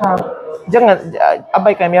ni. Jangan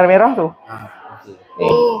abaikan merah-merah tu. Okey. Ni,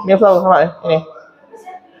 male flower sama ni.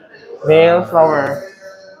 Male flower.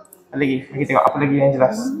 Lagi tengok apa lagi yang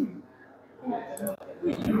jelas.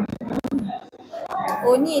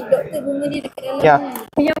 Oh ni doktor bunga dia dekat dalam Ya.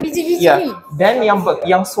 ni. Yang biji-biji Ya. ni. Dan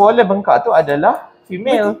yang swollen bengkak tu adalah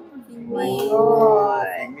female. Oh.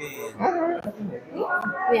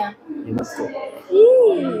 Ya. Dia bengkok.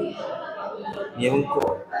 Ih. Dia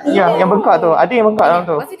bengkok. Ya, yang bengkak tu. Ada yang bengkak dalam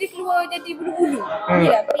tu. Masa dia keluar jadi bulu-bulu.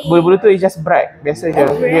 Ya, Bulu-bulu tu is just brag. Biasa je.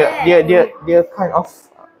 Dia kind of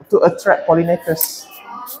to attract pollinators.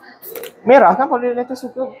 Merah kan pollinator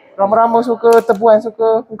suka, rama-rama suka, tebuan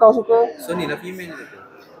suka, engkau suka. So ni lah female ke tu?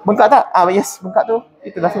 Bengkak tak? Yes, bengkak tu.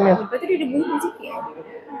 Itulah female. Lepas tu dia ada bulu sikit.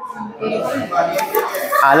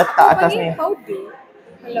 Letak atas Panggil ni. powder.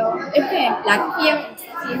 Kalau bukan laki yang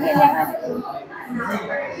female yang ada.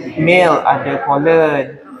 Male ada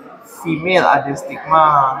pollen, female ada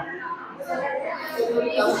stigma.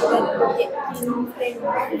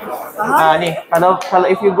 Ni kalau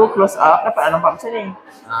if you go close up dapat nampak macam ni.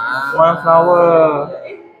 One flower.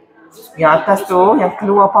 Yang atas tu yang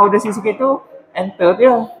keluar powder sikit tu enter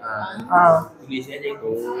dia. Tulis aja tu.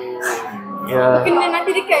 Ya. Kena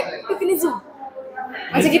nanti dekat tu kena zoom.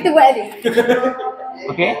 Macam kita buat tadi.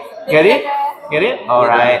 Okay. Get it?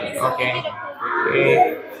 Alright. Okay.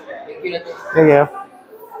 Ya, ya.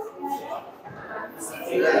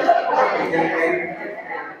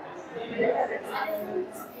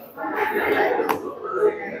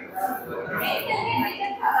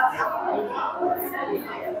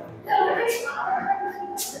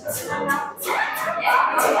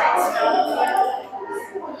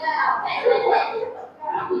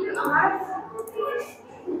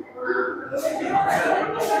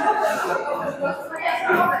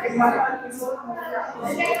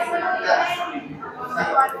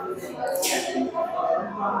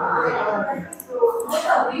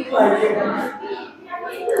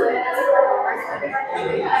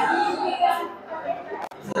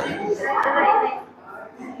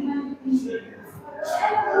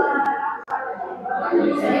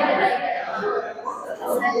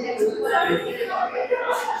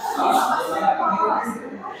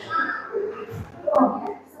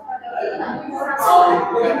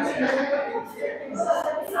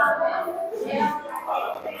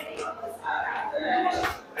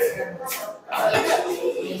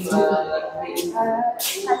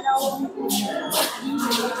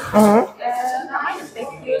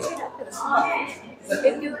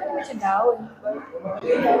 Petil kan macam daun.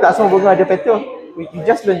 Tak semua bunga ada petal. You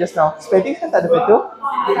just learn just now. Spadix kan tak ada petal.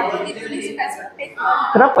 Tapi dia tulis kat sini petil.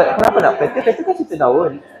 Kenapa nak petal? Petal kan cerita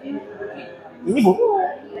daun. Ini bunga.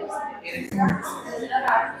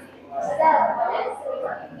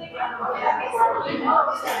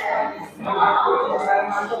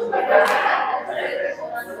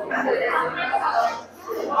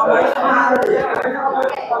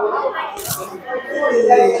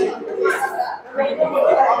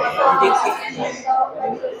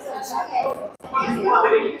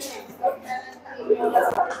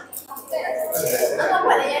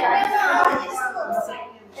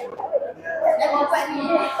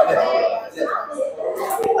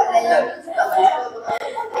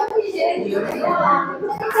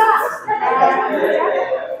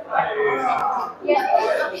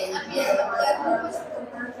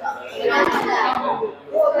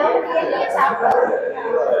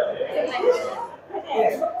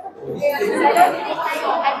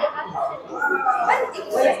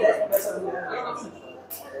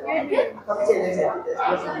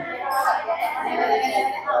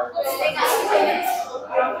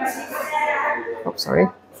 Oh, sorry.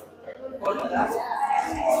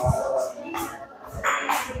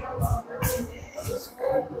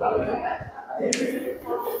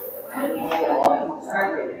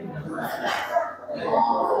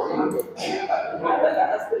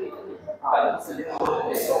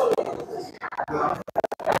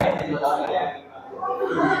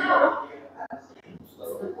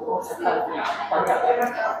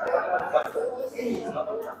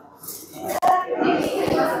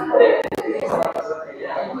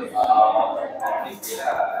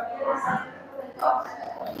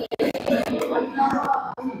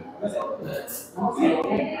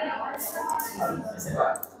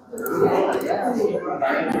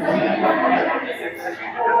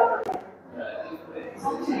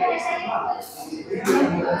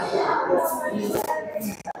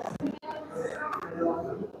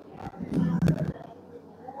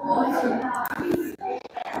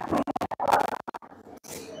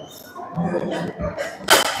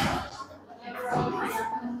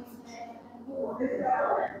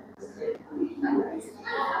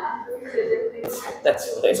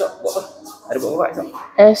 Esok buat apa? Ada buat apa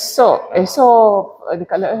esok? Esok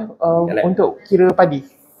dekat lab Lab. untuk kira padi.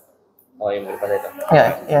 Oh, yang lepas itu.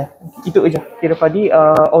 Ya. Itu aja. Kira padi.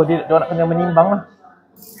 Dia nak kena menimbang lah.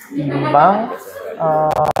 Timbang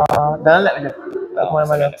dalam lab aja. Tak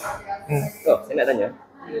kemana-mana. Oh, saya nak tanya.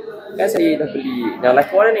 Kan saya dah beli yang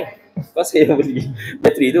live wall ni. Kau saya beli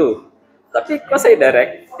bateri tu. Tapi kau saya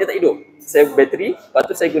direct, dia tak hidup. Saya bateri, lepas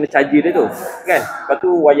tu saya guna charger dia tu. Kan? Lepas tu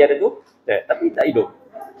wire dia tu, tapi tak hidup.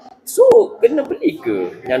 So, kena beli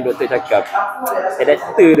ke yang doktor cakap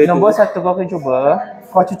adapter dia tu? Nombor satu kau akan cuba,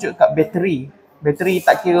 kau cucuk kat bateri. Bateri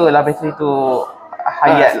tak kira lah bateri tu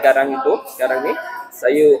hayat. Sekarang ni,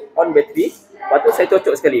 saya on bateri, lepas tu saya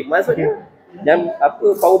cocok sekali. Maksudnya, yang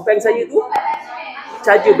power bank saya tu,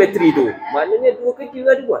 charger bateri tu. Maknanya dua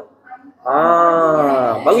kerja ada buat.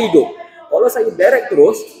 Baru hidup. Kalau saya direct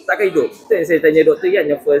terus, takkan hidup. Itu yang saya tanya doktor kan,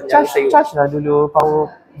 yang first yang saya Charge lah dulu power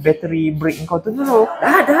bateri brick kau tu dulu.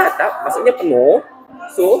 Dah. Maksudnya penuh.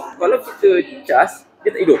 So, kalau kita charge,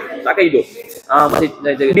 dia tak hidup. Takkan hidup. Masih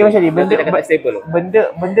Dia macam ni,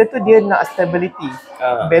 benda tu dia nak stability.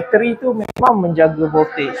 Bateri tu memang menjaga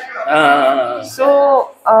voltage. So,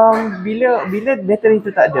 bila bateri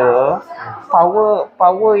tu tak ada,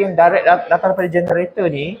 power yang direct datang daripada generator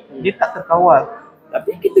ni, dia tak terkawal.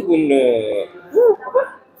 Tapi kita guna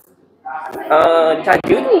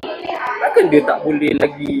charger tu. Takkan dia tak boleh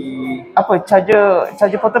lagi Apa,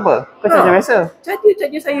 charger portable ke charger biasa?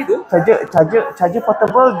 charger saya tu. Charger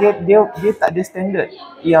portable dia tak ada standard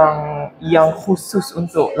yang khusus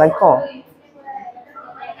untuk Leica.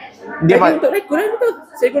 Charger untuk Leica lah betul.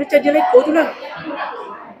 Saya guna charger Leica tu lah.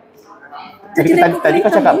 Tadi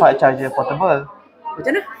kau cakap charger portable.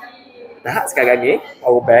 Macam mana? Tak, sekarang ni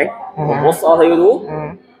power bank besar saya tu,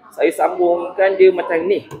 saya sambungkan dia macam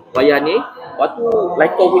ni, wayar ni, lepas tu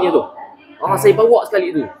Leica punya tu. Saya bawa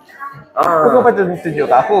sekali tu. Kau patut tunjuk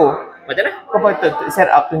kat aku. Macam mana? Kau patut set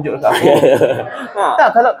up tunjuk kat aku. Tak,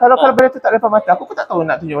 kalau benda tu tak depan mata, aku pun tak tahu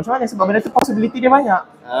nak tunjuk macam mana sebab benda tu possibility dia banyak.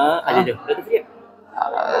 Ada je. Dah tu dia.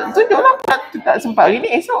 Tunjuklah, tak sempat hari ni,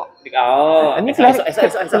 esok. Ni kelas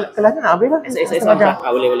ni nak habis kan? Esok.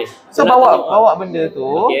 Boleh. So bawa benda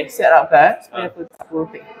tu, set up kan supaya aku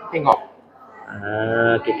tengok.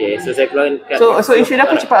 Okay. So saya keluarkan. So isu dia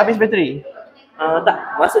aku cepat habis bateri.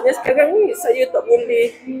 Tak, maksudnya sekarang ni saya tak boleh,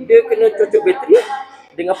 dia kena cocok bateri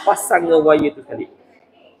dengan pasang wire tu sekali.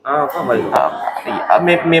 Faham tak?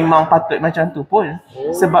 Memang patut macam tu pun.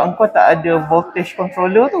 Sebab engkau tak ada voltage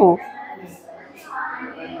controller tu.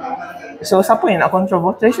 So siapa yang nak control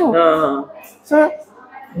voltage tu? So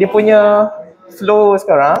dia punya flow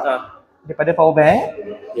sekarang daripada power bank,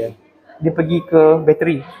 dia pergi ke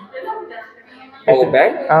bateri. Power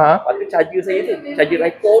bank, lepas tu charger saya tu, charger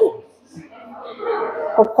Leica tu.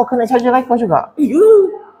 Kau kena charger Leica juga? Ya.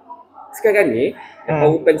 Sekarang ni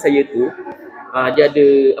power bank saya tu dia ada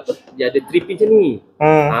apa? Dia ada 3 pin macam ni.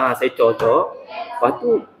 Saya cocok. Lepas tu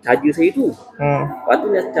charger saya tu. Lepas tu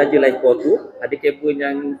charger Leica tu ada kabel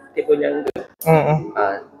yang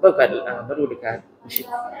baru dekat mesin.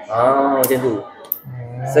 Macam tu.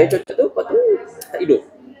 Saya cocok tu, lepas tu tak hidup.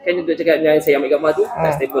 Kan dia cakap yang saya ambil gambar tu,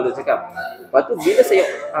 tak stable tu cakap. Lepas tu bila saya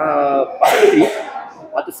pasang bateri,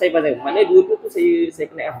 lepas tu saya pasang, mana dua-dua tu saya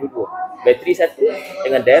connect dua-dua. Bateri satu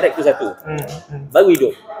dengan direct tu satu. Baru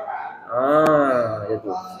hidup. Macam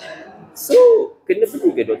tu. So, kena beli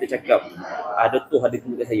ke doktor cakap doktor ada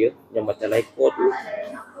tunjuk saya yang macam Leica tu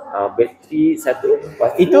bateri satu.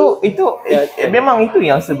 Itu memang itu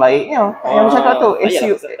yang sebaiknya. Yang cakap tu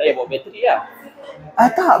saya bawa bateri lah.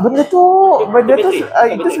 Tak, benda tu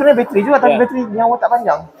itu sebenarnya bateri juga tapi bateri nyawa tak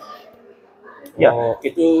panjang.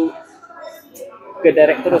 Itu ke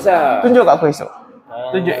direct terus lah. Tunjuk kat aku esok.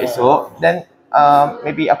 Tunjuk esok dan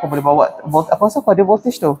maybe aku boleh bawa apa rasa aku ada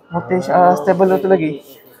voltage tu. Voltage stable tu lagi.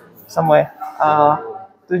 Somewhere.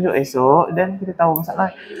 Tunjuk esok dan kita tahu masalah.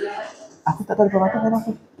 Aku tak tahu depan mata kan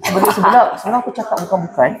aku. Sebenarnya aku cakap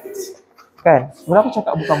bukan-bukan. Kan? Sebenarnya aku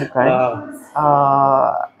cakap bukan-bukan.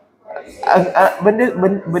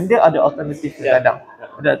 Benda ada alternatif kadang.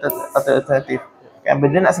 Ada alternatif. Kan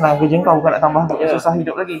benda nak senang kerja kau, bukan nak tambah susah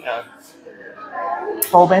hidup lagi.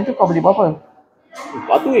 Power bank tu kau beli berapa?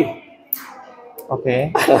 Batu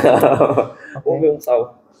Okay. Memang tahu.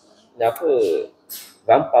 Kenapa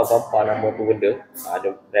gampang nama tu benda. Ada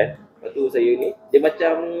brand. Lepas tu saya ni dia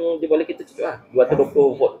macam dia boleh kita cucuk lah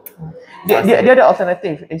 220 volt. Dia ada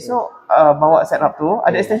alternatif. Esok bawa setup tu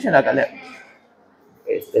ada extension lah kat lab.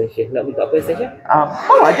 Extension nak untuk apa extension?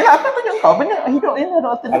 Bawa je lah, apa tunjuk kau. Benda hidup ni ada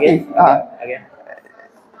alternatif. Okay.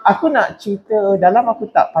 Aku nak cerita dalam aku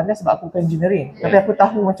tak pandai sebab aku bukan engineering. Tapi aku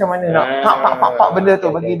tahu macam mana nak pak benda tu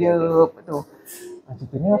bagi dia tu.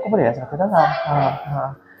 Cerita ni aku boleh rasa ke dalam.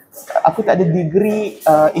 Aku tak ada degree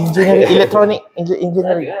engineering electronic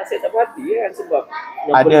engineering. Saya tak berhati kan sebab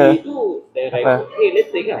yang ada beli tu direct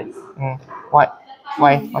elektrik kan. Why?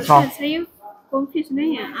 What's wrong? Saya confused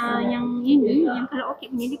sebenarnya. Yang ini, yang kalau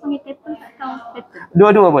orchid punya dia panggil sepals atau petal?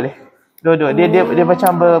 Dua-dua boleh. Dua-dua. Dia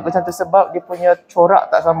macam macam tu sebab dia punya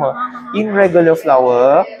corak tak sama. Irregular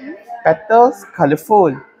flower, petals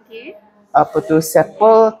colourful. Okay. Apa tu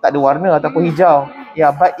sepal tak ada warna ataupun hijau.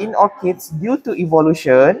 But in orchids due to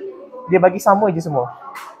evolution dia bagi sama je semua.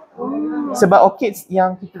 Sebab orchids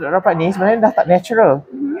yang kita dapat ni sebenarnya dah tak natural.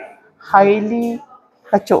 Highly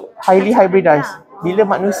kacuk, highly hybridized. Bila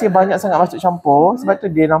manusia banyak sangat masuk campur, sebab tu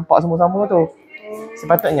dia nampak semua sama tu.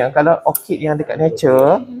 Sepatutnya kalau orchid yang dekat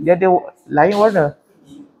nature, dia ada lain warna.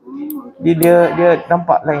 Dia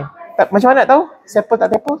nampak lain. Macam mana nak tahu? Sepal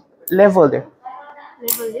tak sepal? Level dia.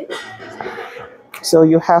 So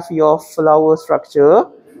you have your flower structure.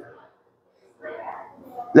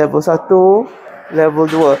 Level 1, level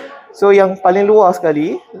 2. So yang paling luar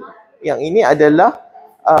sekali, yang ini adalah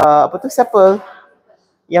sepal.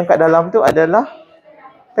 Yang kat dalam tu adalah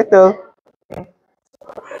petal.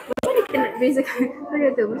 Macam mana kita nak bezakan? Saya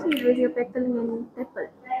tahu, macam mana bezakan petal dengan sepal?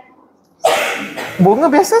 Bunga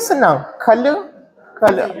biasa senang. Color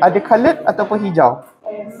ada coloured ataupun hijau.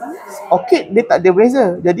 Orchid dia tak ada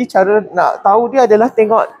beza. Jadi cara nak tahu dia adalah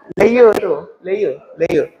tengok layer tu. Layer.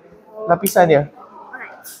 Lapisan dia.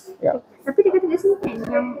 Alright. Ya. Tapi dia kata kat sini kan,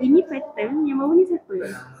 yang ini pattern, yang bawah ni siapa?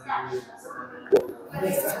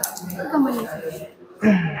 Bukan mana?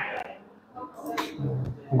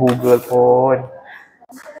 Google pun.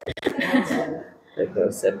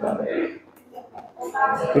 Sepal.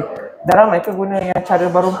 Okay. Dah ramai ke guna yang cara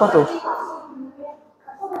baru kau tu?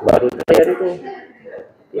 Baru try hari tu.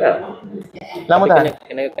 Ya. Lama Tapi tak?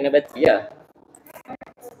 kena bateri lah.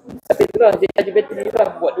 Tapi itulah dia charge bateri lah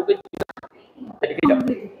buat 2 kerja. Jadi kejap.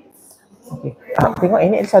 Okay. Tengok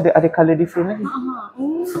ini ada colour different lagi.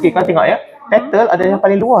 Okay, kau tengok ya. Petal ada yang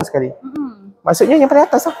paling luar sekali. Maksudnya yang paling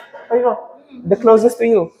atas lah. Paling luar. The closest to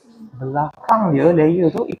you. Belakang dia, layer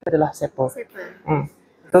tu, itu adalah sepal.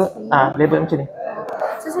 So, label macam ni.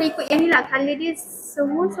 So saya ikut yang ni lah, colour dia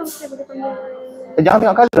semua, so saya boleh panggil. Jangan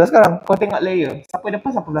tengok colour sekarang. Kau tengok layer. Siapa depan,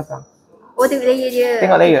 siapa belakang. Oh, tengok layer dia.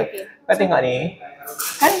 Tengok layer. Okay. Kau tengok ni.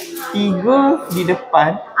 Kan 3 di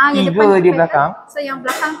depan, Yang 3 depan di tu belakang. So yang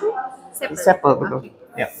belakang tu sepal. Sepal betul.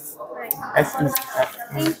 Okay. Ya. Alright. SE.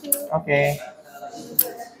 Thank you. Okay.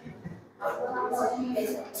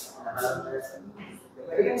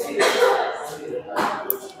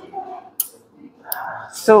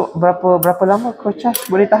 So berapa lama kau charge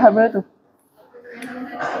boleh tahan benda tu?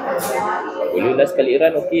 Boleh lah sekali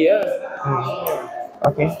run okey lah.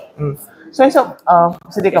 Okay. So esok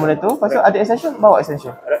sediakan benda tu. Lepas tu ada essential, bawa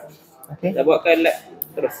essential. Okay. Dah buatkan lab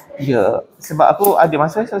terus. Ya, sebab aku ada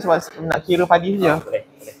masa so sebab nak kira pagi saja. Boleh.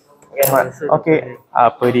 Okay.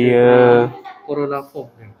 Apa dia? Corolla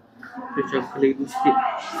form ni. Dia macam keliru sikit.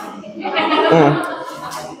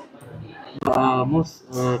 Most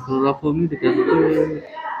corolla form ni dia kata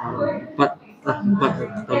 4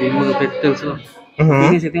 atau 5 petals lah.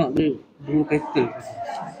 Ini saya tengok dia 2 petal.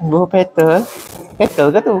 2 petal? Petal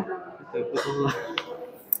ke tu? Betul lah.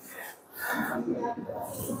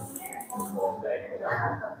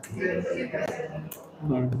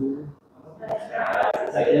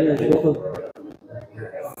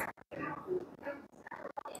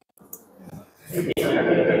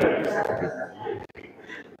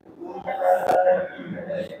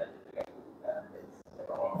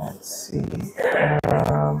 Let's see.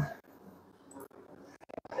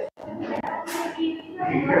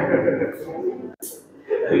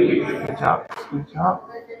 Sekejap.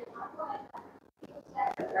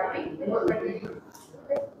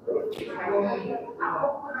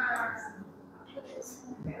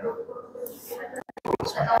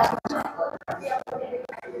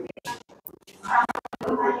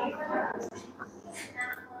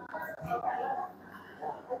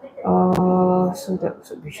 So that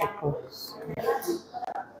should be sepals.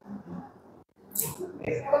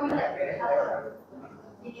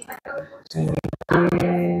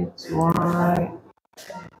 It's white.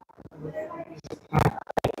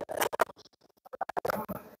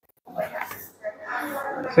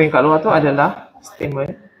 So yang kat luar tu adalah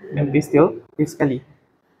stamen dan pistil sekali.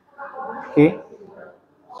 Okay.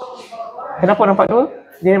 Kenapa nampak dua?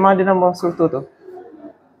 Dia memang ada nama sultur tu.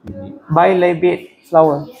 Bilobate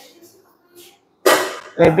flower.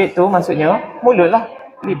 Labate tu maksudnya mulut lah.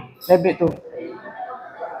 Lip. Labate tu.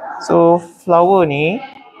 So flower ni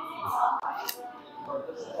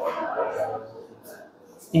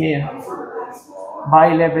ini ya.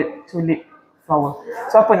 Bilobate tulip flower.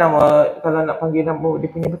 So apa nama kalau nak panggil nama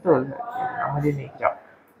dia punya betul? Nama dia ni. Sekejap.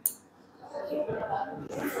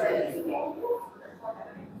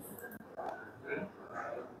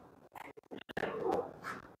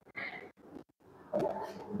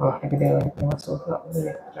 Oh, dia masuk pula.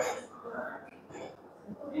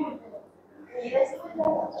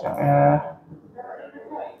 Sekejap.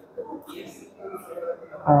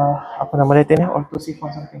 Apa nama dia ni? Orthosiphon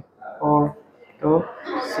something. Orthosiphon.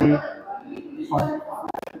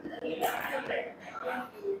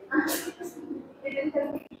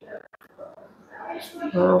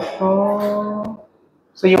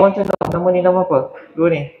 So you want to know nama ni nama apa? Dua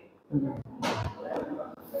ni.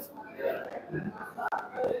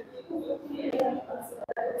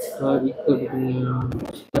 Ikut punya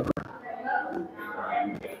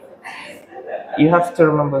You have to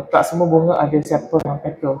remember, tak semua bunga ada sepal dan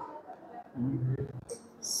petal.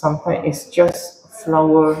 Sometimes it's just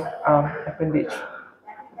flower appendage.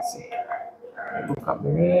 Let's see. Buka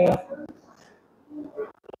ni.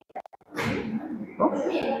 Oh.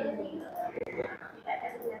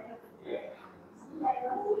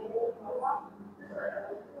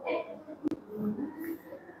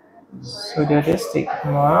 So dia ada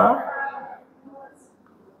stigma.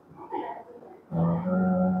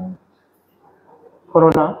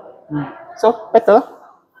 Corolla. So petal.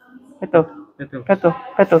 Petal. Betul. Petal.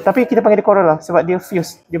 Petal. Tapi kita panggil dia corolla sebab dia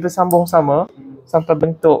fuse, dia bersambung sama sampai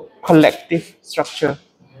bentuk collective structure.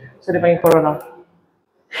 So dia panggil corolla.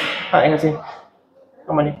 Ingat sini.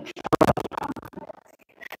 Kamu ni.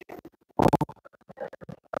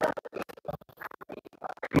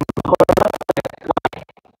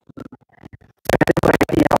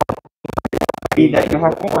 That you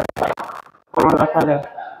have one corolla color.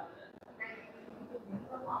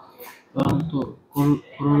 Untuk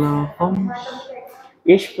corolla form,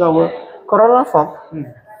 Each flower corolla form.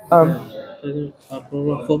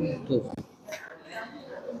 corolla form tu.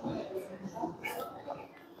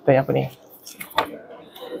 Tanya apa ni?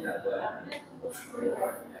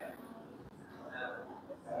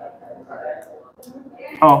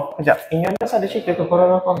 Oh, sekejap. Ini ada cerita ke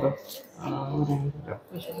corolla form tu?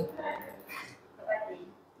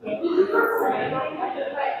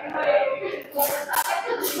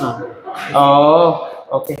 Oh,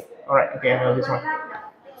 okay. Alright, okay, I know this one.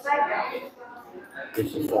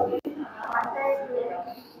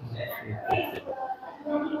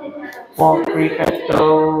 Four three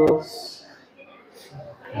petals.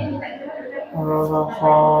 Corolla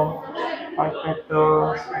form. 5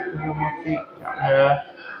 petals. Endomorphic. Yeah.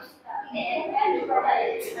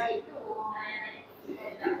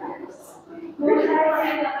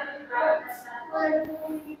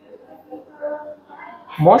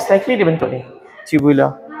 Most likely dia bentuk ni,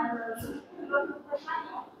 tubular.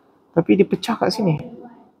 Tapi dia pecah kat sini.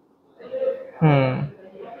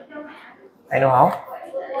 I know how.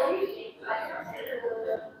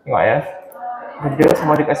 Tengok ya. Benda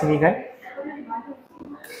semua dekat sini kan.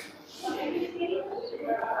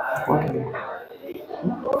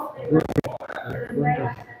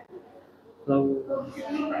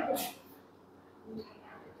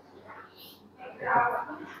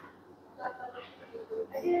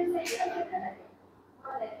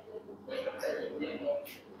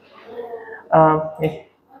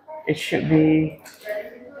 It should be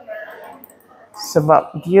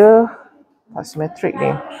sebab dia tak symmetric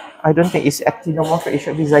ni. I don't think it's actinomorphic. It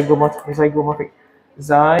should be zygomorphic.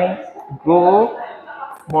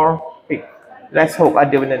 Zygomorphic. Let's hope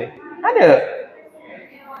ada benda ni. Ada.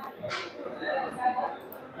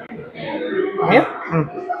 Ya?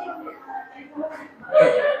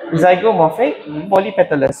 Zygomorphic,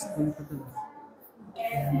 polypetalous.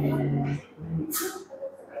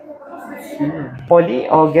 Poly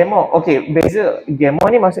or gamo. Okay, beza gamo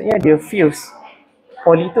ni maksudnya dia fuse.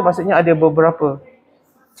 Poly tu maksudnya ada beberapa.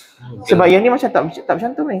 Sebab yang ni macam tak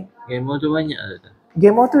bercantum ni. Gamo tu banyak tak?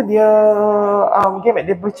 Gamo tu dia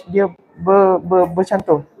gamete dia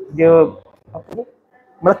bercantum. Dia apa ni?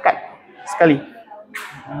 Melekat sekali.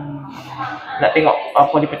 Nak tengok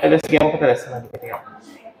polypetalous, gamopetalous. Nanti kita tengok.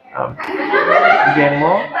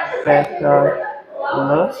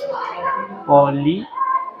 Gamopetalous, poly.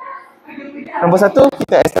 Nombor satu,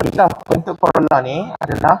 kita establish lah bentuk corolla ni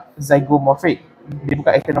adalah zygomorphic. Dia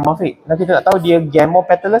bukan actinomorphic. Nanti kita nak tahu dia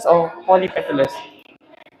gamopetalous atau polypetalous.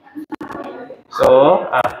 So,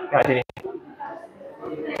 tengok macam ni.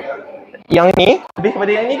 Yang ni, lebih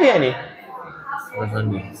kepada yang ni ke yang ni?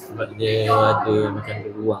 Sebab dia ada macam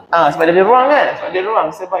ada ruang. Sebab dia ada ruang kan? Sebab dia ada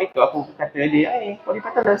ruang. Sebab itu aku kata dia ni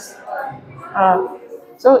polypetalous.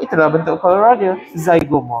 So, itulah bentuk corolla dia.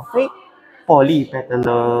 Zygomorphic,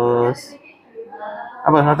 polypetalous.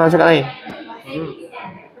 Apa? Nak tahu cakap lain?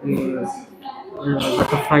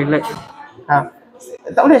 Butterfly like.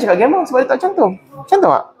 Tak boleh cakap gamo sebab dia tak cantum. Cantum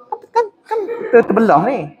tak? Kan terbelah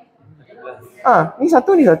ni. Ni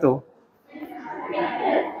satu, ni satu.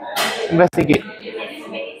 Investigate.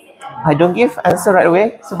 I don't give answer right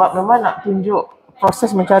away sebab memang nak tunjuk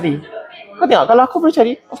proses mencari. Kau tengok, kalau aku boleh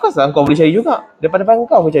cari, of course lah kau boleh cari juga. Daripada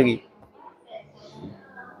kau boleh cari.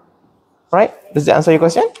 Right? Does that answer your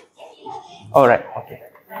question? Alright, okay.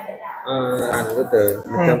 Betul.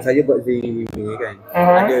 Macam saya buat Z ni kan.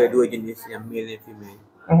 Ada dua jenis yang male dan female.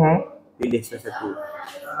 Pilih salah satu.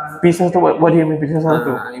 Pilih salah satu, what do you mean pilih salah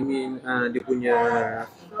satu? I mean dia punya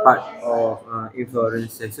part of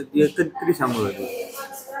inflorescence. So dia kena sama tu.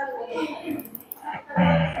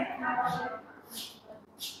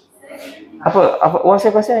 Apa what's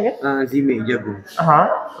your question again? Zime jagung.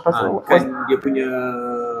 Lepas tu kan dia punya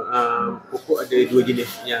pokok ada dua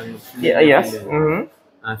jenis yang yes.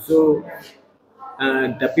 So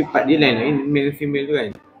tapi part dia lain male female tu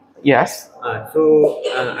kan. Yes. So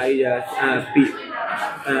I just pick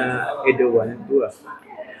either one tu lah.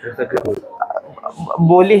 Satu tu.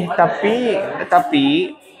 Boleh tapi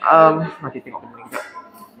nanti tengok benda kita.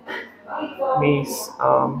 Miss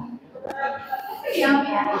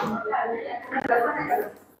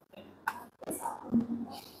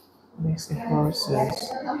Next inflorescence.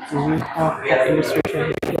 Do we have that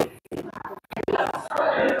illustration here?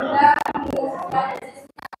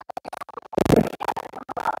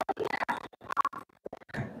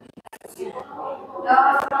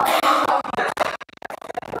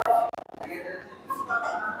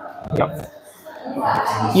 Yep.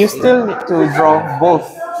 You still need to draw both.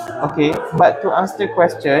 Okay. But to answer the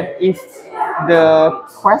question, if the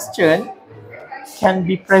question can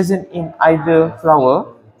be present in either flower,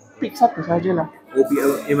 pick satu sajalah.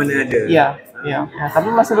 Yang mana ada? Ya, ya.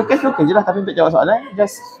 Tapi masa lukis je lah. Tapi untuk jawab soalan,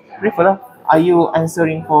 just refer lah. Are you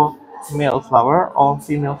answering for male flower or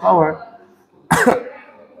female flower?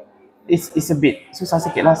 It's a bit susah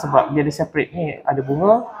sikit lah sebab dia ada separate ni. Ada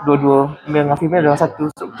bunga, dua-dua male dengan female dalam satu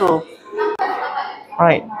struktur.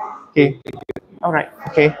 Alright. Okay. Alright.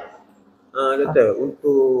 Okay. Doktor,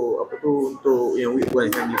 untuk yang week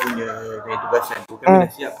 1 kami punya tugasan tu kami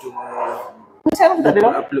dah siap, cuma Sekarang tak ada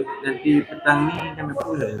dah. upload nanti petang ni kami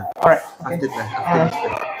upload lah. Alright. After Okay. this.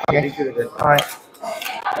 Okay. Thank you, doktor. Alright.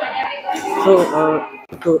 So,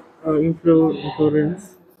 untuk inflorescence,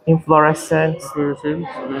 Inflorescence.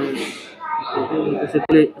 it's a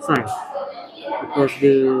play sign because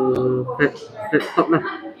the flat top lah,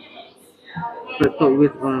 flat top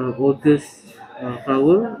with oldest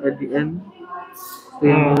flower at the end. So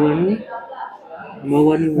yang bawah ni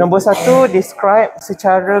Nombor 1, describe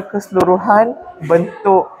secara keseluruhan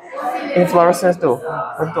bentuk inflorescence tu.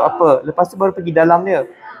 Bentuk apa? Lepas tu baru pergi dalam dia.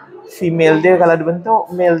 Female dia kalau ada bentuk,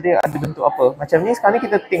 male dia ada bentuk apa. Macam ni sekarang ni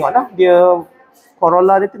kita tengok lah, dia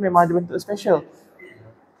corolla dia tu memang ada bentuk special.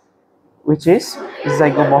 Which is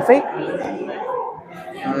zygomorphic,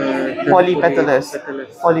 polypetalous.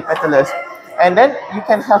 Polypetalous. And then you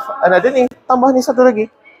can have another ni, tambah ni satu lagi.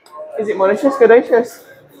 Is it monoecious ke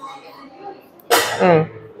dioecious?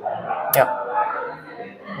 Ya.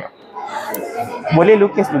 Boleh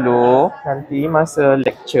lukis dulu, nanti masa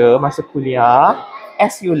lecture, masa kuliah,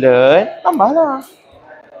 as you learn, tambahlah.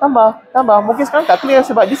 Tambah. Mungkin sekarang tak clear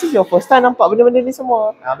sebab this is your first time nampak benda-benda ni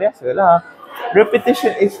semua. Biasalah.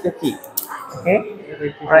 Repetition is the key. Okay?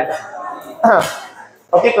 Right.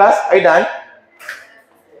 Okay class, are you done?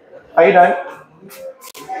 Are you done?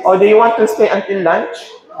 Or do you want to stay until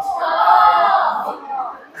lunch?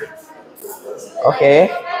 Okay.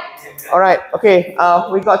 Alright, okay.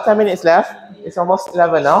 We got 10 minutes left. It's almost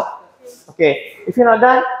 11 now. Okay. If you're not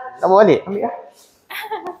done, nak bawa balik. Ambil lah.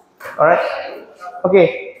 Alright.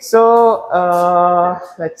 Okay. So,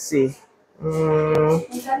 let's see.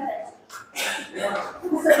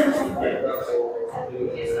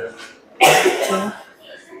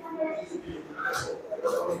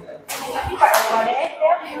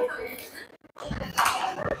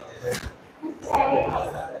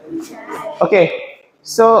 Okay,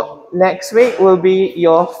 so next week will be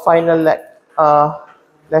your final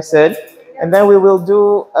lesson, and then we will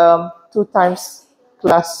do 2 times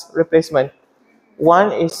class replacement.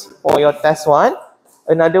 One is for your test 1,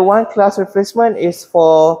 another one class replacement is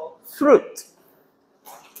for fruit.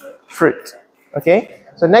 Okay,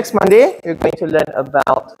 so next Monday you're going to learn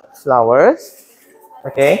about flowers.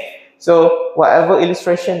 Okay, so whatever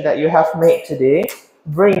illustration that you have made today,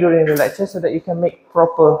 bring during the lecture so that you can make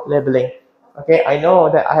proper labeling. Okay, I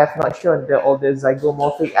know that I have not shown all the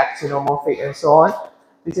zygomorphic, actinomorphic, and so on.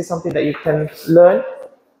 This is something that you can learn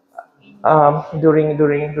during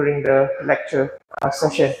the lecture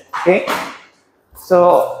session. Okay,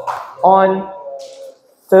 so on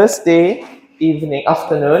Thursday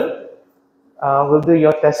afternoon, we'll do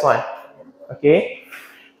your test 1. Okay,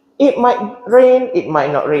 it might rain, it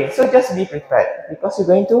might not rain, so just be prepared because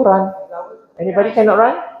you're going to run. Anybody cannot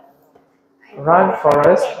run? Run,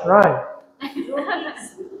 Forrest, run.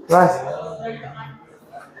 Run.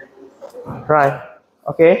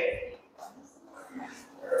 Okay.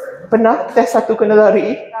 Pernah test 1 kena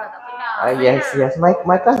lari? Yes.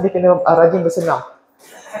 My class dia kena rajin bersenam.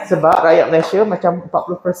 Sebab rakyat Malaysia macam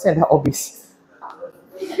 40% dah obese.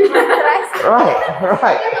 Right.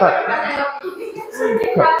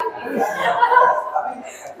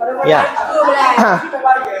 Yeah.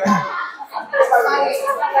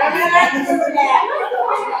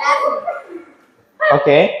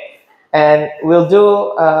 Okay, and we'll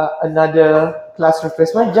do another class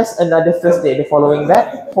replacement, just another Thursday, the following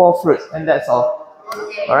that, for fruit, and that's all.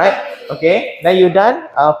 Alright, okay, now you're done,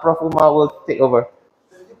 Prof. Umar will take over.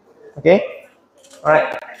 Okay,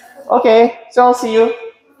 alright, okay, so I'll see you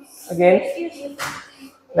again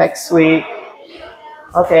next week.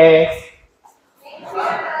 Okay,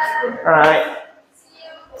 alright,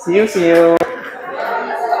 see you.